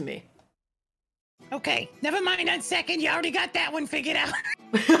talking to me. okay, never mind on second. You already got that one figured out.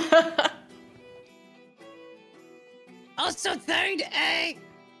 Also, third, I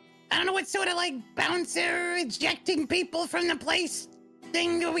don't know what sort of like bouncer ejecting people from the place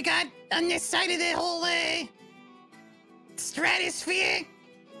thing that we got on this side of the whole stratosphere.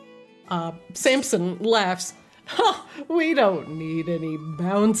 Samson laughs. Huh, we don't need any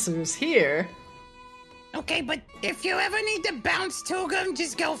bouncers here. Okay, but if you ever need to bounce Tugum,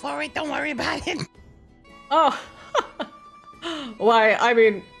 just go for it. Don't worry about it. Oh, why, I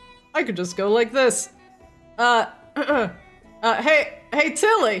mean, I could just go like this. Hey,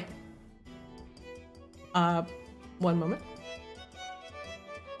 Tilly! One moment.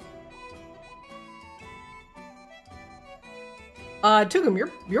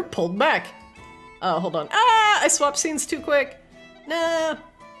 Tugum, you're pulled back. Hold on. I swapped scenes too quick. Nah.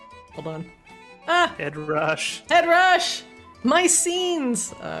 Hold on. Head rush. Head rush! My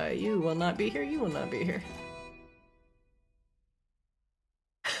scenes! You will not be here, you will not be here.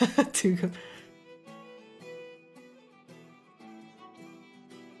 Tugum.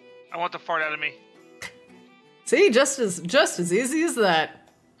 I want the fart out of me. See, just as easy as that.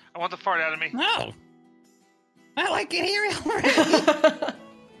 I want the fart out of me. Oh. I like it here already.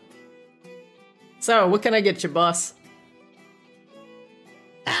 So, what can I get you, boss?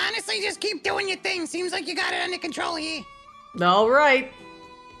 Honestly, just keep doing your thing. Seems like you got it under control here. All right.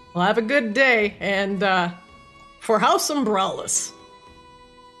 Well, have a good day, and, for House Umbrellas.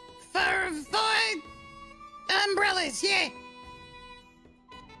 For umbrellas, yeah.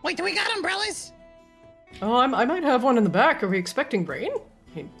 Wait, do we got umbrellas? Oh, I might have one in the back. Are we expecting rain?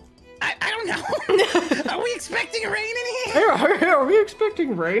 I don't know. Are we expecting rain in here? Are we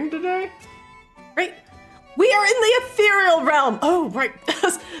expecting rain today? Right. We are in the Ethereal Realm. Oh, right.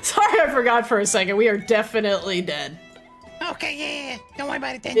 Sorry, I forgot for a second. We are definitely dead. Okay, yeah. Don't worry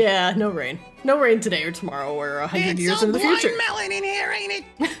about it then. Yeah, no rain. No rain today or tomorrow or 100 years into the future. It's all melon in here, ain't it?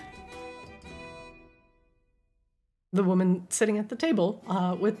 The woman sitting at the table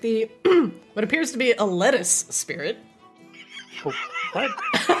with the what appears to be a lettuce spirit. Oh, what?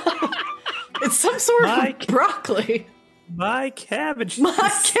 It's some sort of broccoli. My cabbages.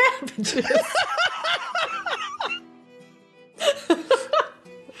 My cabbages.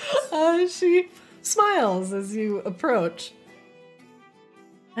 She smiles as you approach.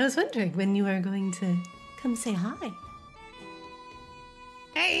 I was wondering when you are going to come say hi.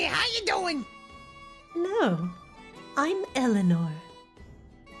 Hey, how you doing? Hello, I'm Eleanor.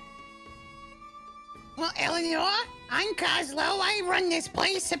 Well, Eleanor, I'm Coslow. I run this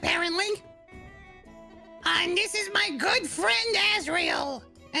place, apparently. And this is my good friend, Azrael.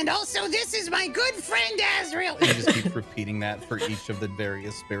 And also, this is my good friend, Azrael. He just keeps repeating that for each of the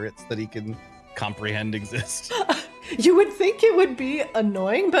various spirits that he can comprehend exist. You would think it would be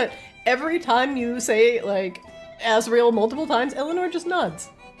annoying, but every time you say, like, Azrael multiple times, Eleanor just nods.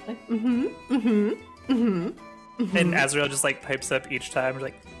 Like, And Azrael just like pipes up each time.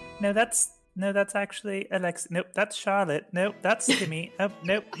 Like, no, that's actually Alexa. Nope, that's Charlotte. Nope, that's Timmy. Oh,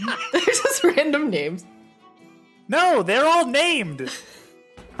 nope. They're just random names. No, they're all named.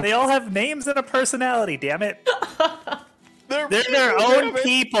 They all have names and a personality. Damn it. They're their own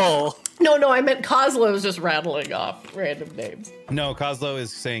people. No, I meant Coslow is just rattling off random names. No, Coslow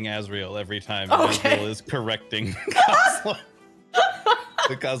is saying Azrael every time. Okay. Azrael is correcting Coslow.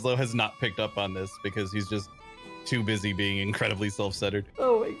 But Coslow has not picked up on this because he's just too busy being incredibly self-centered.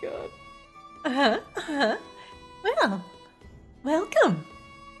 Oh my god. Well, welcome.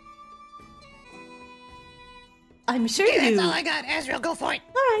 I'm sure Okay, you... that's all I got. Azrael, go for it.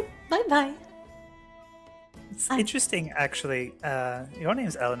 Alright, bye-bye. It's interesting, actually. Your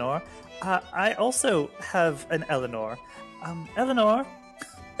name's Eleanor. I also have an Eleanor. Eleanor.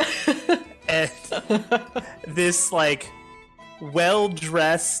 And this, like,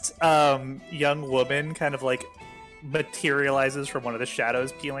 well-dressed young woman kind of, like, materializes from one of the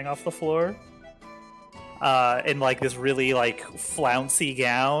shadows peeling off the floor. In, like, this really, like, flouncy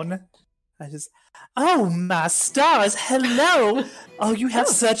gown. Oh, my stars, hello! Oh, you have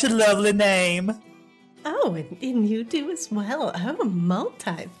such a lovely name. Oh, and you do as well. Oh,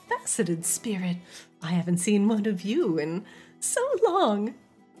 multifaceted spirit. I haven't seen one of you in so long.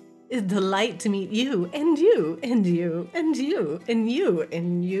 It's a delight to meet you, and you, and you, and you, and you,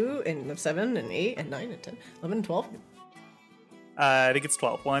 and you, and 7, and 8, and 9, and 10, 11, and 12. I think it's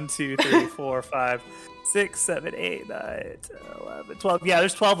 12. 1, 2, 3, 4, 5, 6, 7, 8, 9, 10, 11, 12. Yeah,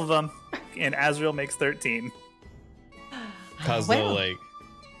 there's 12 of them. And Azrael makes 13. Coslow, like,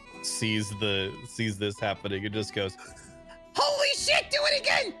 sees this happening and just goes, Holy shit, do it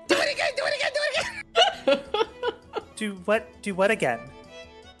again! Do it again, do it again, do it again! Do what again?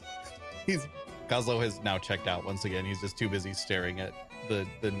 Coslow has now checked out once again. He's just too busy staring at the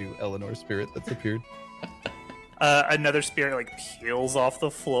new Eleanor spirit that's appeared. Another spirit like peels off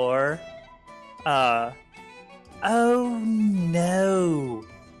the floor. Oh no!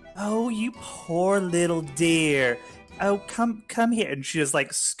 Oh, you poor little dear. Oh, come here. And she just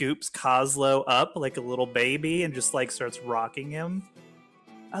like scoops Kozlo up like a little baby and just like starts rocking him.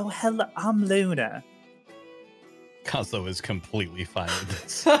 Oh, hello, I'm Luna. Kozlo is completely fine with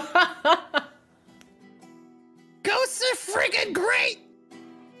this. Ghosts are friggin' great!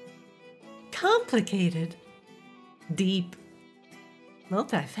 Complicated. Deep.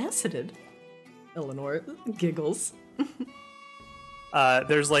 Multifaceted. Eleanor giggles.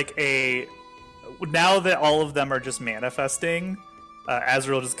 There's like now that all of them are just manifesting,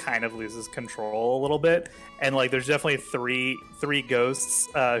 Azrael just kind of loses control a little bit, and like there's definitely three ghosts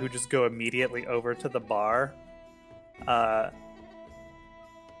who just go immediately over to the bar.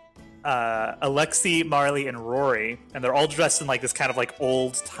 Alexi, Marley, and Rory, and they're all dressed in like this kind of like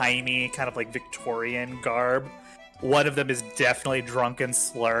old-timey, kind of like Victorian garb. One of them is definitely drunk and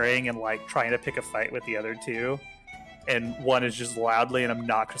slurring and like trying to pick a fight with the other two. And one is just loudly and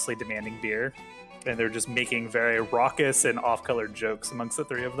obnoxiously demanding beer. And they're just making very raucous and off-colored jokes amongst the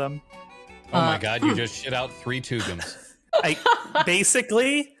three of them. Oh my god, you just shit out 3 Tugums.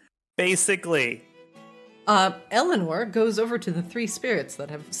 Basically. Eleanor goes over to the 3 spirits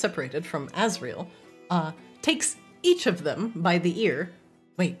that have separated from Azrael, takes each of them by the ear.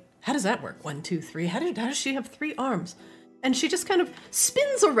 Wait, how does that work? 1, 2, 3. How does she have 3 arms? And she just kind of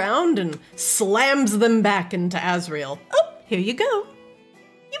spins around and slams them back into Azrael. Oh, here you go.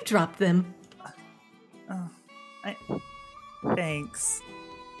 You've dropped them. Thanks.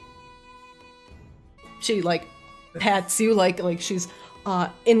 She like pats you like she's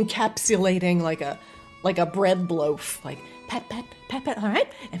encapsulating like a bread loaf. Like pat pat pat pat. All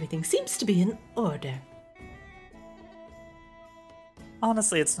right, everything seems to be in order.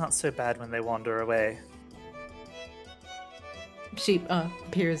 Honestly, it's not so bad when they wander away. She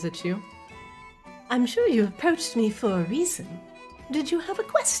peers at you. I'm sure you approached me for a reason. Did you have a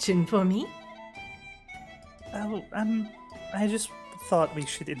question for me? Oh, I just thought we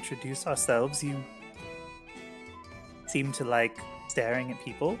should introduce ourselves. You seem to like staring at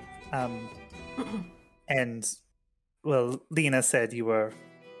people. And, well, Lena said you were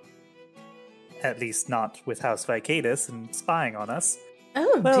at least not with House Vicadus and spying on us.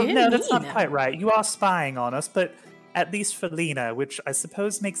 Oh, well, dear no, that's Lena. not quite right. You are spying on us, but at least for Lena, which I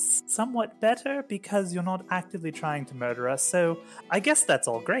suppose makes somewhat better because you're not actively trying to murder us, so I guess that's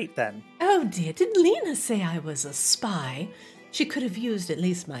all great then. Oh dear, did Lena say I was a spy? She could have used at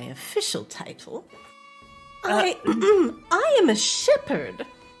least my official title. I am a shepherd.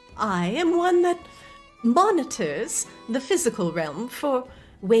 I am one that monitors the physical realm for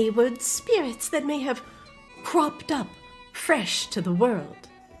wayward spirits that may have cropped up fresh to the world.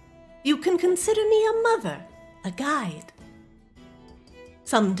 You can consider me a mother, a guide.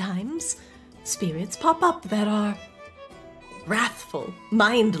 Sometimes spirits pop up that are wrathful,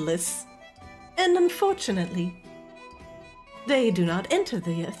 mindless, and unfortunately, they do not enter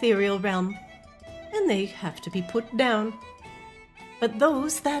the ethereal realm, and they have to be put down. But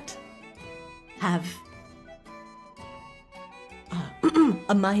those that have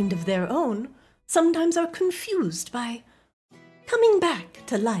a mind of their own sometimes are confused by coming back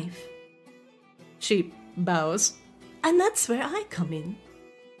to life. She bows, and that's where I come in.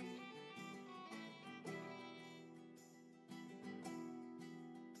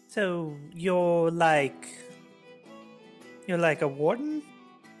 So you're like a warden,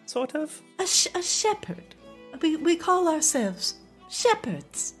 sort of? A shepherd. We call ourselves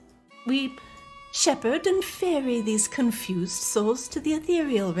shepherds. We shepherd and ferry these confused souls to the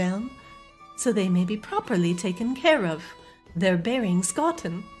ethereal realm, so they may be properly taken care of, their bearings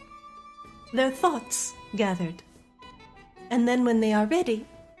gotten, their thoughts gathered. And then when they are ready,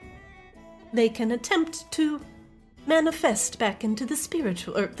 they can attempt to manifest back into the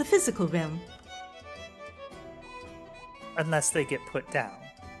spiritual or the physical realm. Unless they get put down.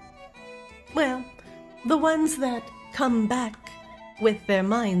 Well, the ones that come back with their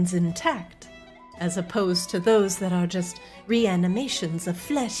minds intact, as opposed to those that are just reanimations of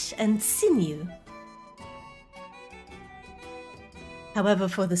flesh and sinew. However,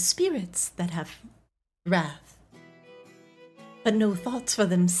 for the spirits that have wrath, but no thoughts for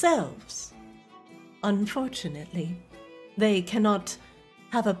themselves, unfortunately, they cannot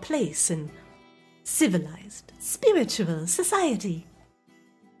have a place in civilized, spiritual society.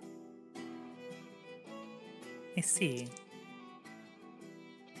 I see.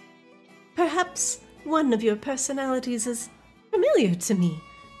 Perhaps one of your personalities is familiar to me.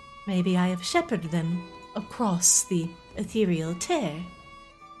 Maybe I have shepherded them across the ethereal tear.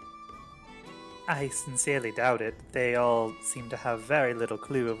 I sincerely doubt it. They all seem to have very little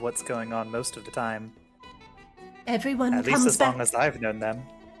clue of what's going on most of the time. Everyone At comes least as back. long as I've known them.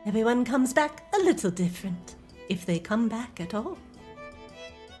 Everyone comes back a little different, if they come back at all.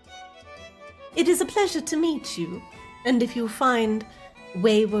 It is a pleasure to meet you, and if you find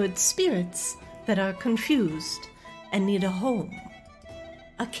wayward spirits that are confused and need a home,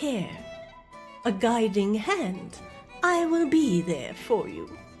 a care, a guiding hand, I will be there for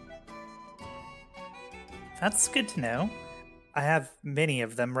you. That's good to know. I have many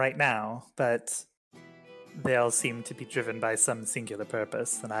of them right now, but they all seem to be driven by some singular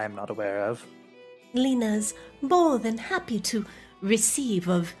purpose that I am not aware of. Lena's more than happy to receive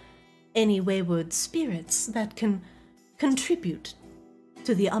of any wayward spirits that can contribute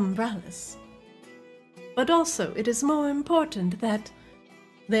to the umbrellas. But also, it is more important that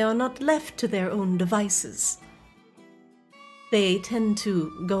they are not left to their own devices. They tend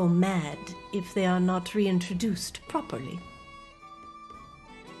to go mad if they are not reintroduced properly.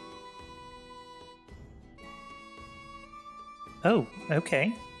 Oh,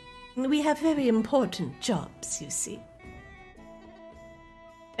 okay. We have very important jobs, you see.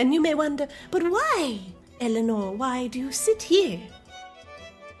 And you may wonder, but why, Eleanor, why do you sit here?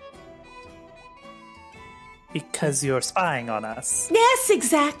 Because you're spying on us. Yes,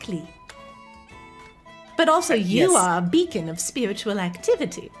 exactly. But also, you Yes. are a beacon of spiritual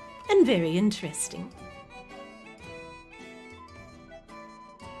activity, and very interesting.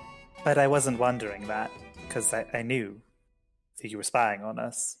 But I wasn't wondering that, because I knew that you were spying on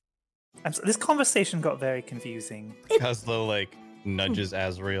us. This conversation got very confusing. Kozlo like nudges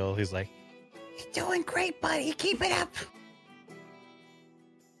Azrael. He's like, You're doing great, buddy. Keep it up.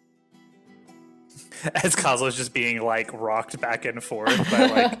 As Kozlo's just being like rocked back and forth by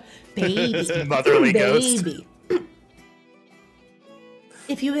like Baby. this motherly ghost. Baby.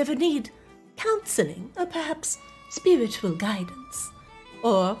 If you ever need counseling or perhaps spiritual guidance,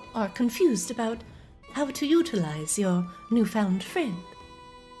 or are confused about how to utilize your newfound friend,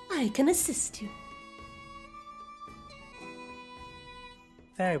 I can assist you.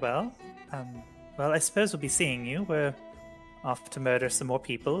 Very well. Well, I suppose we'll be seeing you. We're off to murder some more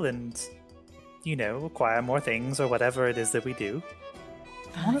people and, acquire more things or whatever it is that we do.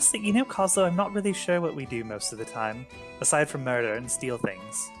 Honestly, Kozlo, I'm not really sure what we do most of the time, aside from murder and steal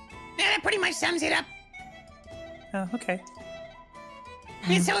things. Yeah, that pretty much sums it up. Oh, okay.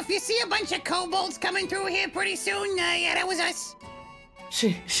 And so if you see a bunch of kobolds coming through here pretty soon, yeah, that was us.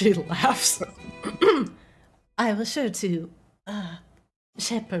 She laughs. I will sure to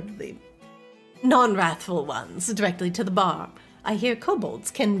shepherd the non-wrathful ones directly to the bar. I hear kobolds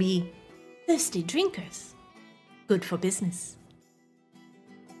can be thirsty drinkers. Good for business.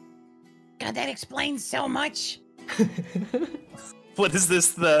 God, that explains so much. What is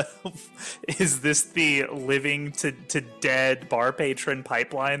this? Is this the living to dead bar patron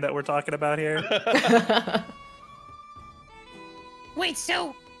pipeline that we're talking about here? Wait,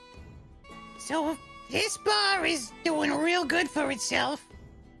 so this bar is doing real good for itself,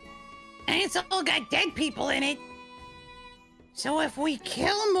 and it's all got dead people in it. So if we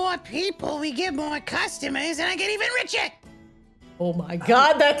kill more people, we get more customers, and I get even richer. Oh my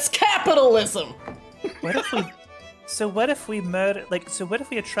god, that's capitalism! What if we murder? What if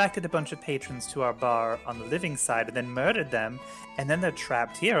we attracted a bunch of patrons to our bar on the living side and then murdered them, and then they're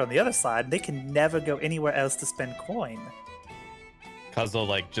trapped here on the other side, and they can never go anywhere else to spend coin? Kozlo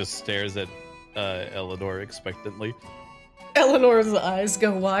like just stares at Eleanor expectantly. Eleanor's eyes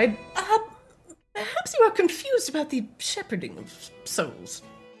go wide. Perhaps you are confused about the shepherding of souls.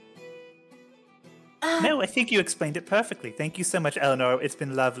 No, I think you explained it perfectly. Thank you so much, Eleanor. It's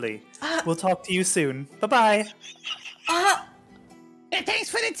been lovely. We'll talk to you soon. Bye-bye. And thanks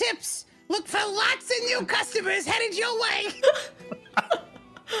for the tips. Look for lots of new customers headed your way.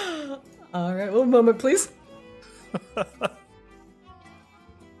 All right, one moment, please.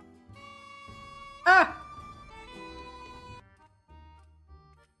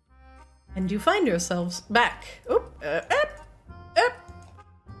 And you find yourselves back.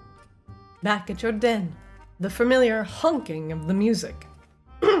 Back at your den. The familiar honking of the music.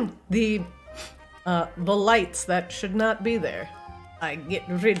 The lights that should not be there. I get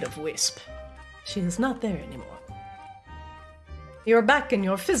rid of Wisp. She is not there anymore. You're back in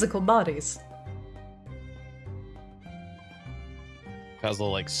your physical bodies.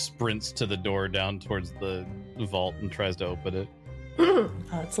 Kozlo like sprints to the door down towards the vault and tries to open it.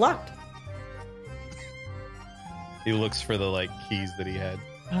 It's locked. He looks for the like keys that he had.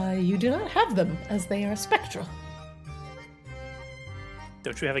 You do not have them, as they are spectral.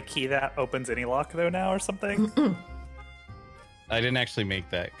 Don't you have a key that opens any lock, though, now or something? I didn't actually make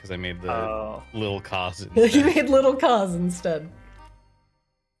that because I made the little cause. You made little cause instead.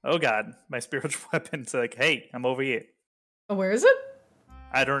 Oh god, my spiritual weapon's like, hey, I'm over here. Oh, where is it?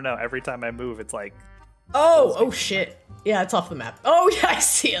 I don't know. Every time I move, it's like... Oh shit. Yeah, it's off the map. Oh yeah, I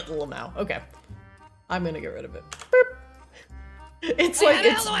see it now. Okay. I'm gonna get rid of it. Boop. It's like,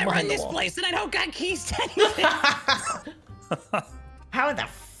 it's how do I run this place and I don't got keys to anything? How the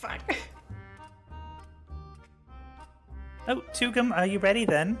fuck? Oh, Tugum, are you ready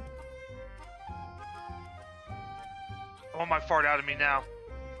then? I want my fart out of me now.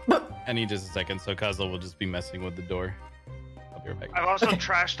 I need just a second, so Kazuo will just be messing with the door. I'll be right back. I've also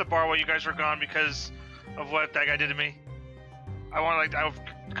trashed the bar while you guys were gone because of what that guy did to me. I've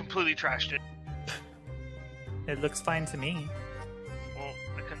completely trashed it. It looks fine to me. Well,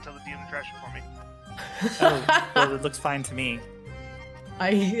 I couldn't tell the DM to trash it for me. Oh, well, it looks fine to me.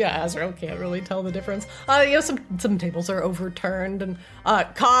 Azrael can't really tell the difference. Some tables are overturned, and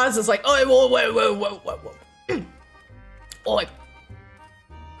Kaz is like, oh, whoa. Oi.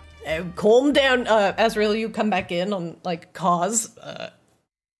 Calm down, Azrael, you come back in on, like, Kaz,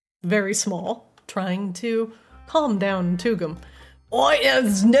 very small, trying to calm down Tugum.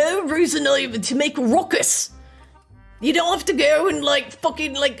 There's no reason even to make a ruckus. You don't have to go and, like,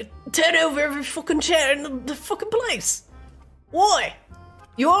 fucking, like, turn over every fucking chair in the fucking place. Why?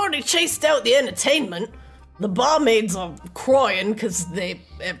 You already chased out the entertainment. The barmaids are crying because they're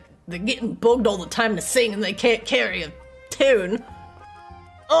getting bugged all the time to sing and they can't carry a tune.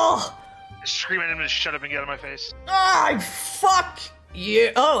 Oh! Scream at him to shut up and get out of my face. Fuck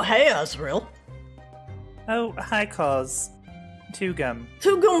you. Oh, hey, Azrael. Oh, hi, Cause. Tugum.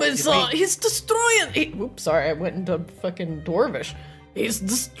 Tugum is, he's destroying... Oops, sorry, I went into fucking Dwarvish. He's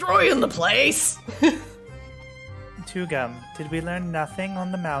destroying the place. Tugum, did we learn nothing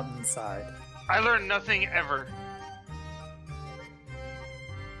on the mountainside? I learned nothing ever.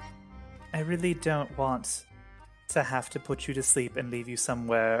 I really don't want to have to put you to sleep and leave you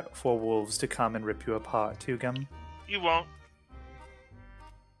somewhere for wolves to come and rip you apart, Tugum. You won't.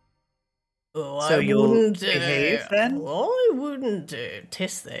 Oh, so I wouldn't behave then? Well, I wouldn't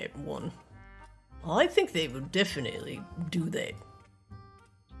test that one. I think they would definitely do that.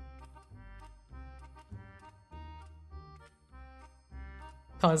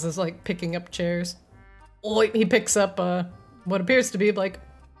 Kaz is like picking up chairs. Oh, he picks up what appears to be like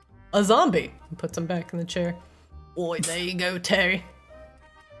a zombie and puts him back in the chair. Oh, there you go, Terry.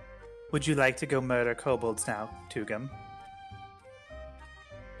 Would you like to go murder kobolds now, Tugum?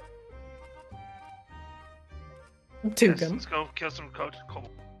 Tugum. Yes, let's go kill some kobolds.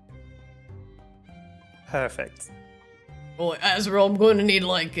 Perfect. Oh, Azrael, I'm going to need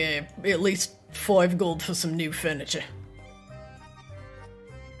like at least 5 gold for some new furniture.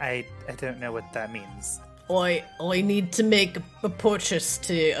 I don't know what that means. I need to make a purchase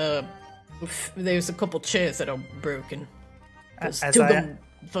to there's a couple chairs that are broken. Tugum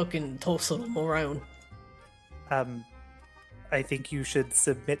fucking tossing them around. I think you should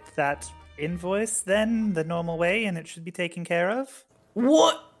submit that invoice then the normal way and it should be taken care of.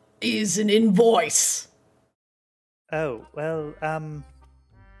 What is an invoice? Oh, well,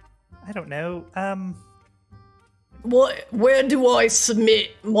 I don't know. Where do I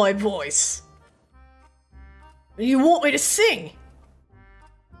submit my voice? You want me to sing?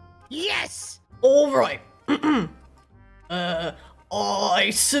 Yes! Alright.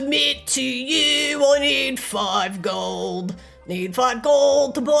 I submit to you, I need 5 gold. Need 5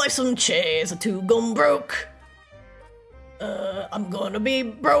 gold to buy some chairs, a 2-gun broke. I'm gonna be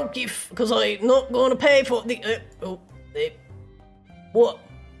broke because I'm not gonna pay for the, what?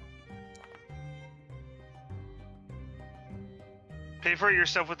 Pay for it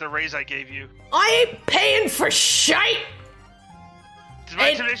yourself with the raise I gave you. I ain't paying for shite! Did my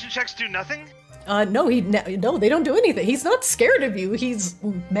intimidation checks do nothing? No, they don't do anything. He's not scared of you. He's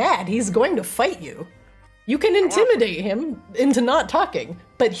mad. He's going to fight you. You can intimidate him into not talking,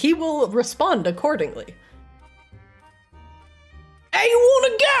 but he will respond accordingly. Hey, you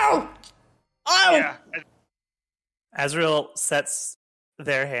wanna go? Yeah. Azrael sets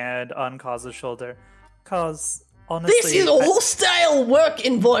their hand on Kaz's shoulder. Kaz, honestly... This is a hostile work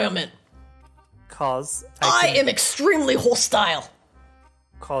environment. Kaz, I am extremely hostile.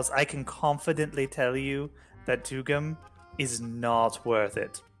 Kaz, I can confidently tell you that Tugum is not worth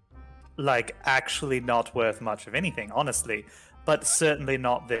it. Like, actually not worth much of anything, honestly. But certainly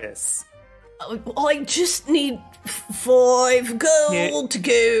not this. I just need 5 gold to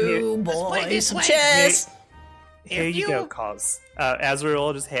go buy some chairs. Here you go, Kaz. Azrael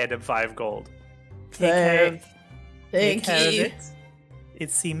will just hand him 5 gold. Thank you. It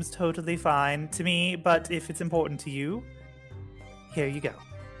seems totally fine to me, but if it's important to you, Here you go.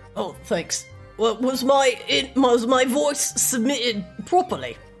 Oh, thanks. Well, was my voice submitted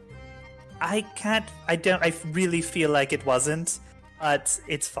properly? I really feel like it wasn't, but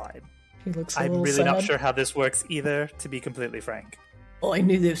it's fine. He looks a I'm little really sad. not sure how this works either, to be completely frank. Oh, I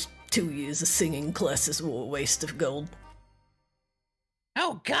knew those 2 years of singing classes were a waste of gold.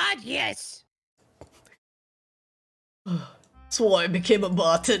 Oh, God, yes. That's why I became a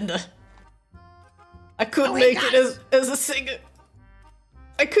bartender. I couldn't Oh, make hey, it as a singer.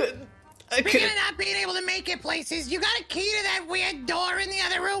 I couldn't. Speaking of not being able to make it places, you got a key to that weird door in the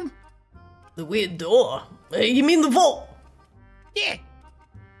other room? The weird door? You mean the vault? Yeah.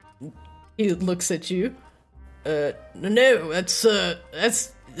 He looks at you. No,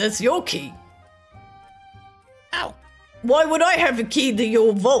 that's your key. Oh. Why would I have a key to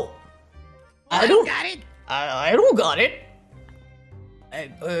your vault? I don't got it. I don't got it.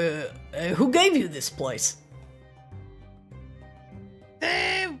 Who gave you this place?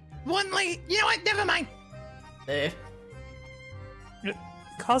 You know what? Never mind.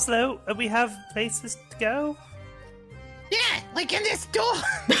 Coslo, we have places to go? Yeah, like in this door.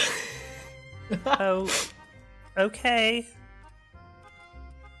 Oh, okay.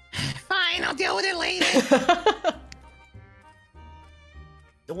 Fine, I'll deal with it later.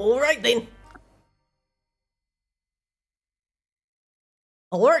 Alright then.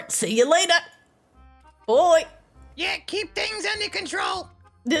 Alright, see you later. Boy. Yeah, keep things under control.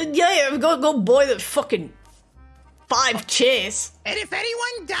 Yeah, go buy the fucking 5 chairs. And if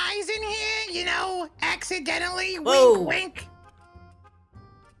anyone dies in here, accidentally, Whoa. wink, wink.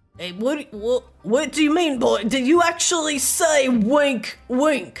 Hey, what do you mean, boy? Did you actually say wink,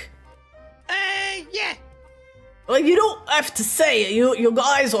 wink? Yeah. Well, you don't have to say it. You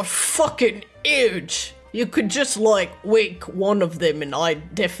guys are fucking huge. You could just, wink one of them and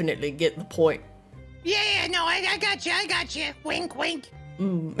I'd definitely get the point. Yeah, no, I got you. Wink, wink.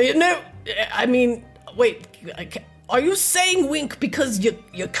 No, I mean, wait, are you saying wink because you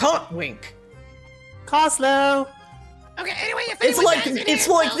can't wink? Coslo! Okay, anyway, if It's anyone like- dies in it's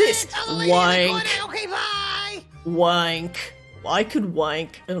here, like tell this. the lady in the Wank. corner. Okay, bye. Wank. I could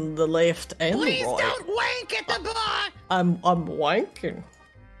wank on the left and Please the right. don't wank at the bar. I'm wanking.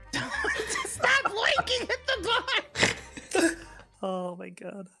 Stop wanking at the bar. Oh my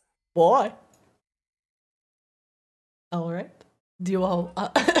god. Why? All right. Do you all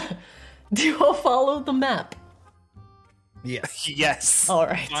follow the map? Yes. Yes. All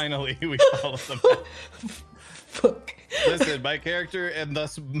right. Finally, we follow them. Fuck. Listen, my character and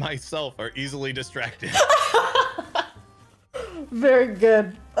thus myself are easily distracted. Very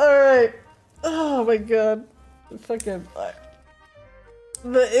good. All right. Oh my god. Fucking.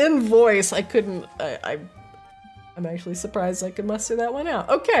 The invoice. I couldn't. I'm actually surprised I could muster that one out.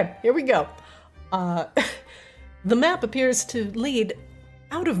 Okay, here we go. The map appears to lead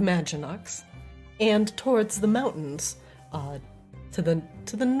out of Maginox and towards the mountains to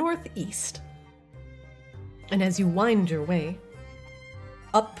the northeast. And as you wind your way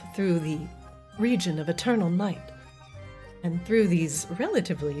up through the region of eternal night and through these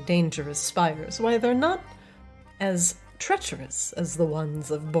relatively dangerous spires, why they're not as treacherous as the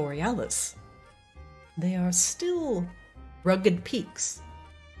ones of Borealis, they are still rugged peaks.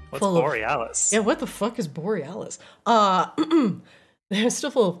 What's full of- Borealis? Yeah, what the fuck is Borealis? They're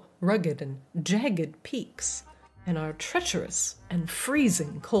still full of rugged and jagged peaks, and are treacherous and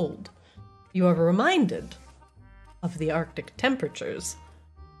freezing cold. You are reminded of the Arctic temperatures,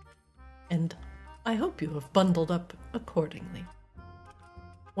 and I hope you have bundled up accordingly.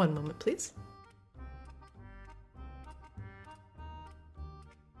 One moment, please.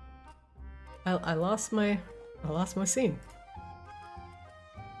 I lost my scene.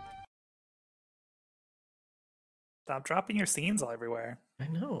 Stop dropping your scenes all everywhere. I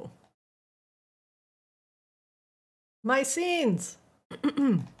know. My scenes!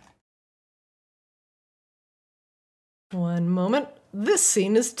 One moment. This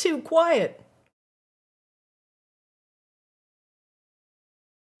scene is too quiet.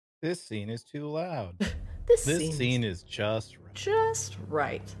 This scene is too loud. This This scene is is just right. just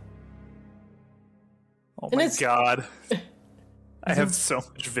right. Oh And my it's- god. I have so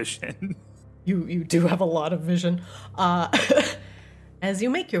much vision. You do have a lot of vision. As you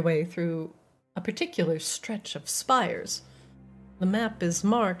make your way through a particular stretch of spires, the map is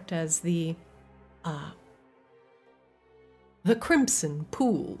marked as the Crimson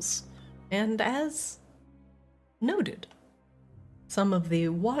Pools, and as noted, some of the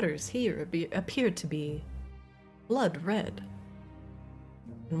waters here appear to be blood red.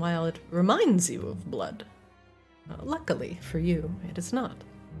 And while it reminds you of blood, luckily for you, it is not.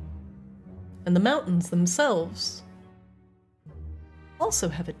 And the mountains themselves also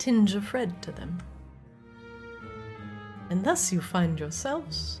have a tinge of red to them. And thus you find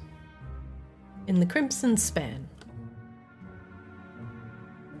yourselves in the Crimson Span.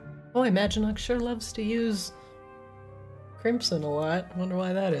 Boy, Maginox sure loves to use crimson a lot. Wonder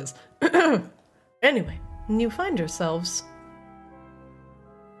why that is. Anyway, you find yourselves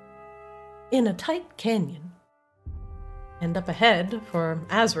in a tight canyon. And up ahead, for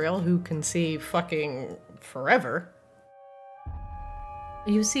Azrael, who can see fucking forever,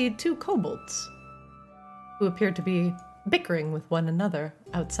 you see two kobolds who appear to be bickering with one another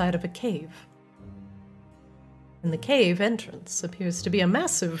outside of a cave. And the cave entrance appears to be a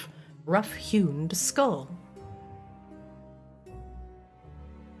massive, rough-hewn skull.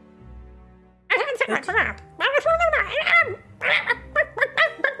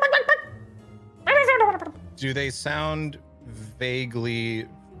 Do they sound vaguely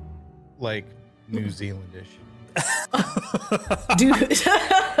like New Zealandish?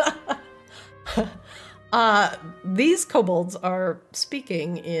 These kobolds are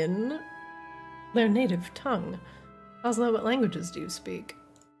speaking in their native tongue. Kozlo, what languages do you speak?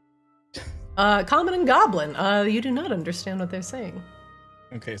 Common and Goblin. You do not understand what they're saying.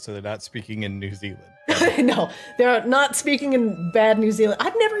 Okay, so they're not speaking in New Zealand. No, they're not speaking in bad New Zealand.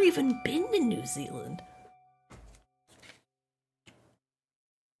 I've never even been to New Zealand.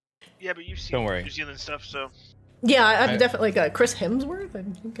 Yeah, but you've seen Don't worry. New Zealand stuff, so. Yeah, I've definitely like Chris Hemsworth. I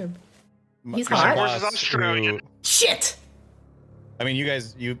think he's My hot. boss Hemsworth is Australian. Shit. I mean,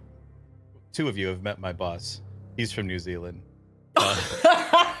 two of you have met my boss. He's from New Zealand.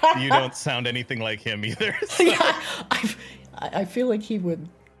 You don't sound anything like him either. So. Yeah, I feel like he would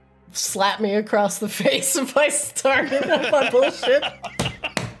slap me across the face if I started on my bullshit.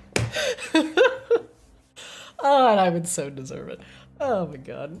 Oh, and I would so deserve it. Oh my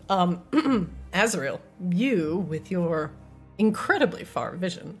god. Azrael, you, with your incredibly far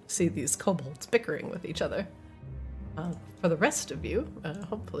vision, see these kobolds bickering with each other. For the rest of you,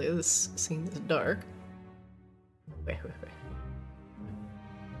 hopefully this scene is dark. Wait.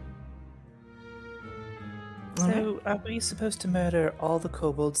 So, are we supposed to murder all the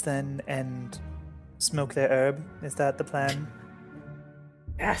kobolds then and smoke their herb? Is that the plan?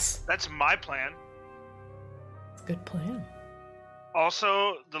 Yes. That's my plan. Good plan.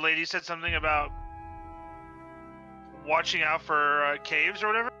 Also, the lady said something about watching out for caves or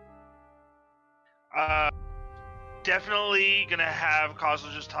whatever. Definitely gonna have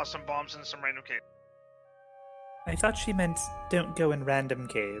Kozlo just toss some bombs in some random cave. I thought she meant don't go in random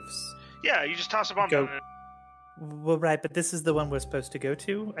caves. Yeah, you just toss a bomb Go. in it. Well, right, but this is the one we're supposed to go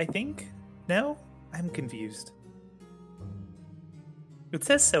to, I think? No? I'm confused. It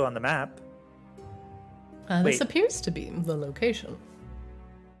says so on the map. This Wait. appears to be the location.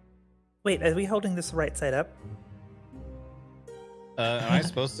 Wait, are we holding this right side up? Am I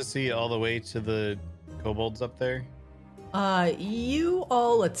supposed to see all the way to the kobolds up there? You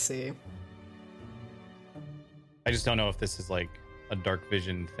all, let's see. I just don't know if this is like a dark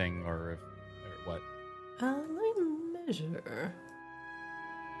vision thing or what. Let me measure.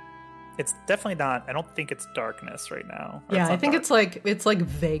 It's definitely not. I don't think it's darkness right now. Or Yeah, I not think dark. it's like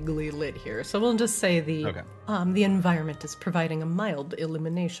vaguely lit here. So we'll just say the environment is providing a mild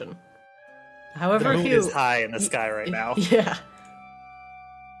illumination. However, The if moon you is high in the sky right now. Yeah.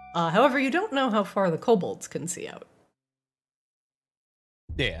 However, you don't know how far the kobolds can see out.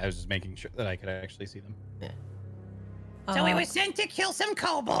 Yeah, I was just making sure that I could actually see them. So we were sent to kill some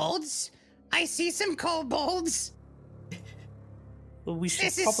kobolds. I see some kobolds. Well, we should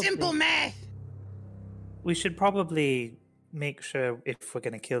This is probably- simple math. We should probably make sure if we're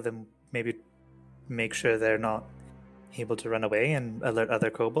going to kill them, maybe make sure they're not able to run away and alert other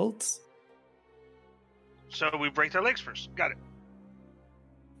kobolds. So we break their legs first. Got it.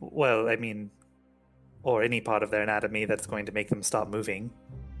 Well, I mean, or any part of their anatomy that's going to make them stop moving.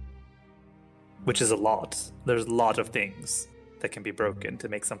 Which is a lot. There's a lot of things that can be broken to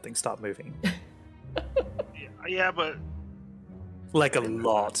make something stop moving. Yeah, but Like a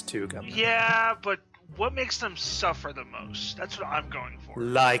lot, too, Governor. yeah, but what makes them suffer the most? That's what I'm going for.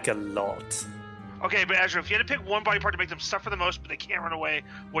 Like a lot. Okay, but Azra, if you had to pick one body part to make them suffer the most, but they can't run away,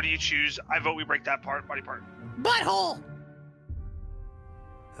 what do you choose? I vote we break that body part. Butthole.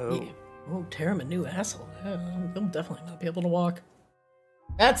 Oh. Yeah. We'll tear him a new asshole. Yeah, they'll definitely not be able to walk.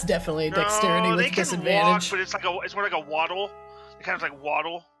 That's definitely dexterity No, they with can disadvantage. walk, but it's more like a waddle. They kind of like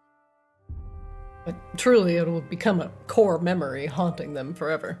waddle. But truly, it will become a core memory haunting them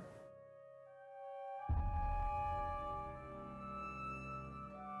forever.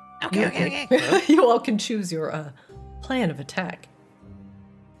 Okay. You all can choose your plan of attack.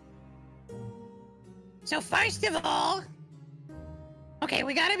 So first of all, Okay,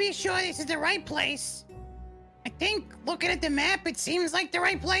 we gotta be sure this is the right place. I think, looking at the map, it seems like the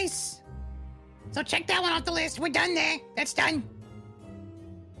right place. So check that one off the list. We're done there. That's done.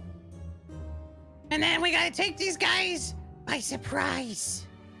 And then we gotta take these guys by surprise.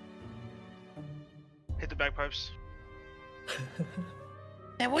 Hit the bagpipes.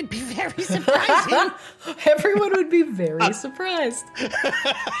 That would be very surprising. Everyone would be very surprised.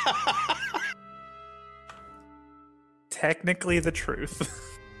 Technically the truth.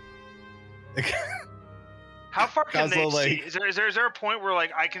 How far can they Gonzo, see? Is there a point where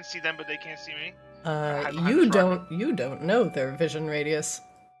like I can see them but they can't see me? You don't know their vision radius.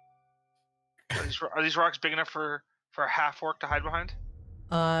 Are these rocks big enough for a half orc to hide behind?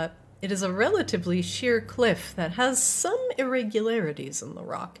 It is a relatively sheer cliff that has some irregularities in the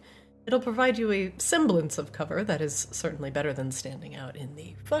rock. It'll provide you a semblance of cover that is certainly better than standing out in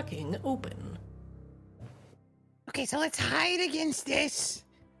the fucking open. Okay, so let's hide against this.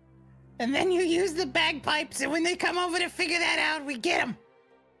 And then you use the bagpipes, and when they come over to figure that out, we get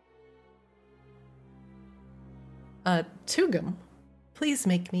them. Tugum, please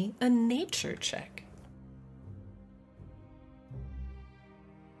make me a nature check.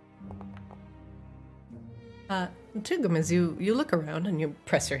 Tugum, as you look around and you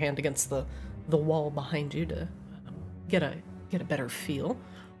press your hand against the wall behind you to get a better feel,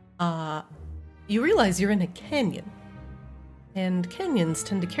 you realize you're in a canyon. And canyons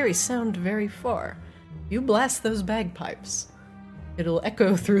tend to carry sound very far. You blast those bagpipes. It'll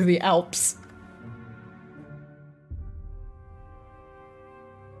echo through the Alps.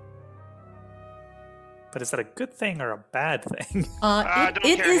 But is that a good thing or a bad thing?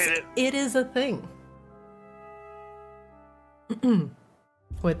 It is a thing.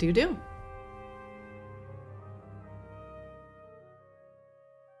 What do you do?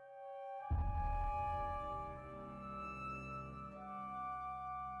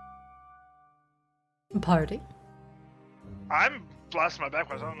 Party? I'm blasting my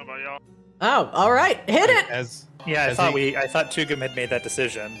bagpipes. I don't know about y'all. Oh, all right, hit it. I thought Tugum had made that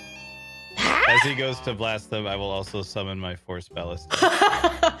decision. As he goes to blast them, I will also summon my Force Ballast.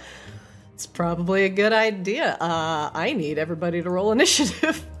 It's probably a good idea. I need everybody to roll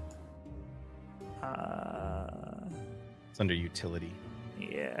initiative. It's under utility.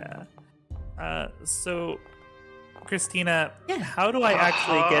 Yeah. So, Christina, Yeah. how do I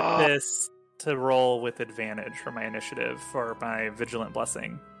actually get this to roll with advantage for my initiative for my Vigilant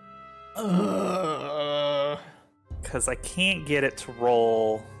Blessing? Because I can't get it to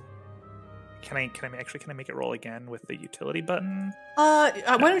roll. Can I make it roll again with the utility button? Why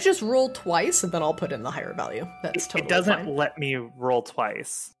don't you just roll twice and then I'll put in the higher value. That's totally It doesn't fine. let me roll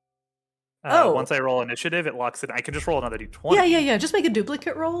twice. Oh. Once I roll initiative, it locks it. I can just roll another d20. Yeah. Just make a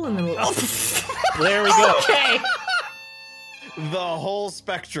duplicate roll and then we'll. There we go. Okay. The whole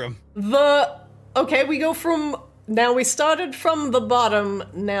spectrum. Okay, we go from. Now we started from the bottom.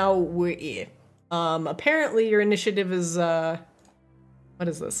 Now we're. Apparently your initiative is. What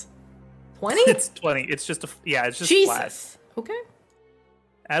is this? 20? It's 20. It's just it's just Jesus. flat. Okay.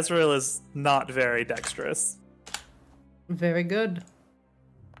 Azrael is not very dexterous. Very good.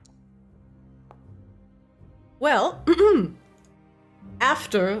 Well,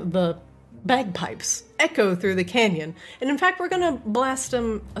 after the bagpipes echo through the canyon, and in fact, we're gonna blast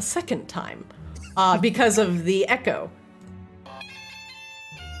them a second time because of the echo.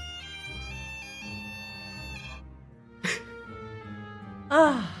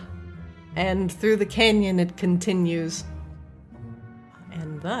 And through the canyon it continues.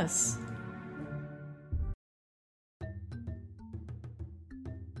 And thus,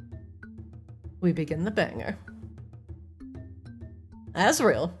 we begin the banger.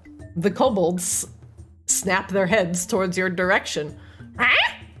 Azrael, the kobolds snap their heads towards your direction.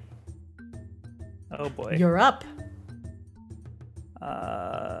 Oh boy. You're up. Do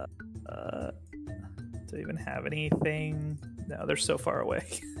I even have anything? No, they're so far away.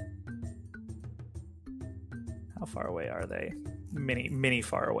 How far away are they? Mini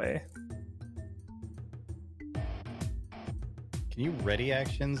far away. Can you ready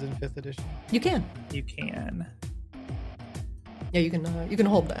actions in 5th edition? You can. You can. Yeah, you can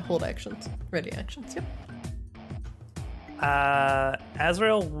hold actions. Ready actions, yep.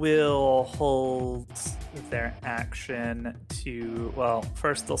 Azrael will hold their action to, well,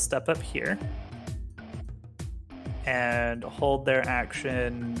 first they'll step up here and hold their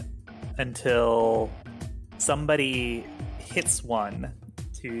action until somebody hits one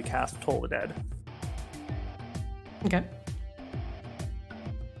to cast Toll the Dead. Okay.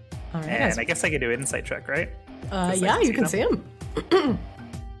 All right. And I guess I can do an insight check, right? Yeah, you can see him.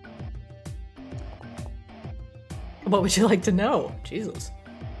 What would you like to know? Jesus.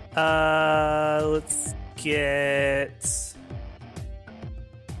 Let's get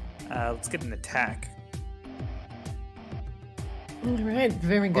an attack All right,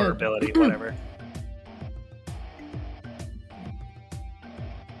 very or good. ability, whatever.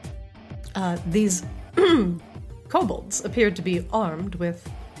 These kobolds appear to be armed with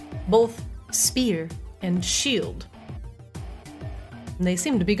both spear and shield. And they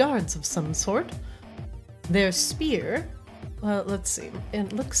seem to be guards of some sort. Their spear, let's see.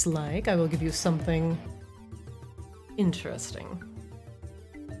 It looks like I will give you something interesting.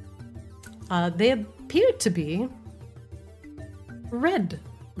 They appear to be red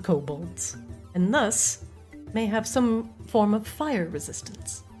kobolds, and thus may have some form of fire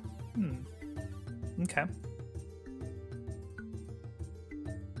resistance. Okay.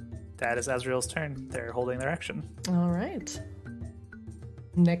 That is Azrael's turn. They're holding their action. All right.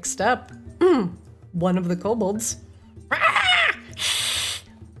 Next up, one of the kobolds.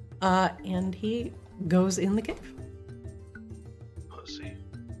 And he goes in the cave. Pussy.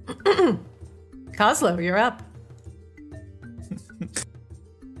 Kozlo, you're up.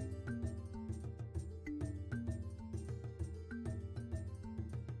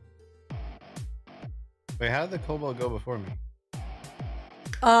 Wait, how did the kobold go before me?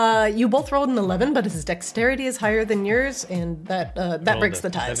 You both rolled an 11, but his dexterity is higher than yours, and that Rolled breaks a the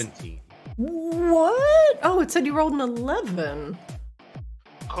ties. 17. What? Oh, it said you rolled an 11.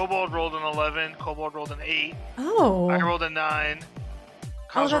 Kobold rolled an 11. Kobold rolled an 8. Oh. I rolled a 9.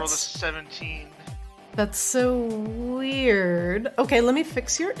 Kozlo rolled a that's- 17. That's so weird. Okay, let me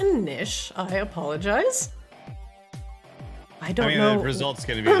fix your initial. I apologize. I don't know. The result's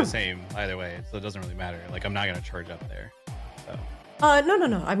going to be the same either way, so it doesn't really matter. Like, I'm not going to charge up there. So.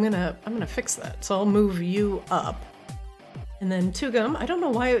 No. I'm gonna fix that. So I'll move you up. And then Tugum, I don't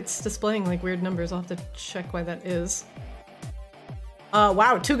know why it's displaying like weird numbers. I'll have to check why that is.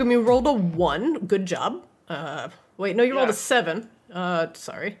 Wow, Tugum, you rolled a 1. Good job. Wait, no, you rolled a 7.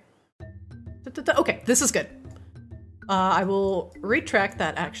 Sorry. Okay, this is good. I will retract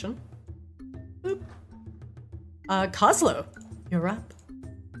that action. Boop. Kozlo, you're up.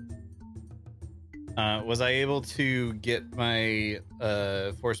 Was I able to get my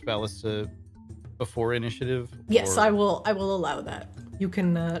Force Ballista before initiative? Yes, or- I will allow that. You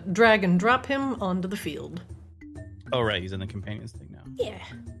can drag and drop him onto the field. Oh, right, he's in the companions thing now. Yeah.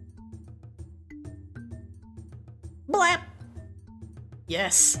 Blap!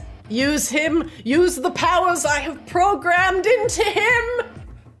 Yes. Use him! Use the powers I have programmed into him!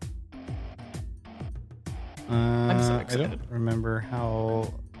 I'm so I excited. don't remember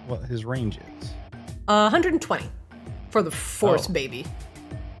what his range is. 120 for the force Oh. baby.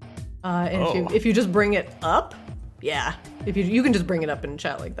 And Oh. if you just bring it up, yeah. If you can just bring it up in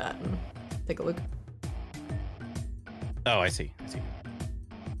chat like that and take a look. Oh, I see.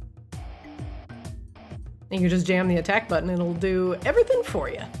 And you just jam the attack button, it'll do everything for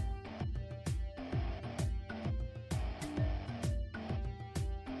you.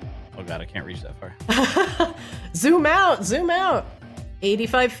 Oh god, I can't reach that far. Zoom out!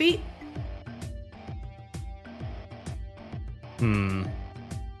 85 feet.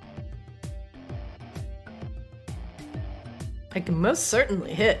 I can most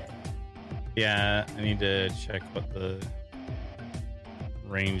certainly hit. Yeah, I need to check what the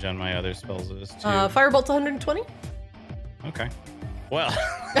range on my other spells is too. Firebolt's 120. Okay. Well,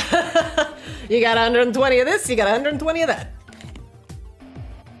 You got 120 of this, you got 120 of that.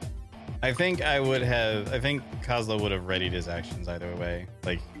 I think Kozlo would have readied his actions either way.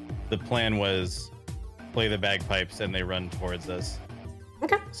 Like, the plan was play the bagpipes and they run towards us.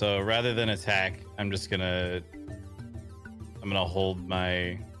 Okay. So rather than attack, I'm gonna hold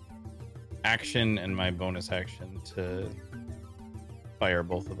my action and my bonus action to fire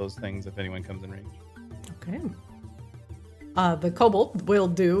both of those things if anyone comes in range. Okay. The kobold will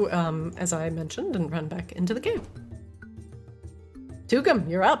do, as I mentioned, and run back into the cave. Tugum,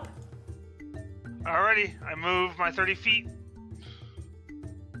 you're up. Alrighty, I move my 30 feet.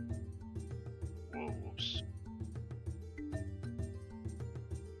 Whoa, whoops.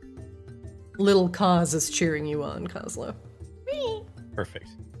 Little Kaz is cheering you on, Kozlo. Perfect.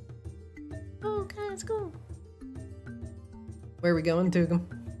 Oh, guys, go. Where are we going, Tugum?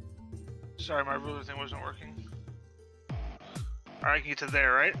 Sorry, my ruler thing wasn't working. Alright, I can get to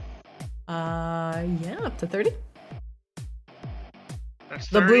there, right? Yeah, up to 30. That's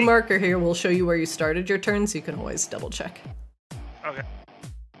 30. The blue marker here will show you where you started your turn, so you can always double check. Okay.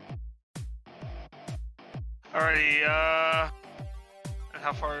 Alrighty, and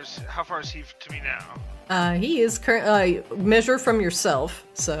how far is he to me now? He is measure from yourself,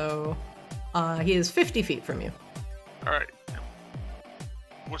 so he is 50 feet from you. All right.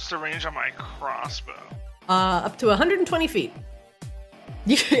 What's the range on my crossbow? Up to 120 feet.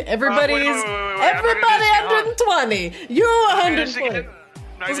 Everybody's wait. everybody 120. You're 120.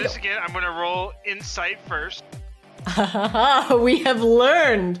 No, this again. I'm gonna roll insight first. We have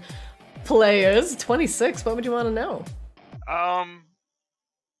learned, players. 26. What would you want to know?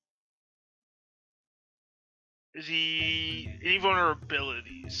 Is he any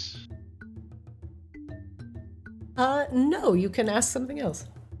vulnerabilities? No. You can ask something else.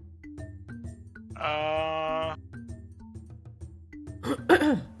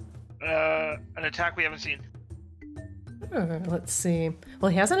 An attack we haven't seen. Let's see.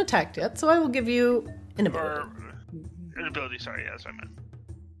 Well, he hasn't attacked yet, so I will give you an ability. Or an ability, sorry, yeah, that's what I meant.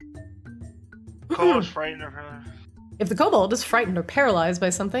 Kobold's frightened of her. If the kobold is frightened or paralyzed by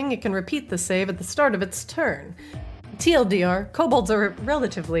something, it can repeat the save at the start of its turn. TLDR, kobolds are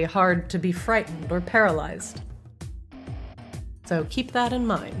relatively hard to be frightened or paralyzed. So keep that in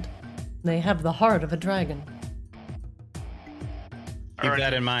mind. They have the heart of a dragon. Keep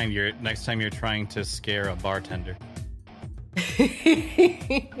that in mind. Next time you're trying to scare a bartender.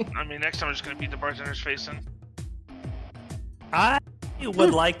 I mean, next time I'm just gonna beat the bartender's face in. I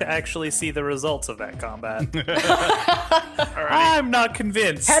would like to actually see the results of that combat. Alrighty. I'm not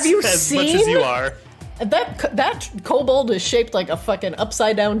convinced. Have you as seen? much as you are. That kobold is shaped like a fucking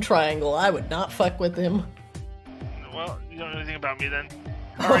upside down triangle. I would not fuck with him. Well, you don't know anything about me then.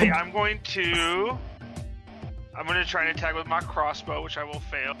 Alright, I'm gonna try and attack with my crossbow, which I will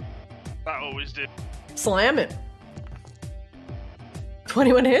fail. I always do. Slam it.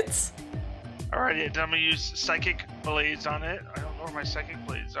 21 hits. Alrighty, I'm gonna use psychic blades on it. I don't know where my psychic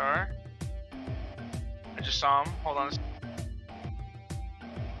blades are. I just saw them. Hold on a second.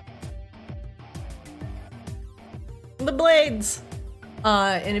 The blades.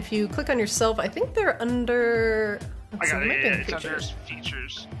 And if you click on yourself, I think they're under. I got it. might be Yeah, in it's under features.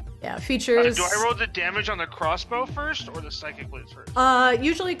 features. Yeah, features. Do I roll the damage on the crossbow first or the psychic blades first?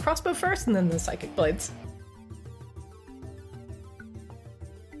 Usually crossbow first and then the psychic blades.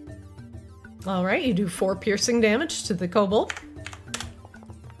 Alright, you do 4 piercing damage to the kobold.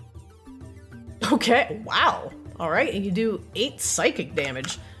 Okay, wow. Alright, and you do 8 psychic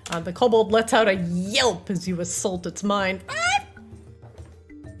damage. The kobold lets out a yelp as you assault its mind.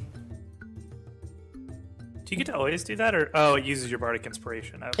 Do you get to always do that, or it uses your bardic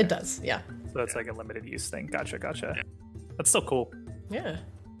inspiration? Okay. It does, yeah. So it's like a limited use thing. Gotcha. That's still cool. Yeah.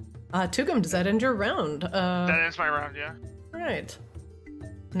 Tugum, does that end your round? That ends my round, yeah. Right.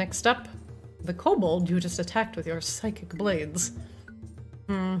 Next up, the kobold you just attacked with your psychic blades.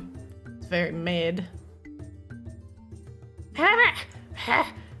 It's very mad.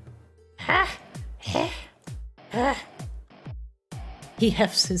 He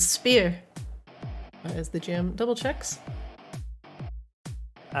hefts his spear. As the GM double checks.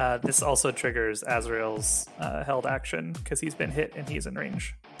 This also triggers Azrael's held action because he's been hit and he's in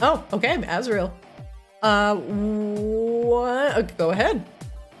range. Oh, okay, Azrael. What? Okay, go ahead.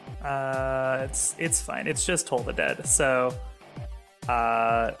 It's fine. It's just Toll the Dead. So,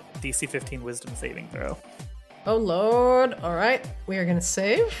 DC 15 Wisdom saving throw. Oh lord! All right, we are gonna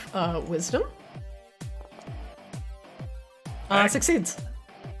save Wisdom. Succeeds.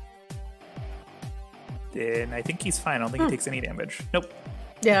 Then I think he's fine. I don't think he takes any damage. Nope.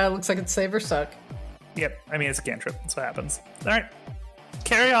 Yeah, it looks like it's save or suck. Yep. I mean, it's a cantrip. That's what happens. All right.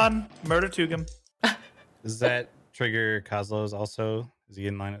 Carry on. Murder Tugum. Does that trigger Kozlo's also? Is he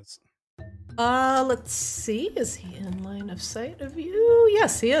in line of... Let's see. Is he in line of sight of you?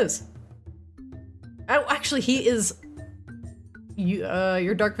 Yes, he is. Oh, actually, he is.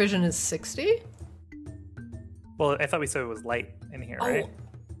 Your dark vision is 60? Well, I thought we said it was light in here, right?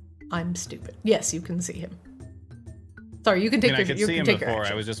 I'm stupid. Yes, you can see him. Sorry, you can take I your. could You see can him take your before.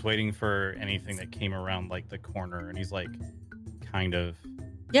 action. I was just waiting for anything that came around like the corner, and he's like, kind of.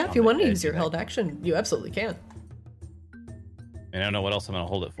 Yeah, if on you the want to edge use your of held that. action, you absolutely can. And I don't know what else I'm gonna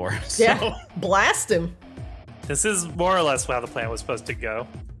hold it for. So. Yeah, blast him. This is more or less how the plan was supposed to go.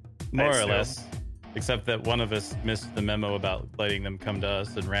 More I or assume. less. Except that one of us missed the memo about letting them come to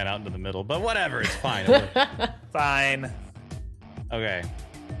us and ran out into the middle. But whatever, it's fine. Fine. Okay.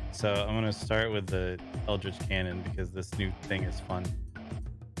 So I'm going to start with the Eldritch Cannon because this new thing is fun.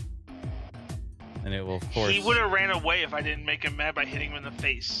 And it will force... He would have ran away if I didn't make him mad by hitting him in the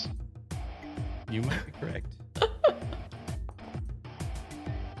face. You might be correct.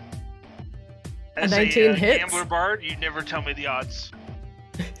 As 19 hits. Gambler Bard, you never tell me the odds.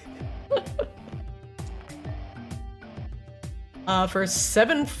 For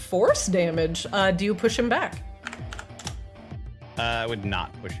 7 force damage, do you push him back? I would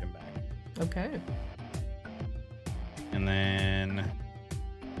not push him back. Okay. And then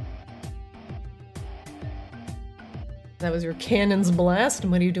That was your cannon's blast,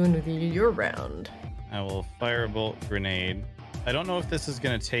 and what are you doing with your round? I will firebolt grenade. I don't know if this is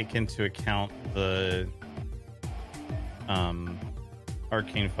going to take into account the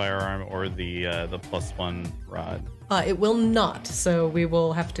arcane firearm or the +1 rod. It will not, so we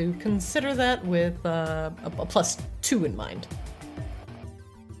will have to consider that with a +2 in mind.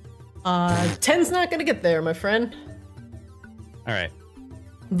 10's not gonna get there, my friend. All right.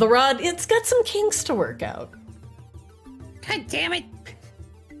 The rod, it's got some kinks to work out. God damn it.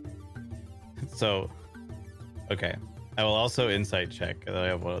 So, okay. I will also insight check. I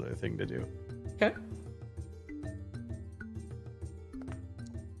have one other thing to do. Okay.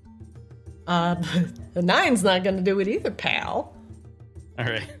 The 9's not gonna do it either, pal. All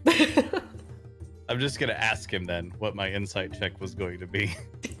right. I'm just going to ask him then what my insight check was going to be.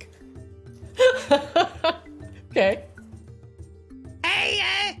 Okay.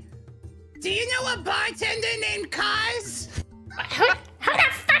 Hey, do you know a bartender named Kaz? Who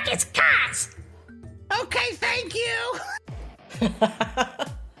the fuck is Kaz? Okay, thank you.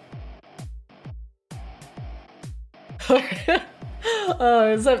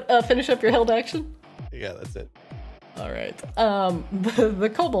 Does that finish up your held action? Yeah, that's it. All right.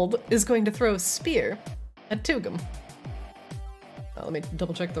 The kobold is going to throw a spear at Tugum. Let me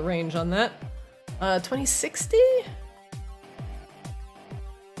double check the range on that. 2060?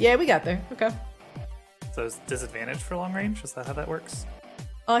 Yeah, we got there. Okay. So is disadvantage for long range? Is that how that works?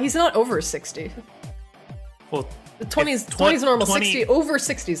 He's not over 60. Well, 20 is it's 20 is normal. 20 60 over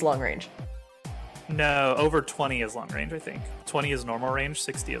 60 is long range. No, over 20 is long range, I think. 20 is normal range,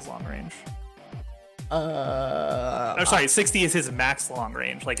 60 is long range. Oh, sorry, 60 is his max long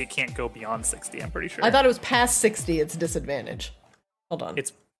range. Like, it can't go beyond 60, I'm pretty sure. I thought it was past 60, it's disadvantage. Hold on.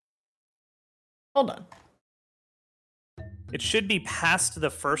 Hold on. It should be past the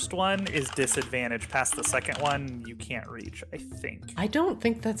first one is disadvantage. Past the second one, you can't reach, I think. I don't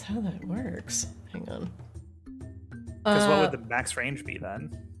think that's how that works. Hang on. Because what would the max range be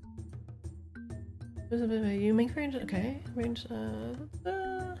then? You make range, okay. Range,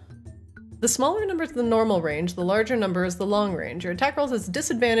 The smaller number is the normal range, the larger number is the long range. Your attack rolls has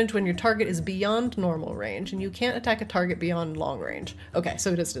disadvantage when your target is beyond normal range, and you can't attack a target beyond long range. Okay,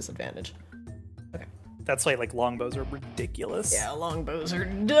 so it is disadvantage. Okay. That's why, like, longbows are ridiculous. Yeah, longbows are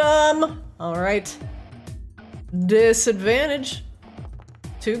dumb. Alright. Disadvantage.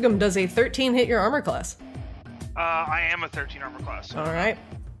 Tugum does a 13 hit your armor class. I am a 13 armor class. Alright.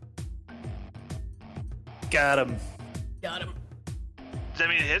 Got him. Got him. Does that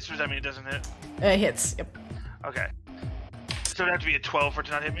mean it hits or does that mean it doesn't hit? Hits, yep. Okay. So it'd have to be a 12 for it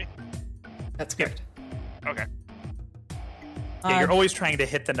to not hit me? That's correct. Okay. Yeah, you're always trying to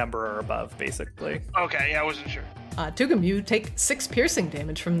hit the number or above, basically. Okay, yeah, I wasn't sure. Tugum, you take 6 piercing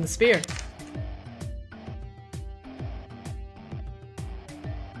damage from the spear.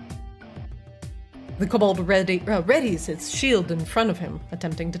 The kobold readies its shield in front of him,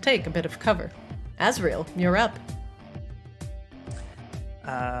 attempting to take a bit of cover. Azrael, you're up.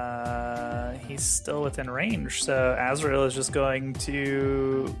 He's still within range, so Azrael is just going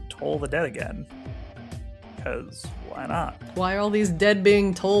to toll the dead again. Because why not? Why are all these dead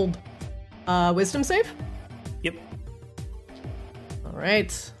being told? Wisdom save? Yep.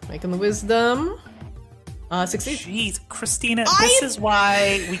 Alright, making the wisdom. 16. Jeez, Christina, this is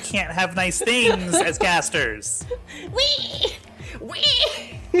why we can't have nice things as casters. Wee!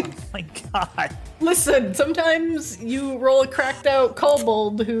 Oh my god. Listen, sometimes you roll a cracked out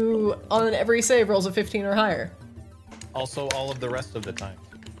kobold who on every save rolls a 15 or higher. Also, all of the rest of the time.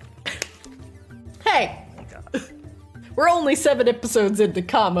 Hey! Oh my god. We're only 7 episodes into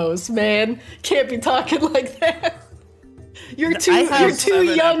Kaamos, man. Can't be talking like that. You're too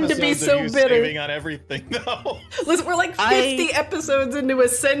young to be so bitter. Saving on everything, though. Listen, we're like 50 episodes into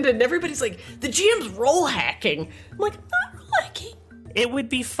Ascendant, and everybody's like, the GM's roll hacking. I'm like, I'm not roll hacking. It would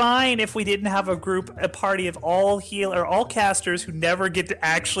be fine if we didn't have a party of all all casters who never get to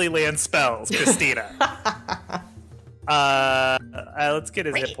actually land spells, Christina. Let's get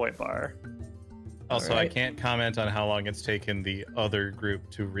his hit point bar. Also, I can't comment on how long it's taken the other group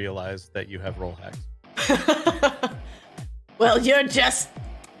to realize that you have roll hacks. Well, you're just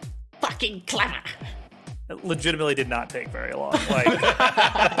fucking clever. It legitimately did not take very long. Like,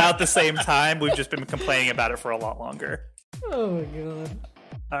 about the same time, we've just been complaining about it for a lot longer. Oh my god.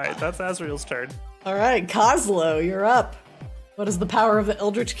 Alright, that's Azrael's turn. Alright, Kozlo, you're up. What does the power of the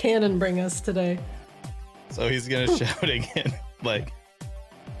Eldritch Cannon bring us today? So he's gonna shout again, like...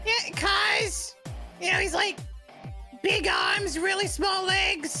 Yeah, Kaz. You know, he's like big arms, really small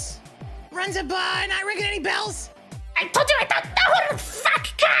legs. Runs a bar, not ringing any bells. I told you I don't know who the fuck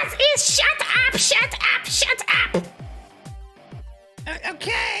Kaz is! Shut up! Shut up! Shut up!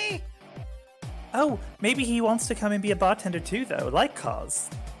 Okay. Oh, maybe he wants to come and be a bartender too, though, like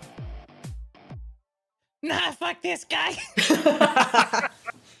Kaz. Nah, fuck this guy. Shut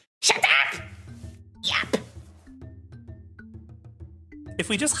up! Yep. If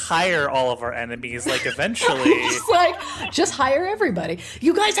we just hire all of our enemies, like eventually. just hire everybody.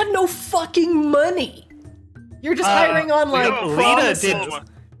 You guys have no fucking money. You're just hiring on like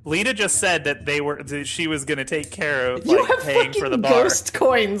Lita just said that she was gonna take care of you like have paying fucking for the bar. ghost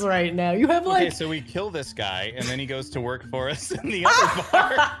coins right now. You have like Okay, so we kill this guy, and then he goes to work for us in the other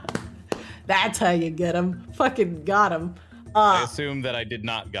bar. That's how you get him. Fucking got him. I assume that I did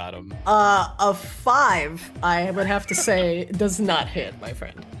not got him. A 5, I would have to say, does not hit, my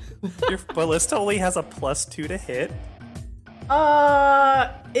friend. Your ballista only has a +2 to hit.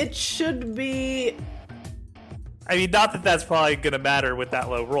 It should be. I mean, not that that's probably gonna matter with that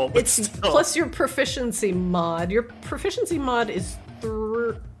low roll, but It's still. plus your proficiency mod. Your proficiency mod is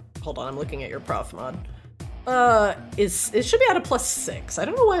Hold on, I'm looking at your prof mod. It should be at a +6. I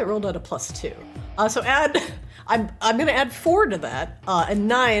don't know why it rolled at a +2. So add. I'm gonna add 4 to that, and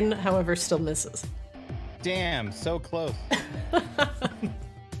 9, however, still misses. Damn, so close. All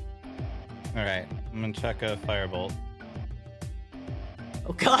right, I'm gonna check a firebolt.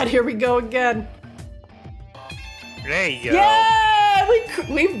 Oh god, here we go again. There you go. Yeah,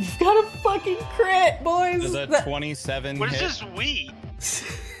 we've got a fucking crit, boys. Does a 27 What is hit? this we?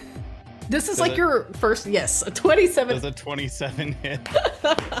 This is like your first, yes, a 27. Does a 27 hit?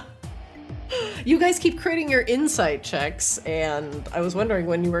 You guys keep critting your insight checks, and I was wondering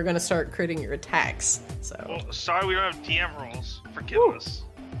when you were going to start critting your attacks. So. Well, sorry we don't have DM rolls. Forgive us.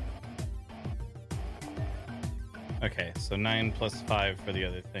 Okay, so 9 plus 5 for the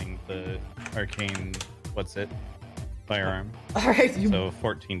other thing. The arcane, what's it? Firearm. All right, So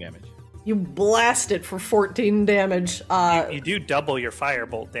 14 damage. you blast it for 14 damage. You do double your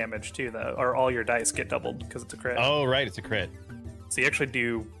firebolt damage too, though, or all your dice get doubled because it's a crit. Oh, right, it's a crit. So you actually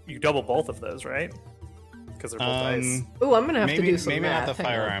you double both of those, right? Because they're both dice. Ooh, I'm gonna have to do some maybe math. not the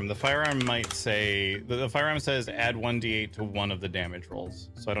Hang on. firearm. The firearm might say the firearm says add 1d8 to one of the damage rolls.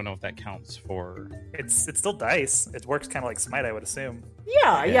 So I don't know if that counts for. It's still dice. It works kind of like Smite, I would assume.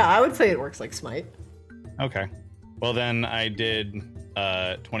 Yeah, I would say it works like Smite. Okay, well then I did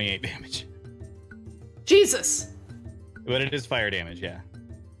 28 damage. Jesus. But it is fire damage, yeah.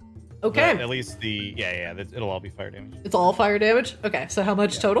 Okay, But at least it'll all be fire damage. it's all fire damage. Okay, so how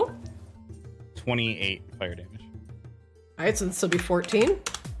much total? 28 fire damage. All right, so this will be 14.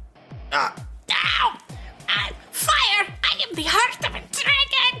 Ow! Fire! I am the heart of a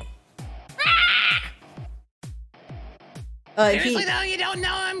dragon! Seriously though, you don't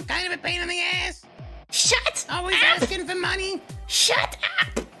know I'm kind of a pain in the ass? Shut Always up! Asking for money? Shut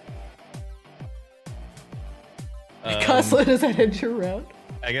up! Cosla, does that end your round?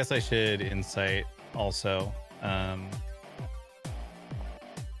 I guess I should insight also.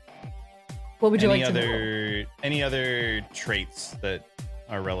 What would you like to know? Any other traits that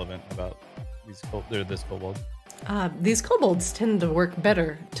are relevant about this kobold? These kobolds tend to work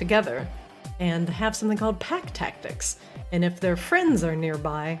better together and have something called pack tactics. And if their friends are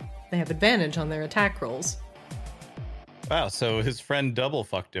nearby, they have advantage on their attack rolls. Wow, so his friend double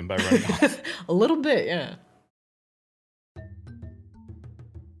fucked him by running off. A little bit, yeah.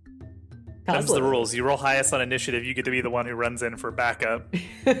 Them's the rules. You roll highest on initiative, you get to be the one who runs in for backup.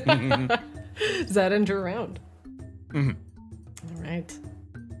 Does that end your round? Mhm. All right.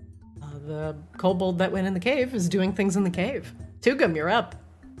 The kobold that went in the cave is doing things in the cave. Tugum, you're up.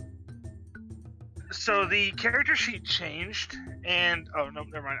 So the character sheet changed, and oh no,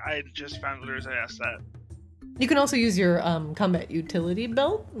 never mind. I just found it as I asked that. You can also use your combat utility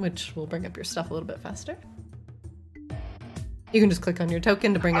belt, which will bring up your stuff a little bit faster. You can just click on your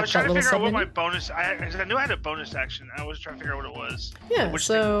token to bring I up was that trying to little figure out what my submenu. bonus. I knew I had a bonus action. I was trying to figure out what it was. Yeah, Which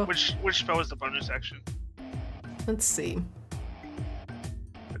spell was the bonus action? Let's see.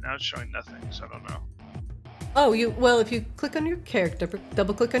 But now it's showing nothing, so I don't know. Oh, if you click on your character,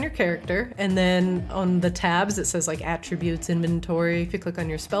 double click on your character, and then on the tabs it says like attributes, inventory. If you click on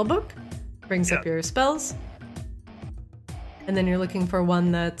your spell book, brings up your spells, and then you're looking for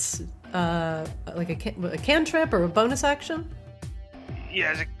one that's like a cantrip or a bonus action.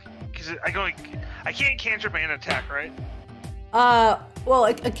 Yeah, because I can't cantrip and attack, right? Well,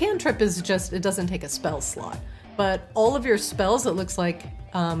 a cantrip is just, it doesn't take a spell slot, but all of your spells, it looks like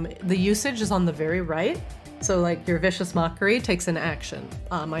the usage is on the very right. So like your Vicious Mockery takes an action.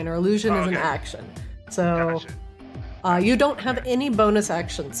 Minor Illusion is an action. So Gotcha. you don't have any bonus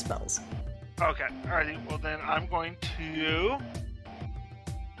action spells. Okay, alrighty. Well, then I'm going to. He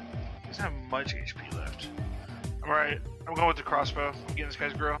doesn't have much HP left. Alright, I'm going with the crossbow. I'm getting this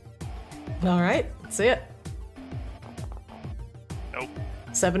guy's grill. All right, let's see it. Nope.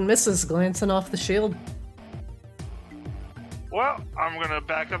 7 misses, glancing off the shield. Well, I'm going to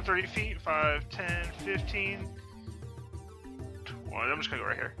back up 30 feet. 5, 10, 15, 20. I'm just going to go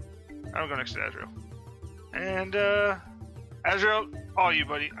right here. I'm going next to Azrael. And, Azrael, all you,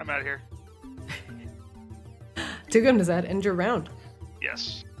 buddy. I'm out of here. Tugum, does that end your round?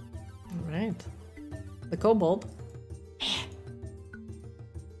 Yes. All right. The kobold.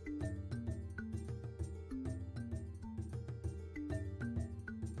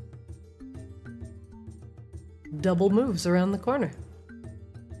 Double moves around the corner.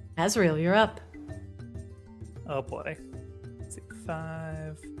 Azrael, you're up. Oh boy. Let's see.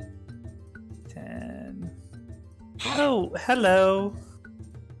 5, 10. Oh, hello.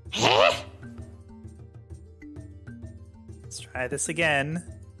 Let's try this again.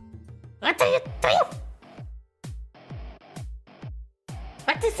 What are you doing?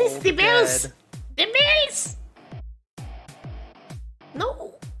 What is this? Hold The bells! dead. The bells!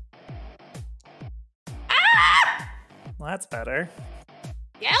 No! Ah! Well, that's better.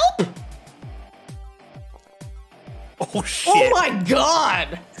 Help! Oh shit! Oh my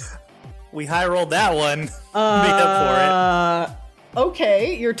god! We high rolled that one. Make up for it.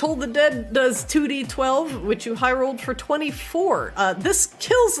 Okay, you're told the dead does 2d12, which you high rolled for 24. This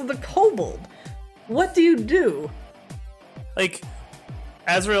kills the kobold. What do you do? Like,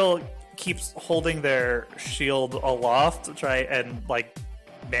 Azrael keeps holding their shield aloft to try and, like,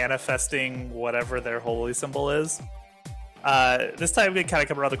 manifesting whatever their holy symbol is. This time we kind of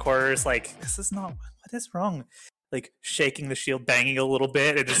come around the corners, like, this is not, what is wrong? Like, shaking the shield, banging a little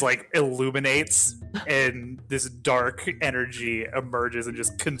bit, it just, like, illuminates, and this dark energy emerges and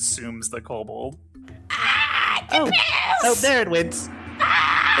just consumes the kobold. Ah! The Oh, bells! there it went.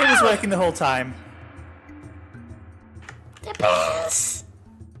 It was working the whole time. The bells!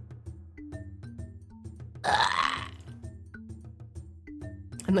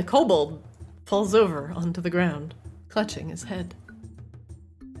 And the kobold falls over onto the ground, clutching his head.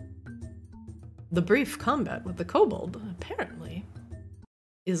 The brief combat with the kobold, apparently,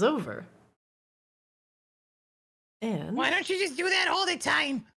 is over. And... Why don't you just do that all the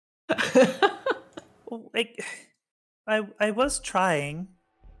time? Well, like, I was trying.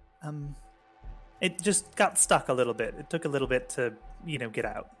 It just got stuck a little bit. It took a little bit to, get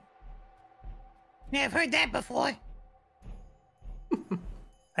out. Yeah, I've heard that before.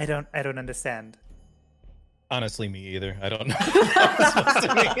 I don't understand. Honestly, me either. I don't know what that was supposed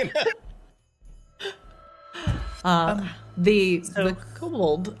to mean. The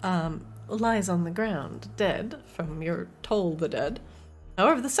kobold lies on the ground, dead, from your toll the dead.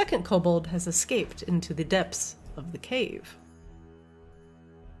 However, the second kobold has escaped into the depths of the cave.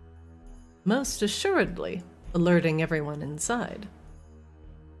 Most assuredly, alerting everyone inside.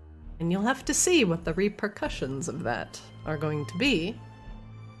 And you'll have to see what the repercussions of that are going to be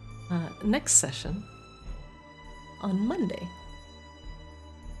next session on Monday.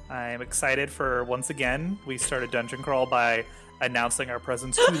 I'm excited for, once again, we start a dungeon crawl by announcing our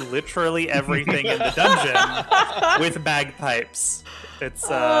presence to literally everything in the dungeon with bagpipes. It's,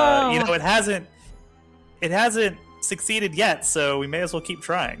 it hasn't succeeded yet, so we may as well keep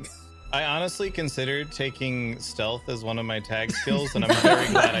trying. I honestly considered taking stealth as one of my tag skills, and I'm very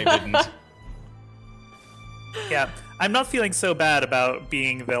glad I didn't. Yeah, I'm not feeling so bad about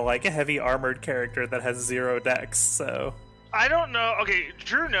being a heavy armored character that has 0 dex, so... I don't know. Okay,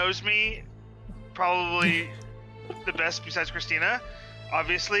 Drew knows me probably the best besides Christina,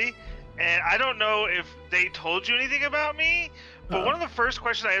 obviously. And I don't know if they told you anything about me, but one of the first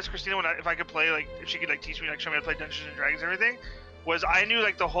questions I asked Christina if I could play, if she could teach me, show me how to play Dungeons and Dragons and everything, was I knew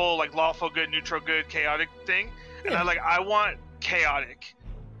the whole lawful good, neutral good, chaotic thing, and I want chaotic.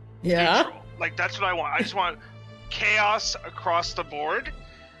 Yeah. Neutral. That's what I want. I just want chaos across the board,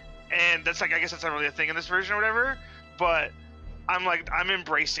 and that's I guess that's not really a thing in this version or whatever, but I'm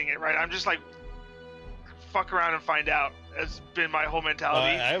embracing it, right? I'm just fuck around and find out has been my whole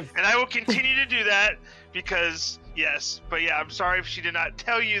mentality, and I will continue to do that because yes, but yeah, I'm sorry if she did not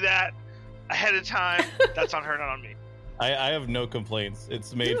tell you that ahead of time. That's on her, not on me. I have no complaints.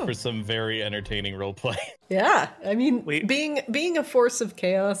 It's made for some very entertaining roleplay. Yeah, I mean, being a force of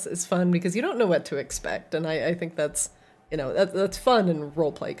chaos is fun because you don't know what to expect, and I think that's that's fun in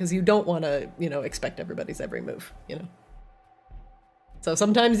roleplay because you don't want to expect everybody's every move. So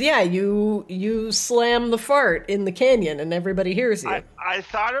sometimes, you slam the fart in the canyon and everybody hears you. I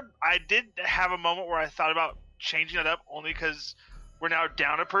did have a moment where I thought about changing it up only because we're now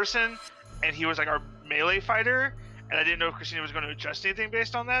down a person, and he was like our melee fighter, and I didn't know if Christina was going to adjust anything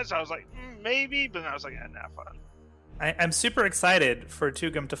based on that, so I was like, maybe, but then I was like, nah, fun. I'm super excited for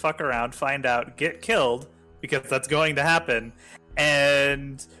Tugum to fuck around, find out, get killed, because that's going to happen,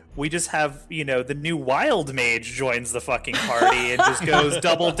 and we just have, the new wild mage joins the fucking party and just goes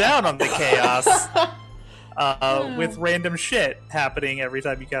double down on the chaos with random shit happening every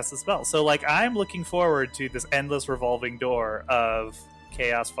time you cast a spell. So, I'm looking forward to this endless revolving door of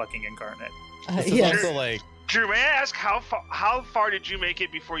chaos fucking incarnate. Yes. Also, Drew, may I ask how far did you make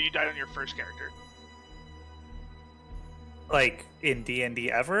it before you died on your first character? In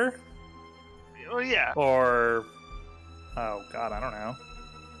D&D ever? Well, yeah. Or... Oh, God, I don't know.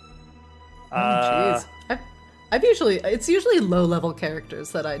 Oh, jeez. It's usually low-level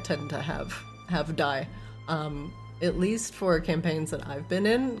characters that I tend to have die. At least for campaigns that I've been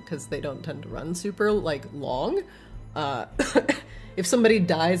in, because they don't tend to run super, long. If somebody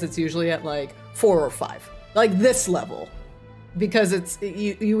dies, it's usually at, 4 or 5. This level. Because it's,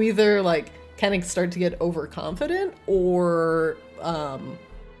 you either, kind of start to get overconfident, or,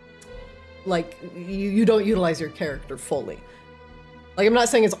 you don't utilize your character fully. I'm not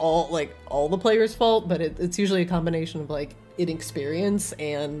saying it's all the players' fault, but it's usually a combination of, inexperience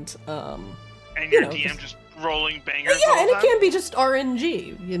and, and your DM just rolling bangers yeah, all the and time? it can be just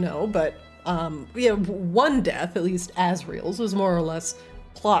RNG, but, one death, at least Asriel's, was more or less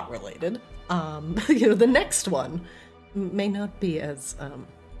plot-related. The next one may not be as,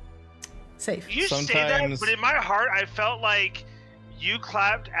 safe. You say that, but in my heart, I felt like you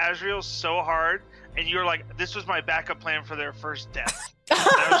clapped Asriel so hard, and you were like, this was my backup plan for their first death. And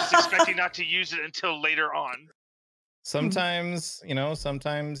I was just expecting not to use it until later on. Sometimes,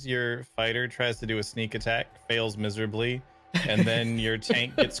 sometimes your fighter tries to do a sneak attack, fails miserably, and then your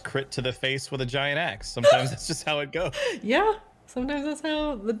tank gets crit to the face with a giant axe. Sometimes that's just how it goes. Yeah, sometimes that's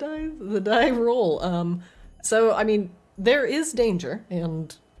how the die roll. So, there is danger,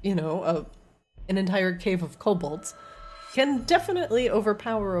 and, an entire cave of kobolds can definitely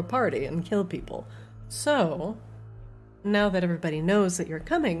overpower a party and kill people. So, now that everybody knows that you're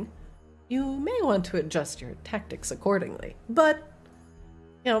coming, you may want to adjust your tactics accordingly. But,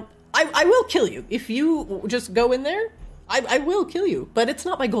 I will kill you. If you just go in there, I will kill you. But it's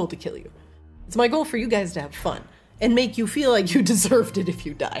not my goal to kill you. It's my goal for you guys to have fun and make you feel like you deserved it if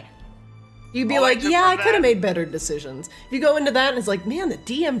you die. You'd be I could have made better decisions. If you go into that and it's like, man, the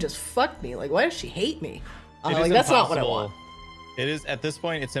DM just fucked me. Why does she hate me? That's not what I want. It is, at this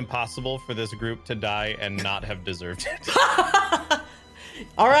point, it's impossible for this group to die and not have deserved it.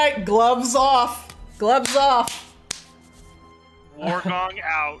 All right, gloves off. Gloves off. Wargong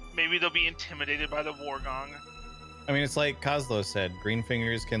out. Maybe they'll be intimidated by the Wargong. It's like Kozlo said, green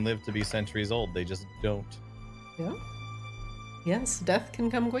fingers can live to be centuries old. They just don't. Yeah. Yes, death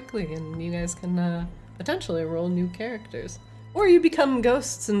can come quickly, and you guys can potentially roll new characters. Or you become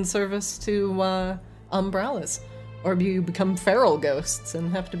ghosts in service to umbrellas. Or you become feral ghosts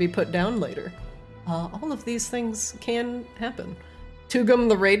and have to be put down later. All of these things can happen. Tugum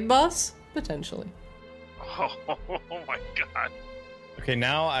the raid boss? Potentially. Oh my god. Okay,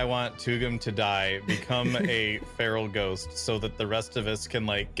 now I want Tugum to die, become a feral ghost, so that the rest of us can,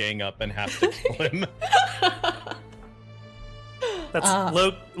 gang up and have to kill him. That's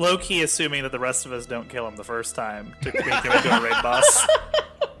low-key assuming that the rest of us don't kill him the first time to make him into a raid boss.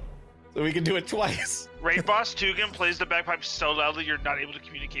 So we can do it twice. Raid boss Tugum plays the bagpipe so loudly you're not able to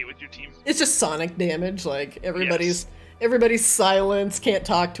communicate with your team. It's just sonic damage. Everybody's silence, can't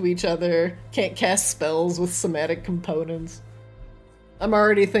talk to each other, can't cast spells with somatic components.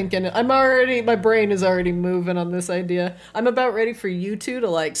 My brain is already moving on this idea. I'm about ready for you two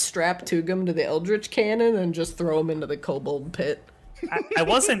to strap Tugum to the Eldritch Cannon and just throw him into the kobold pit. I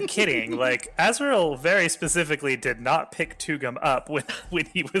wasn't kidding. Azrael very specifically did not pick Tugum up when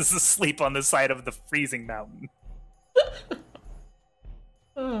he was asleep on the side of the freezing mountain.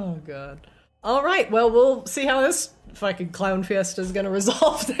 Oh, God. All right, well, we'll see how this fucking clown fiesta is going to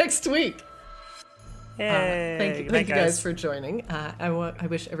resolve next week. Hey, thank you guys for joining. I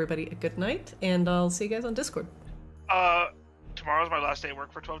wish everybody a good night, and I'll see you guys on Discord. Tomorrow's my last day of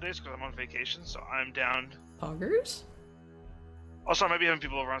work for 12 days because I'm on vacation, so I'm down. Poggers? Also, I might be having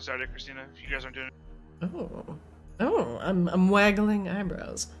people over on Saturday, Christina, if you guys aren't doing it. Oh, I'm waggling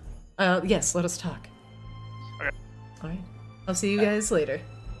eyebrows. Yes, let us talk. Okay. All right. I'll see you guys later.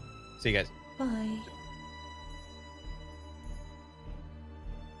 See you guys. Bye.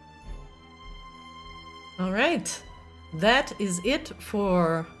 All right. That is it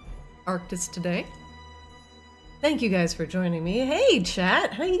for Arctis today. Thank you guys for joining me. Hey,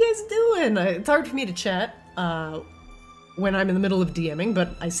 chat. How you guys doing? It's hard for me to chat when I'm in the middle of DMing,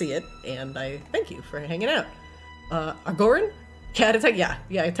 but I see it, and I thank you for hanging out. Agoran? Cat attack?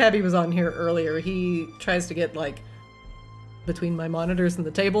 Yeah, Tabby was on here earlier. He tries to get, like, between my monitors and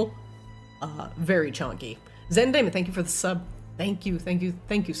the table. Very chonky. Zen Damon, thank you for the sub. Thank you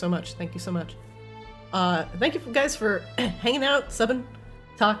so much. Thank you so much. Thank you guys for hanging out, subbing,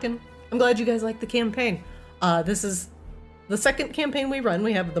 talking. I'm glad you guys like the campaign. This is the second campaign we run.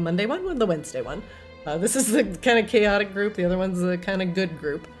 We have the Monday one and the Wednesday one. This is the kind of chaotic group. The other one's the kind of good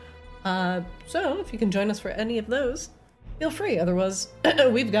group. So if you can join us for any of those, feel free. Otherwise,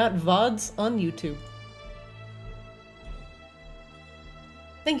 we've got VODs on YouTube.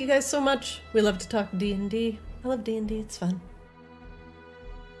 Thank you guys so much. We love to talk D&D. I love D&D. It's fun.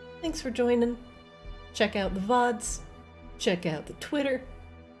 Thanks for joining. Check out the VODs. Check out the Twitter.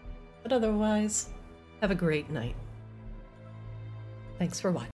 But otherwise, have a great night. Thanks for watching.